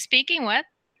 Hi, who are we speaking with?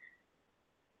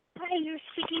 Hi, you're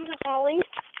speaking to Holly.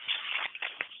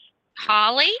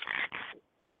 Holly?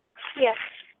 Yes.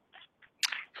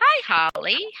 Hi,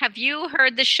 Holly. Have you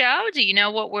heard the show? Do you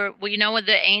know what what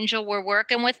the angel we're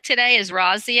working with today is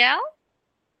Raziel?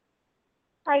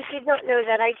 I did not know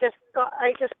that. I just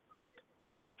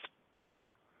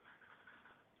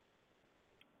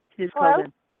Hello?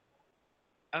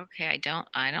 Okay,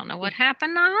 I don't know what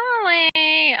happened to Holly.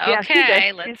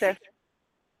 Okay, she's there.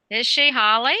 Is she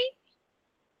Holly?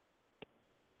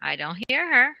 I don't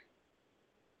hear her.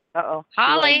 Uh-oh.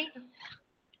 Holly.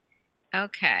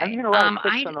 Okay. I'm hearing a lot of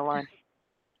clicks on the line.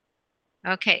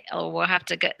 Okay. Oh, we'll have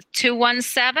to get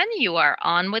 217. You are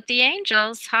on with the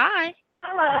angels. Hi.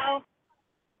 Hello.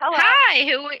 Hi.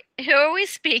 Who are we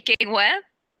speaking with?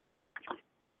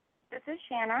 This is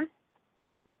Shanna.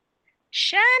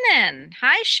 Shannon.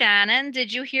 Hi, Shannon.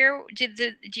 Did you hear? Do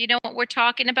you know what we're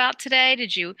talking about today?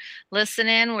 Did you listen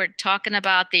in? We're talking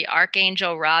about the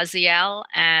Archangel Raziel,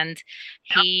 and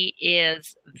he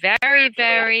is very,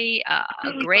 very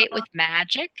great with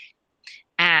magic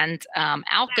and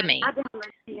alchemy. I've been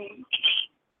listening.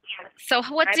 So,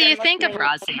 what do you think of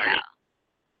Raziel?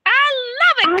 I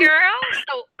love it, girl.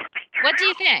 So, what do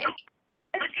you think?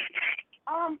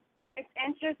 It's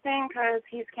interesting because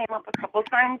he's came up a couple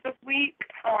times this week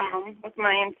with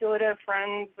my intuitive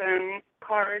friends and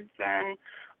cards, and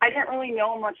I didn't really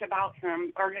know much about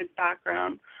him or his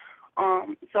background.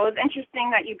 So it's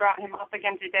interesting that you brought him up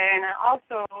again today, and I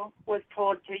also was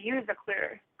told to use a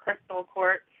clear crystal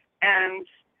quartz, and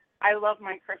I love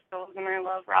my crystals, and I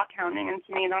love rock hounding, and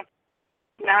to me that's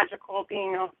magical,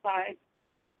 being outside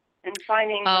and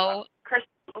finding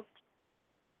crystals.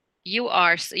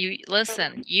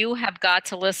 Listen, you have got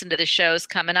to listen to the shows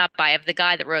coming up. I have the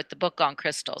guy that wrote the book on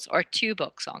crystals, or 2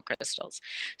 books on crystals.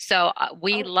 So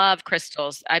we love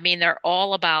crystals. I mean, they're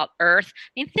all about earth.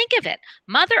 I mean, think of it.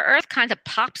 Mother Earth kind of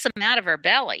pops them out of her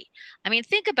belly. I mean,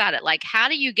 think about it. Like, how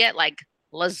do you get like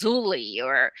lazuli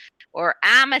or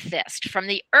amethyst from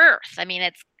the earth? I mean,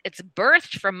 it's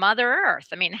birthed from Mother Earth.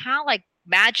 I mean, how like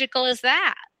magical is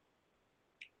that?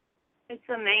 It's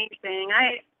amazing.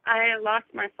 I lost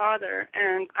my father,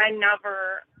 and I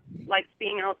never liked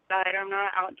being outside. I'm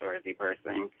not an outdoorsy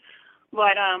person.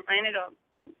 But I ended up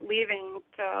leaving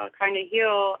to kind of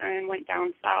heal and went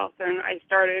down south, and I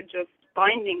started just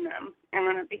binding them. And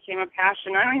then it became a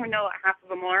passion. I don't even know what half of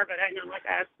them are, but I know like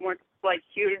I have more like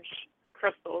huge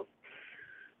crystals.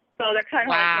 So they're kind of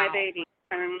like my baby.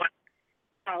 And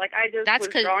like I just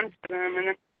was drawn to them. And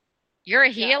then, you're a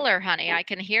healer, honey. I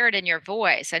can hear it in your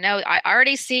voice. I know. I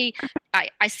already see.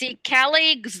 I see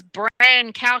Kelly's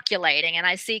brain calculating, and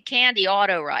I see Candy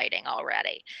auto writing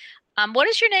already. What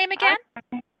is your name again?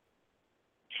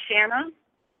 Shanna.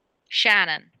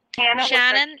 Shannon. Hannah.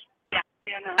 Shannon.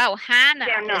 Shanna. Oh, Hannah.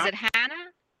 Shanna. Is it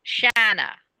Hannah? Shanna.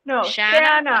 No, Shanna.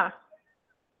 Shanna.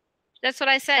 That's what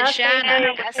I said.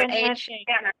 Shanna. S-H.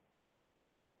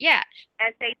 Yeah.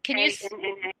 Can you?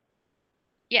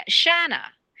 Yeah,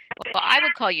 Shanna. Well, I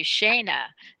would call you Shana.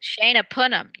 Shana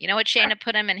Punim. You know what Shana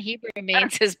Punim in Hebrew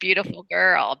means? Is beautiful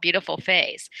girl, beautiful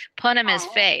face. Punim is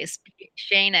face.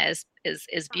 Shana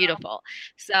is beautiful.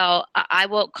 So I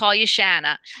will call you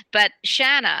Shanna. But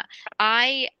Shanna,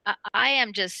 I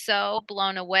am just so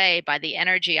blown away by the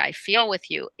energy I feel with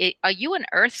you. Are you an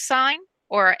earth sign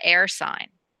or an air sign?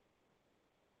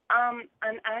 I'm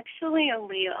actually a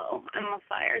Leo. I'm a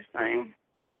fire sign.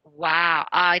 Wow,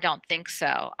 I don't think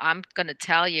so. I'm going to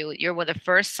tell you, you're the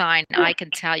first sign I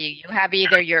can tell you. You have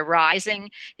either your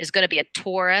rising is going to be a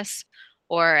Taurus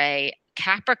or a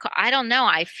Capricorn. I don't know.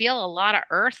 I feel a lot of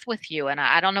earth with you, and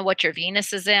I don't know what your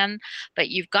Venus is in, but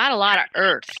you've got a lot of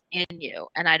earth in you,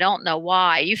 and I don't know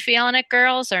why. Are you feeling it,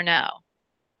 girls, or no?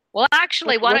 Well,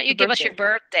 actually, why don't What's you the give us your birthday?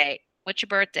 birth date? What's your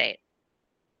birth date?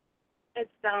 It's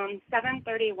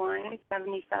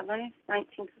 7/31/77,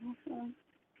 1977.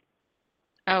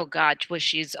 Oh God, well,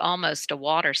 she's almost a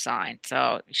water sign.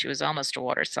 So she was almost a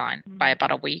water sign by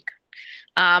about a week.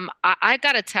 I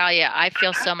gotta tell you, I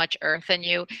feel so much earth in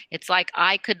you. It's like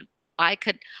I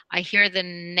hear the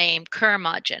name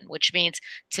curmudgeon, which means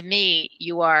to me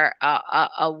you are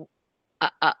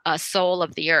a soul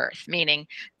of the earth, meaning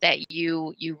that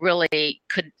you really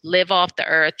could live off the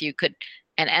earth. You could,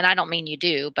 and I don't mean you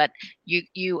do, but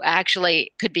you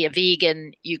actually could be a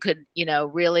vegan. You could,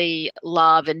 really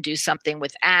love and do something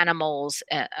with animals,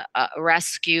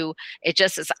 rescue. It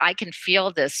just is. I can feel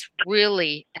this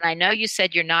really, and I know you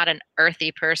said you're not an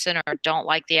earthy person or don't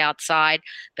like the outside,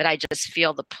 but I just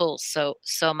feel the pull so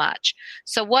much.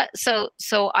 So what? So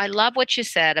I love what you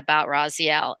said about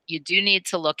Raziel. You do need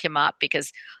to look him up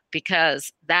because he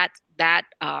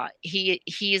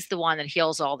is the one that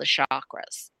heals all the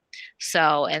chakras.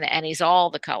 So and he's all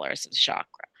the colors of the chakra.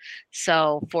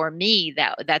 So for me,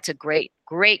 that's a great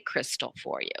crystal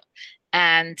for you.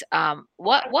 And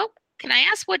what can I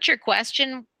ask what your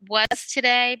question was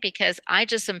today? Because I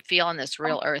just am feeling this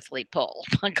real earthly pull.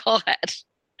 Go ahead.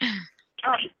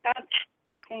 That's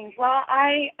okay. Well,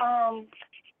 I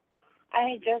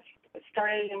just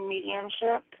started in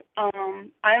mediumship.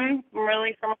 I'm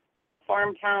really from a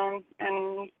farm town,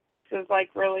 and this is like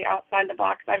really outside the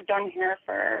box. I've done hair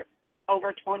for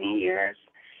over 20 years,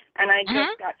 and I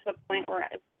just got to the point where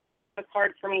it was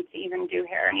hard for me to even do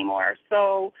hair anymore.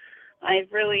 So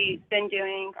I've really been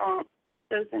doing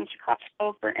those in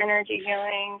Chicago for energy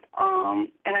healing,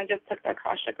 and I just took the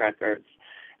Akashic records,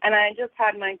 and I just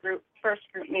had my first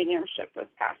group mediumship this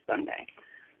past Sunday.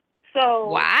 So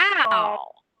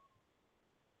wow.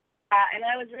 And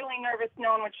I was really nervous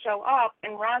no one would show up,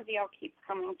 and Raziel keeps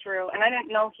coming through. And I didn't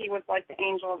know he was like the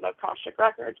angel of the Akashic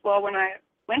Records. Well, when I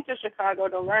went to Chicago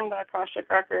to learn the Akashic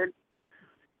Records,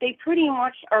 they pretty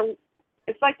much are,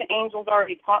 it's like the angels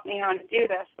already taught me how to do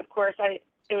this. Of course,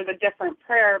 it was a different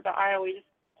prayer, but I always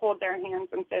hold their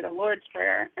hands and say the Lord's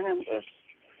Prayer, and then just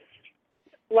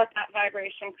let that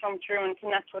vibration come through and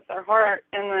connect with their heart,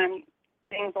 and then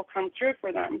things will come through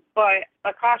for them. But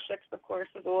Akashics, of course,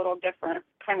 is a little different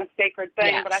kind of sacred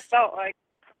thing. Yes. But I felt like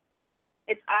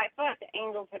I thought the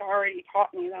angels had already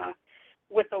taught me that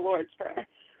with the Lord's Prayer.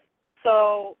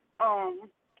 So,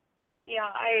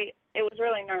 it was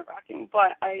really nerve-wracking.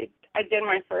 But I did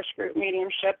my first group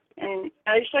mediumship, and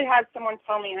I actually had someone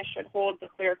tell me I should hold the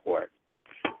clear quartz.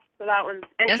 So that was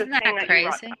interesting. Isn't that crazy? You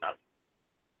brought that up.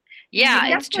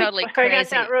 Yeah, it's totally crazy. I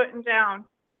got that written down.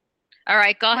 All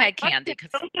right, go ahead, Candy. Go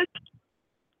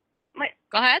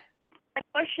ahead.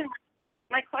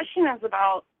 My question is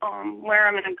about where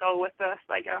I'm going to go with this,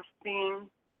 I guess, being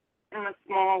in a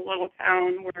small little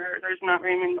town where there's not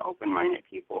very many open-minded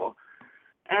people.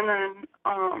 And then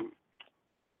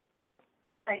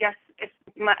I guess it's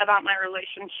about my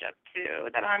relationship, too,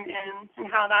 that I'm in and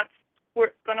how that's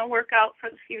going to work out for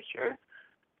the future.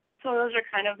 So those are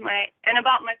kind of and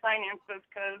about my finances,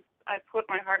 because I put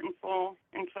my heart and soul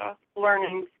into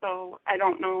learning, so I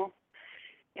don't know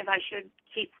if I should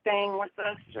keep staying with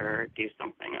this or do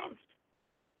something else.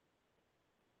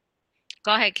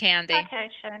 Go ahead, Candy. Okay,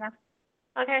 Shanna.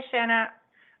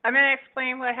 I'm going to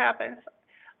explain what happens,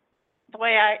 the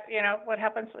way what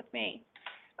happens with me.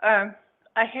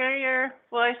 I hear your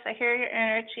voice, I hear your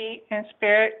energy, and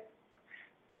spirit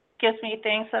gives me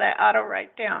things that I auto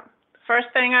write down. The first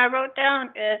thing I wrote down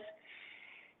is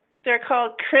they're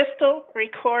called crystal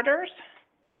recorders.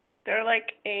 They're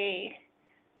like a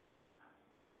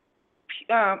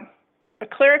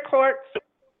clear quartz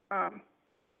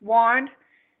wand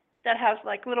that has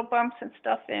like little bumps and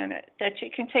stuff in it that you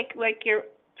can take like your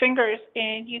fingers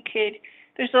and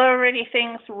there's already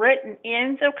things written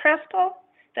in the crystal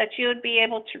that you would be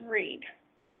able to read.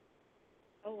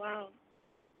 Oh, wow.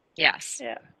 Yes.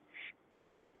 Yeah.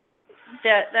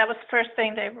 That was the first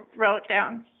thing they wrote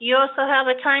down. You also have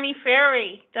a tiny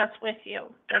fairy that's with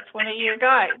you. That's one of your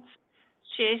guides.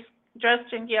 She's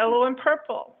dressed in yellow and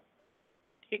purple.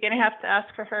 You're going to have to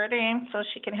ask her name so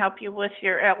she can help you with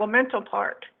your elemental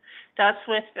part. That's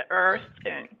with the earth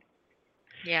and,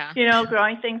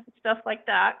 growing things and stuff like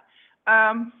that.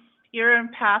 You're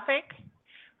empathic.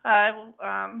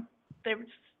 They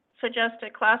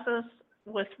suggested classes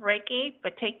with Reiki,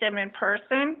 but take them in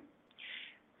person.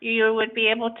 You would be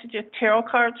able to do tarot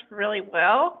cards really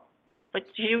well, but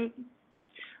you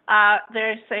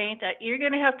They're saying that you're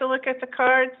going to have to look at the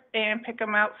cards and pick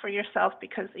them out for yourself,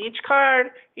 because each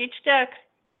card, each deck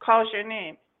calls your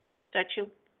name that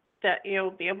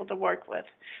you'll be able to work with.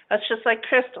 That's just like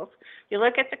crystals. You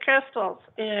look at the crystals,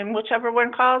 and whichever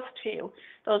one calls to you,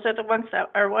 those are the ones that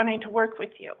are wanting to work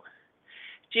with you.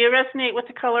 Do you resonate with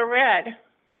the color red?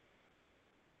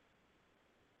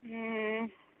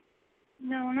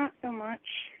 No, not so much.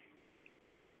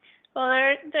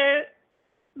 Well,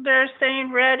 they're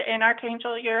saying red in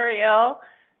Archangel Uriel.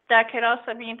 That could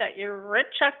also mean that your root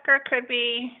chakra could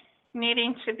be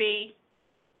needing to be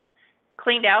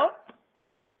cleaned out.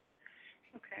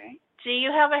 Okay. Do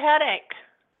you have a headache?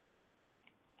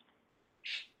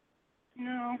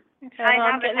 No. Okay, I well,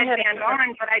 I'm have a getting a headache. headband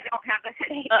on, but I don't have a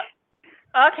headache.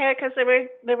 Okay, because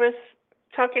they was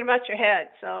talking about your head,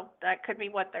 so that could be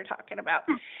what they're talking about.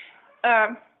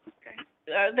 Okay.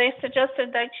 They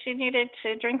suggested that you needed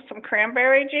to drink some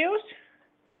cranberry juice.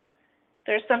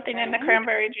 There's something in the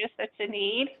cranberry juice that you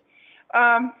need.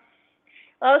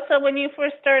 Also, when you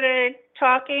first started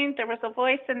talking, there was a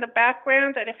voice in the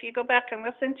background that if you go back and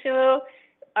listen to,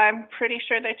 I'm pretty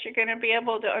sure that you're going to be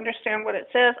able to understand what it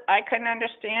says. I couldn't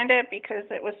understand it because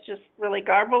it was just really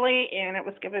garbly and it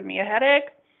was giving me a headache.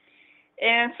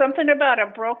 And something about a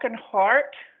broken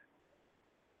heart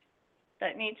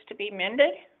that needs to be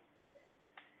mended.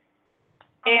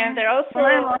 And they're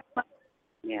also...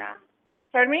 Yeah.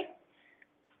 Pardon me?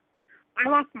 I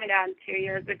lost my dad 2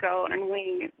 years ago, and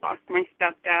we lost my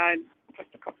stepdad just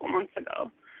a couple months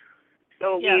ago.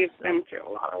 So we've been through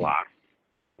a lot of loss.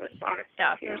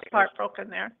 Yeah, there's heartbroken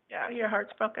there. Yeah, your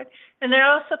heart's broken. And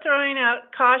they're also throwing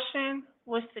out caution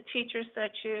with the teachers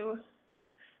that you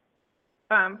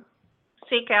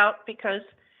seek out, because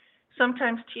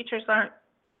sometimes teachers aren't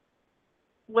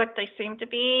what they seem to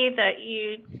be, that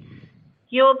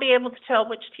you'll be able to tell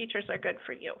which teachers are good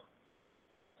for you.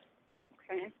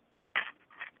 Okay.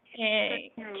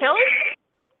 Hey, Kelly?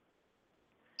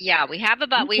 Yeah, we have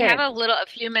a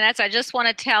few minutes. I just want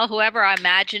to tell whoever I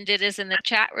imagined it is in the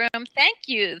chat room. Thank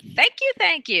you. Thank you.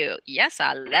 Thank you. Yes,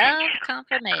 I love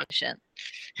confirmation.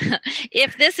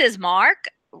 If this is Mark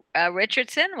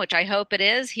Richardson, which I hope it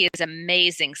is, he is an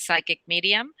amazing psychic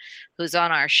medium who's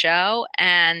on our show,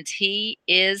 and he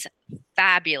is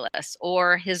fabulous,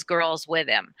 or his girl's with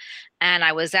him. And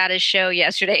I was at his show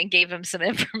yesterday and gave him some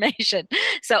information.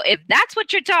 So if that's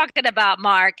what you're talking about,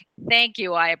 Mark, thank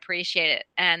you. I appreciate it.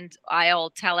 And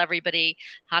I'll tell everybody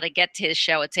how to get to his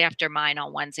show. It's after mine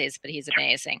on Wednesdays, but he's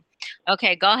amazing.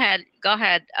 Okay, go ahead.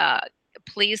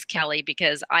 Please, Kelly,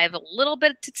 because I have a little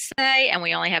bit to say and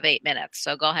we only have 8 minutes.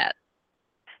 So go ahead.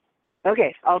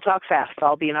 Okay, I'll talk fast.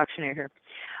 I'll be an auctioneer here.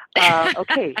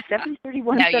 Okay,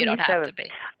 731. No, you don't have to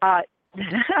be.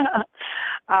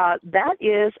 That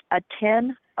is a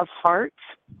 10 of hearts,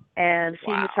 and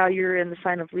seeing as how you're in the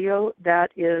sign of Leo,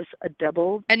 that is a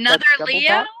double. Another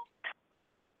Leo?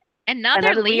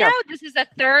 Another Leo? This is the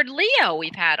third Leo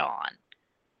we've had on.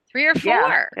 3 or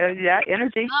 4. Yeah,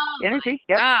 energy. Oh energy.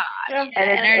 Yep.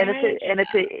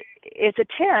 It's a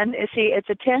 10. It's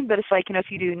a 10, but it's like,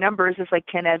 if you do numbers, it's like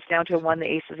 10 adds down to a 1, the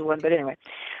ace is a 1. But anyway,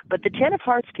 but the 10 of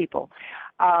hearts people,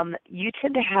 you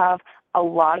tend to have a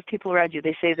lot of people around you.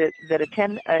 They say that a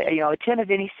 10, a 10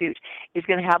 of any suit is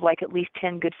going to have like at least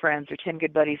 10 good friends or 10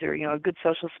 good buddies, or a good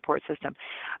social support system.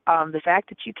 The fact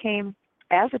that you came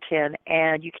as a 10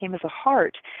 and you came as a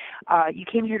heart, you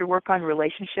came here to work on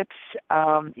relationships,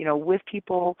 with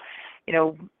people,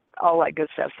 all that good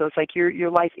stuff. So it's like your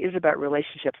life is about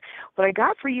relationships. What I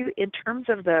got for you in terms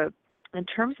of the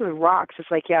rocks,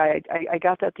 it's like, I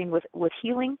got that thing with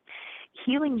healing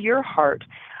your heart.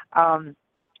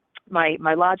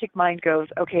 My logic mind goes,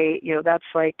 okay, that's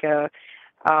like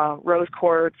rose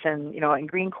quartz and and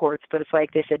green quartz, but it's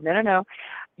like they said, no,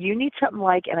 you need something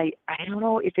like, and I don't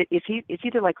know if it's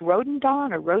either like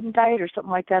rhododendron or rhododendite or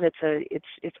something like that. It's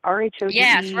RHODE.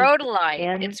 Yes,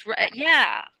 rhodolite. It's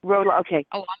rhodolite. Okay.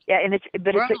 Oh, and it's a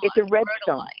red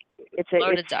stone. It's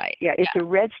a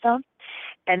red stone,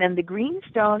 and then the green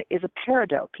stone is a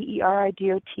peridot.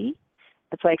 Peridot.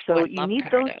 It's like, so you need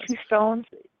those two stones.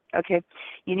 Okay,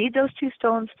 you need those two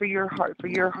stones for your heart.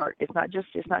 It's not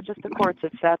just the quartz.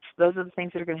 Those are the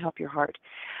things that are going to help your heart.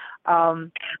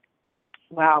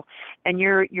 Wow, and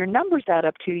your numbers add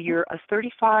up to, you're a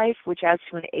 35, which adds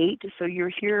to an 8. So you're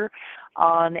here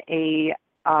on a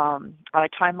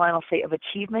timeline, I'll say, of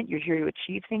achievement. You're here to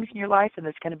achieve things in your life, and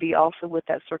it's going to be also with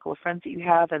that circle of friends that you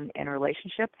have and a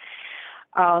relationship.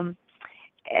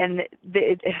 And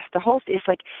the whole, it's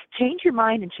like, change your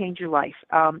mind and change your life.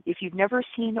 If you've never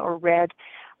seen or read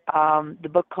the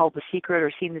book called The Secret,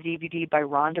 or seen the DVD by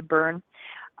Rhonda Byrne,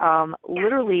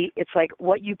 Literally, it's like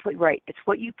what you put, right, it's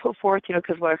what you put forth,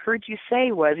 because what I heard you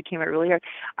say was, it came out really hard,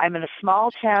 I'm in a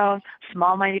small town,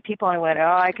 small-minded people, and I went,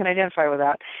 oh, I can identify with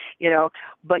that,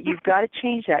 but you've got to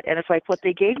change that. And it's like what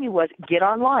they gave me was get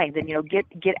online, then,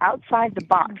 get outside the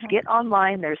box, get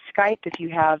online. There's Skype if you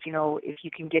have, if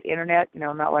you can get internet,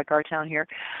 not like our town here,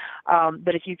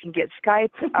 but if you can get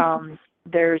Skype,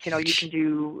 there's, you can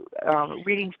do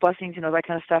readings, blessings, that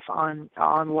kind of stuff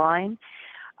online.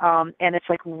 And it's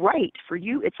like write for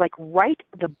you. It's like write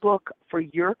the book for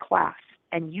your class,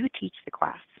 and you teach the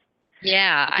class.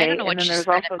 Yeah, okay? I don't know what and then you there's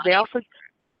spent also money. they also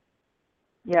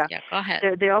yeah. Yeah, go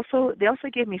ahead. They also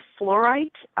gave me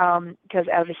fluorite because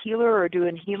as a healer or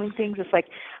doing healing things, it's like,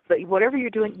 but whatever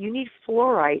you're doing, you need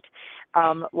fluorite.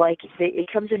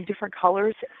 It comes in different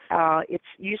colors. It's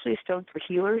usually a stone for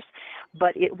healers,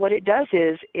 but what it does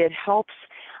is it helps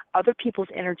other people's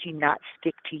energy not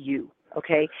stick to you.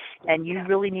 Okay, and you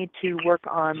really need to work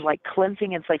on like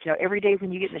cleansing. It's like, every day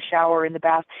when you get in the shower or in the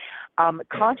bath,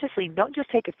 consciously don't just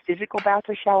take a physical bath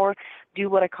or shower. Do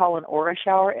what I call an aura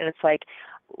shower, and it's like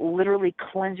literally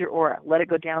cleanse your aura, let it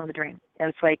go down the drain. And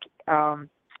it's like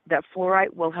that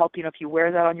fluorite will help. If you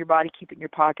wear that on your body, keep it in your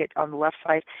pocket on the left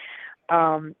side.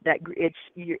 And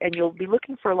you'll be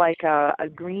looking for like a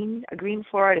green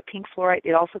fluorite, a pink fluorite.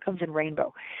 It also comes in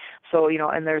rainbow. So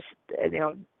and there's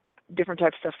different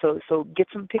types of stuff. So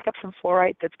pick up some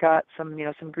fluorite that's got some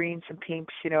some greens, some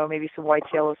pinks, maybe some whites,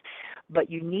 yellows,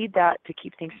 but you need that to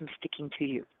keep things from sticking to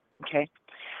you. Okay.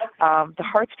 The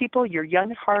hearts people, you're young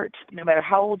at heart. No matter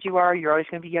how old you are, you're always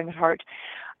going to be young at heart.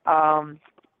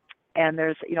 And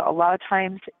there's a lot of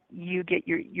times you get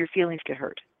your feelings get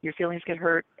hurt. Your feelings get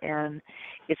hurt, and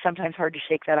it's sometimes hard to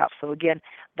shake that up. So again,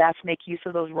 that's make use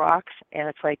of those rocks. And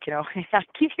it's like, I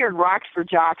keep hearing rocks for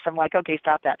jocks. I'm like, okay,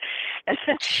 stop that. It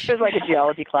was like a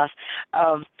geology class.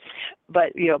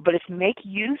 But it's make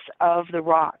use of the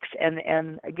rocks.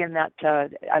 And again, that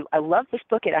I love this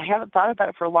book. And I haven't thought about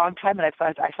it for a long time, and I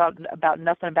thought about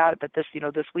nothing about it. But this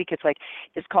this week,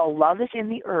 it's called Love is in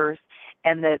the Earth.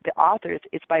 And the author,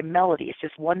 it's by Melody. It's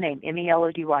just one name,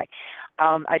 Melody.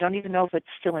 I don't even know if it's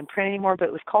still in print anymore, but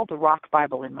it was called the Rock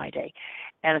Bible in my day.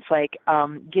 And it's like,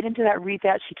 get into that, read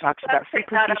that. She talks about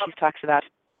frequency. She talks about,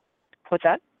 what's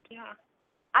that? Yeah.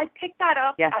 I picked that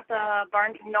up Yeah. at the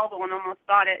Barnes & Noble and almost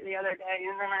bought it the other day.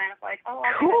 And then I was like, oh,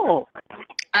 cool.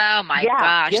 Oh my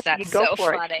gosh, that's go so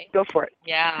for funny. Go for it.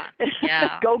 Yeah.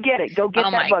 Go get it. Go get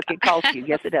that book. God. It calls you.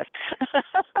 Yes, it does.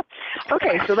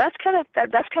 Okay, so that's kind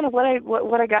of what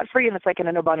I got for you. And it's like, and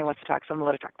I know Bonnie wants to talk, so I'm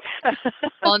gonna let her talk.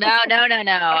 Well, no.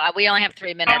 We only have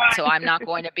 3 minutes, so I'm not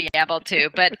going to be able to.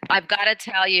 But I've got to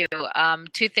tell you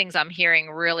two things I'm hearing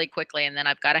really quickly, and then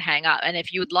I've got to hang up. And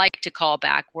if you'd like to call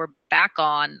back, we're back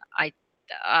on.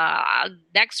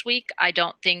 Next week, I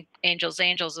don't think Angels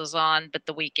is on, but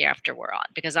the week after we're on,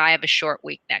 because I have a short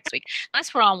week next week,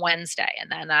 unless we're on Wednesday,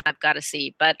 and then I've got to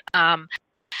see. But I'm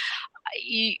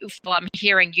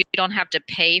hearing you don't have to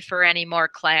pay for any more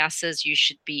classes. You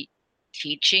should be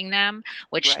teaching them,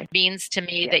 which means to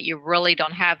me that you really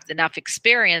don't have enough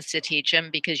experience to teach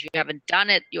them, because you haven't done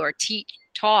it. You're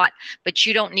taught, but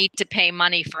you don't need to pay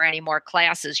money for any more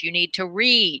classes. You need to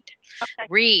read. Okay.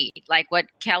 Read, like what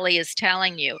Kelly is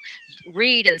telling you.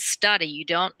 Read and study. You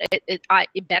don't.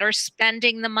 Better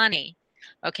spending the money.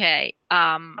 Okay.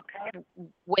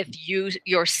 With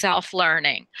your self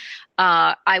learning.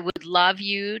 I would love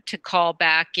you to call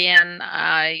back in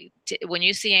when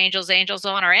you see Angels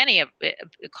on, or any of it,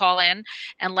 call in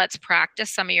and let's practice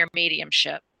some of your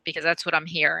mediumship, because that's what I'm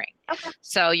hearing. Okay.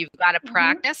 So you've got to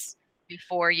practice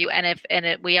before you,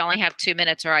 we only have 2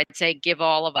 minutes, or I'd say give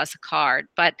all of us a card,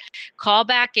 but call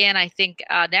back in. I think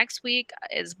next week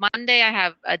is Monday. I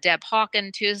have Deb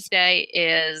Hawken. Tuesday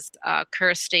is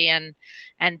Kirsty and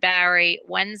Barry.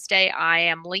 Wednesday I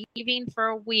am leaving for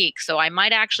a week, so I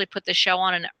might actually put the show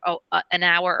on an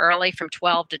hour early from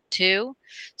 12 to 2,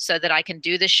 so that I can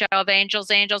do the show of Angels.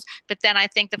 But then I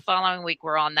think the following week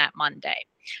we're on that Monday.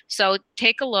 So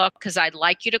take a look, because I'd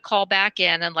like you to call back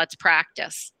in and let's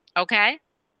practice. Okay?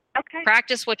 Okay.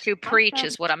 Practice what you preach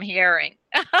is what I'm hearing.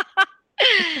 All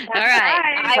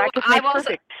right. I will.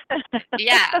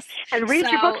 Yes. And read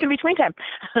your books in between time.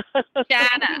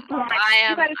 Shanna,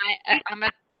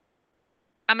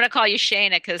 I'm going to call you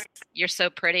Shana, because you're so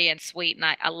pretty and sweet, and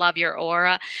I love your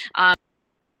aura.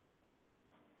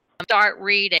 Start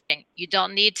reading. You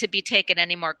don't need to be taking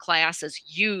any more classes.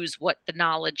 Use the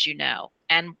knowledge you know,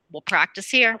 and we'll practice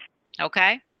here.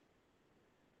 Okay?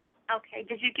 Okay.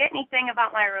 Did you get anything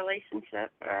about my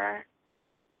relationship or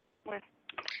with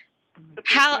the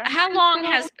how long?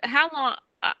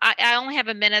 I only have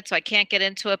a minute, so I can't get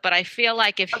into it, but I feel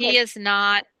like if he is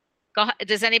not Go.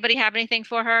 Does anybody have anything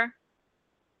for her?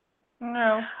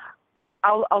 No.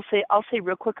 I'll say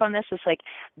real quick on this. It's like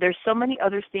there's so many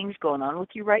other things going on with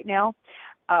you right now.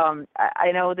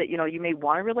 I know that you may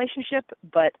want a relationship,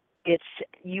 but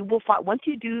you will find once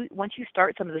you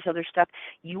start some of this other stuff,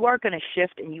 you are going to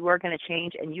shift and you are going to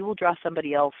change and you will draw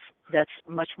somebody else that's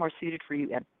much more suited for you.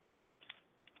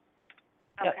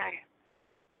 Okay.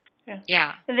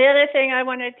 Yeah. The other thing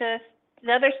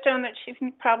the other stone that she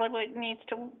probably needs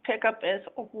to pick up is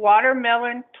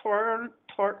watermelon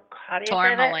how do you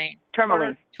say that?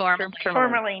 Tourmaline.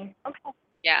 Tourmaline. Okay.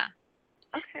 Yeah.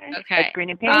 Okay. Okay. That's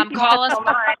green and pink. Call us.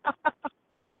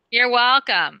 You're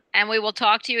welcome. And we will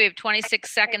talk to you. We have 26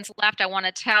 seconds left. I want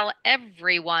to tell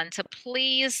everyone to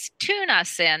please tune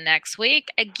us in next week.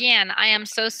 Again, I am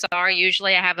so sorry.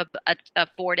 Usually I have a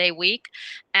 4-day week.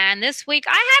 And this week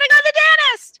I had to go to the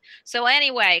dentist. So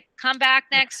anyway, come back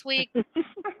next week.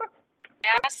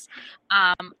 Yes.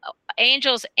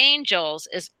 Angels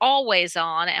is always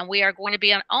on. And we are going to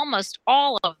be on almost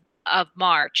all of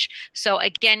March. So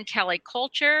again, Kelly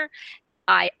Culture.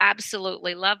 I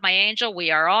absolutely love my angel.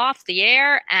 We are off the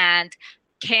air, and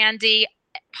Candy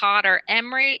Potter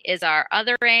Emery is our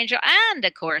other angel. And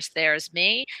of course, there's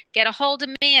me. Get a hold of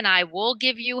me and I will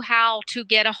give you how to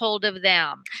get a hold of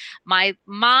them. My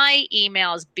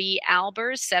email is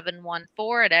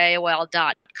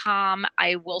balbers714@aol.com.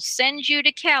 I will send you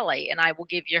to Kelly and I will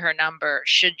give you her number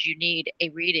should you need a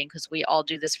reading, because we all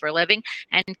do this for a living.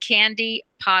 And Candy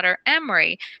Potter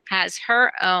Emery has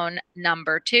her own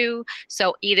number too.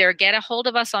 So either get a hold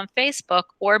of us on Facebook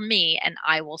or me and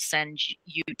I will send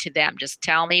you to them. Just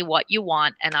tell me what you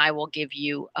want and I will give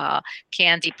you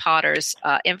Candy Potter's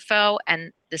info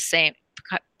and the same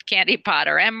Candy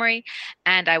Potter Emery,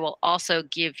 and I will also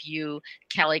give you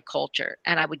Kelly Culture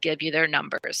and I would give you their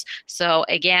numbers. So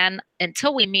again,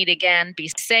 until we meet again,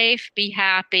 be safe, be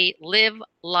happy, live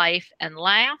life and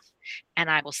laugh, and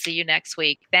I will see you next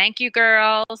week. Thank you,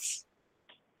 girls.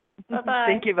 Bye-bye.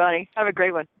 Thank you, Bonnie. Have a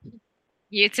great one.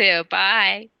 You too.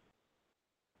 Bye.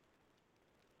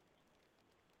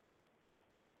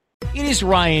 It is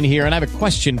Ryan here, and I have a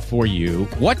question for you.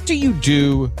 What do you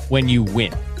do when you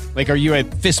win? Like, are you a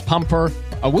fist pumper,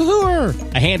 a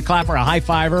woohooer, a hand clapper, a high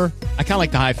fiver? I kind of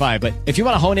like the high five, but if you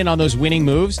want to hone in on those winning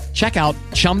moves, check out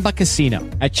Chumba Casino.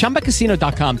 At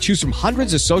ChumbaCasino.com, choose from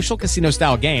hundreds of social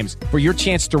casino-style games for your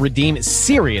chance to redeem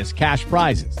serious cash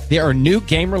prizes. There are new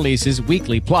game releases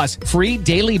weekly, plus free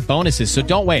daily bonuses, so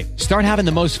don't wait. Start having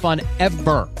the most fun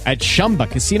ever at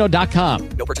ChumbaCasino.com.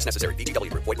 No purchase necessary.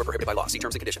 VGW Group. Void where prohibited by law. See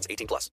terms and conditions. 18+.